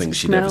horrible thing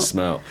she'd ever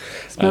smelled.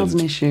 Smells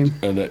an issue.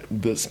 And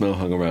that smell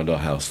hung around our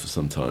house for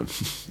some time.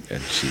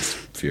 And she's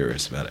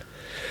furious about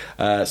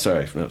it.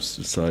 Sorry, that's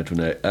a side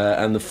note.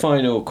 And the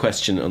final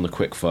question on the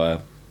quickfire.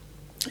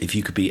 If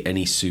you could be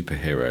any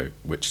superhero,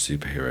 which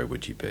superhero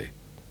would you be?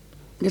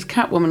 Does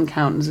Catwoman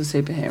count as a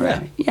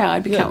superhero? Yeah,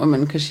 I'd be Yeah.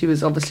 Catwoman because she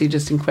was obviously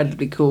just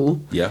incredibly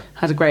cool. Yeah.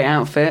 Had a great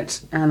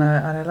outfit, and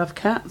I love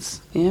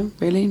cats. Yeah,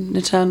 really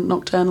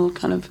nocturnal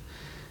kind of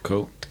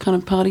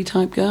party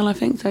type girl. I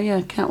think so.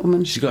 Yeah,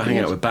 Catwoman. She's got to hang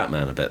out with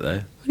Batman a bit,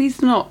 though. But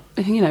he's not.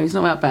 He's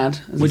not that bad.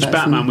 As a Which person.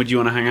 Batman would you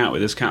want to hang out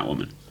with as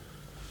Catwoman?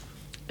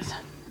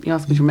 You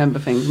ask me to remember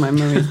things. My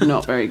memory's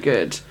not very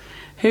good.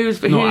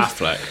 Who's Not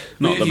Affleck.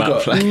 Not the Who have you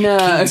got?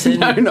 Batfleck.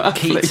 No, not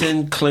Affleck.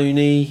 Keaton,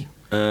 Clooney.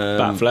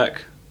 Batfleck.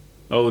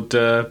 Old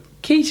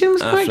Keaton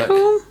was quite Affleck.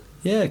 cool.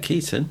 Yeah,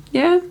 Keaton.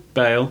 Yeah,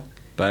 Bale.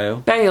 Bale.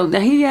 Bale.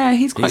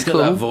 He's quite He's got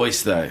cool. that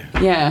voice, though.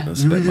 Yeah,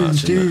 That's a bit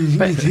much,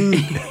 isn't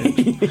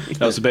it?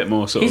 That was a bit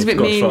more sort he's a of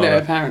bit mean Godfather. though,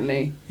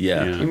 apparently,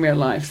 Yeah. Yeah. in real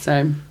life.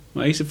 So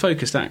Well, he's a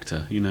focused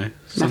actor,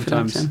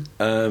 Sometimes. Method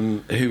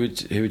actor. Who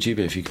would you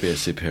be if you could be a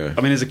superhero?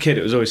 I mean, as a kid,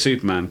 it was always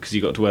Superman because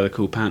you got to wear the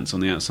cool pants on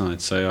the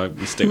outside. So I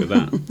would stick with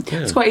that.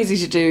 It's quite easy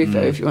to do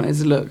though if you want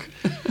his look.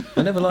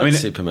 I never liked I mean,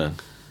 Superman.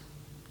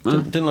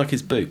 Didn't like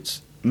his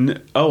boots.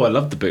 I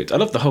love the boots. I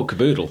love the whole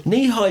caboodle.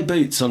 Knee-high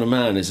boots on a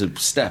man is a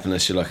step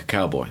unless you're like a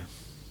cowboy.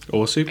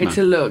 Or Superman. It's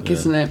a look,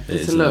 isn't it? it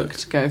It's is a a look look.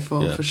 to go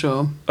for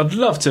sure. I'd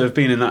love to have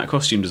been in that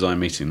costume design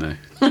meeting though.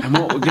 And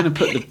what we're going to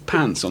put the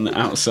pants on the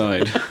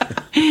outside.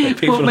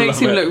 What makes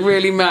him look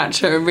really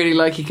macho and really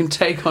like he can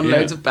take on Yeah.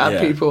 loads of bad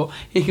Yeah. people?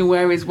 He can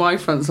wear his Y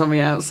fronts on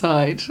the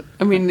outside.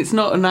 I mean, it's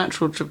not a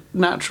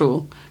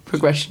natural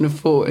progression of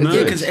thought, is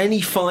Yeah, it? because any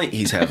fight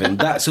he's having,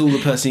 that's all the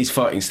person he's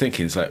fighting is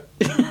thinking. It's like,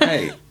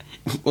 hey,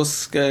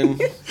 what's going...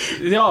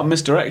 The art of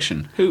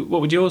misdirection.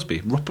 What would yours be?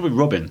 Probably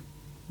Robin.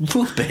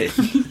 Robin?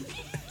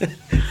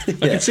 I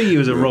can see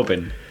you as a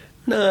Robin.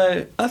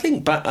 No, I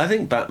think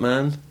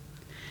Batman.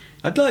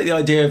 I'd like the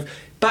idea of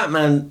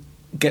Batman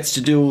gets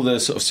to do all the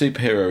sort of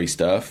superhero-y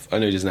stuff. I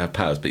know he doesn't have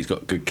powers, but he's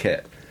got good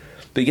kit.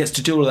 But he gets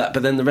to do all of that,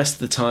 but then the rest of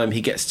the time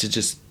he gets to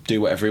just do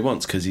whatever he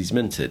wants because he's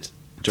minted.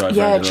 Drive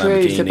Yeah, around in a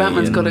true. So Lamborghini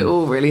Batman's and- got it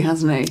all, really,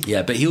 hasn't he?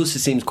 Yeah, but he also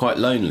seems quite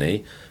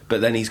lonely.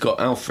 But then he's got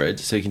Alfred,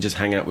 so he can just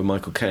hang out with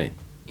Michael Caine,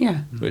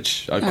 Yeah.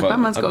 which Yeah,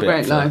 Batman's got a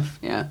great life.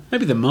 Yeah.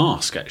 Maybe the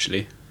Mask,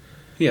 actually.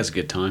 He has a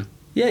good time.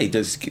 Yeah, he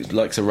does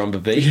likes a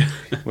rumba beat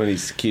when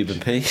he's Cuban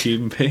Pete.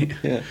 Cuban Pete.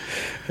 Yeah,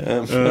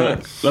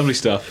 Lovely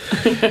stuff.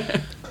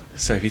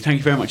 Sophie, thank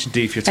you very much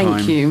indeed for your time.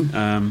 Thank you.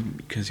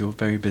 Because you're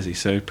very busy,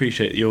 so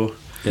appreciate your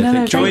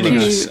No, joining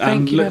thank us. you. And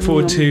Thank you, look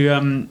forward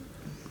everyone. to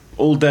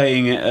all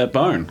daying at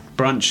Byron.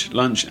 Brunch,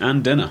 lunch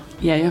and dinner.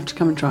 Yeah, you have to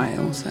come and try it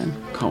also.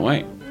 Can't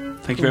wait.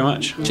 Thank you very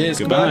much. Cheers,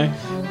 Goodbye.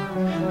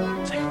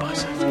 Say goodbye,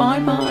 Sophie.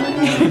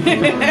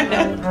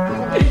 Bye-bye.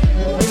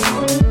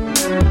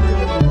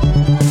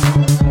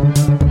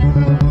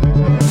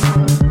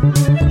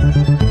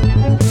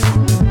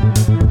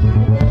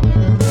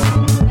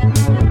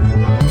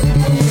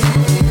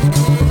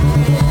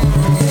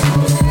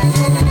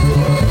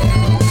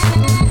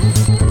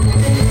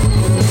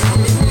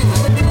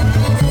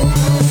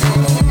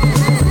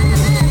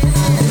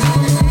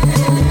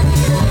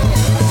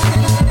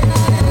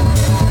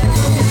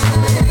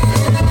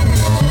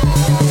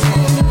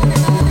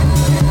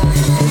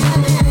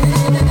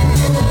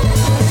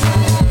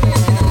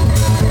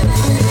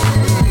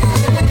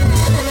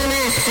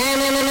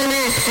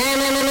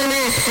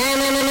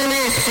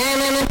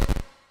 Bye.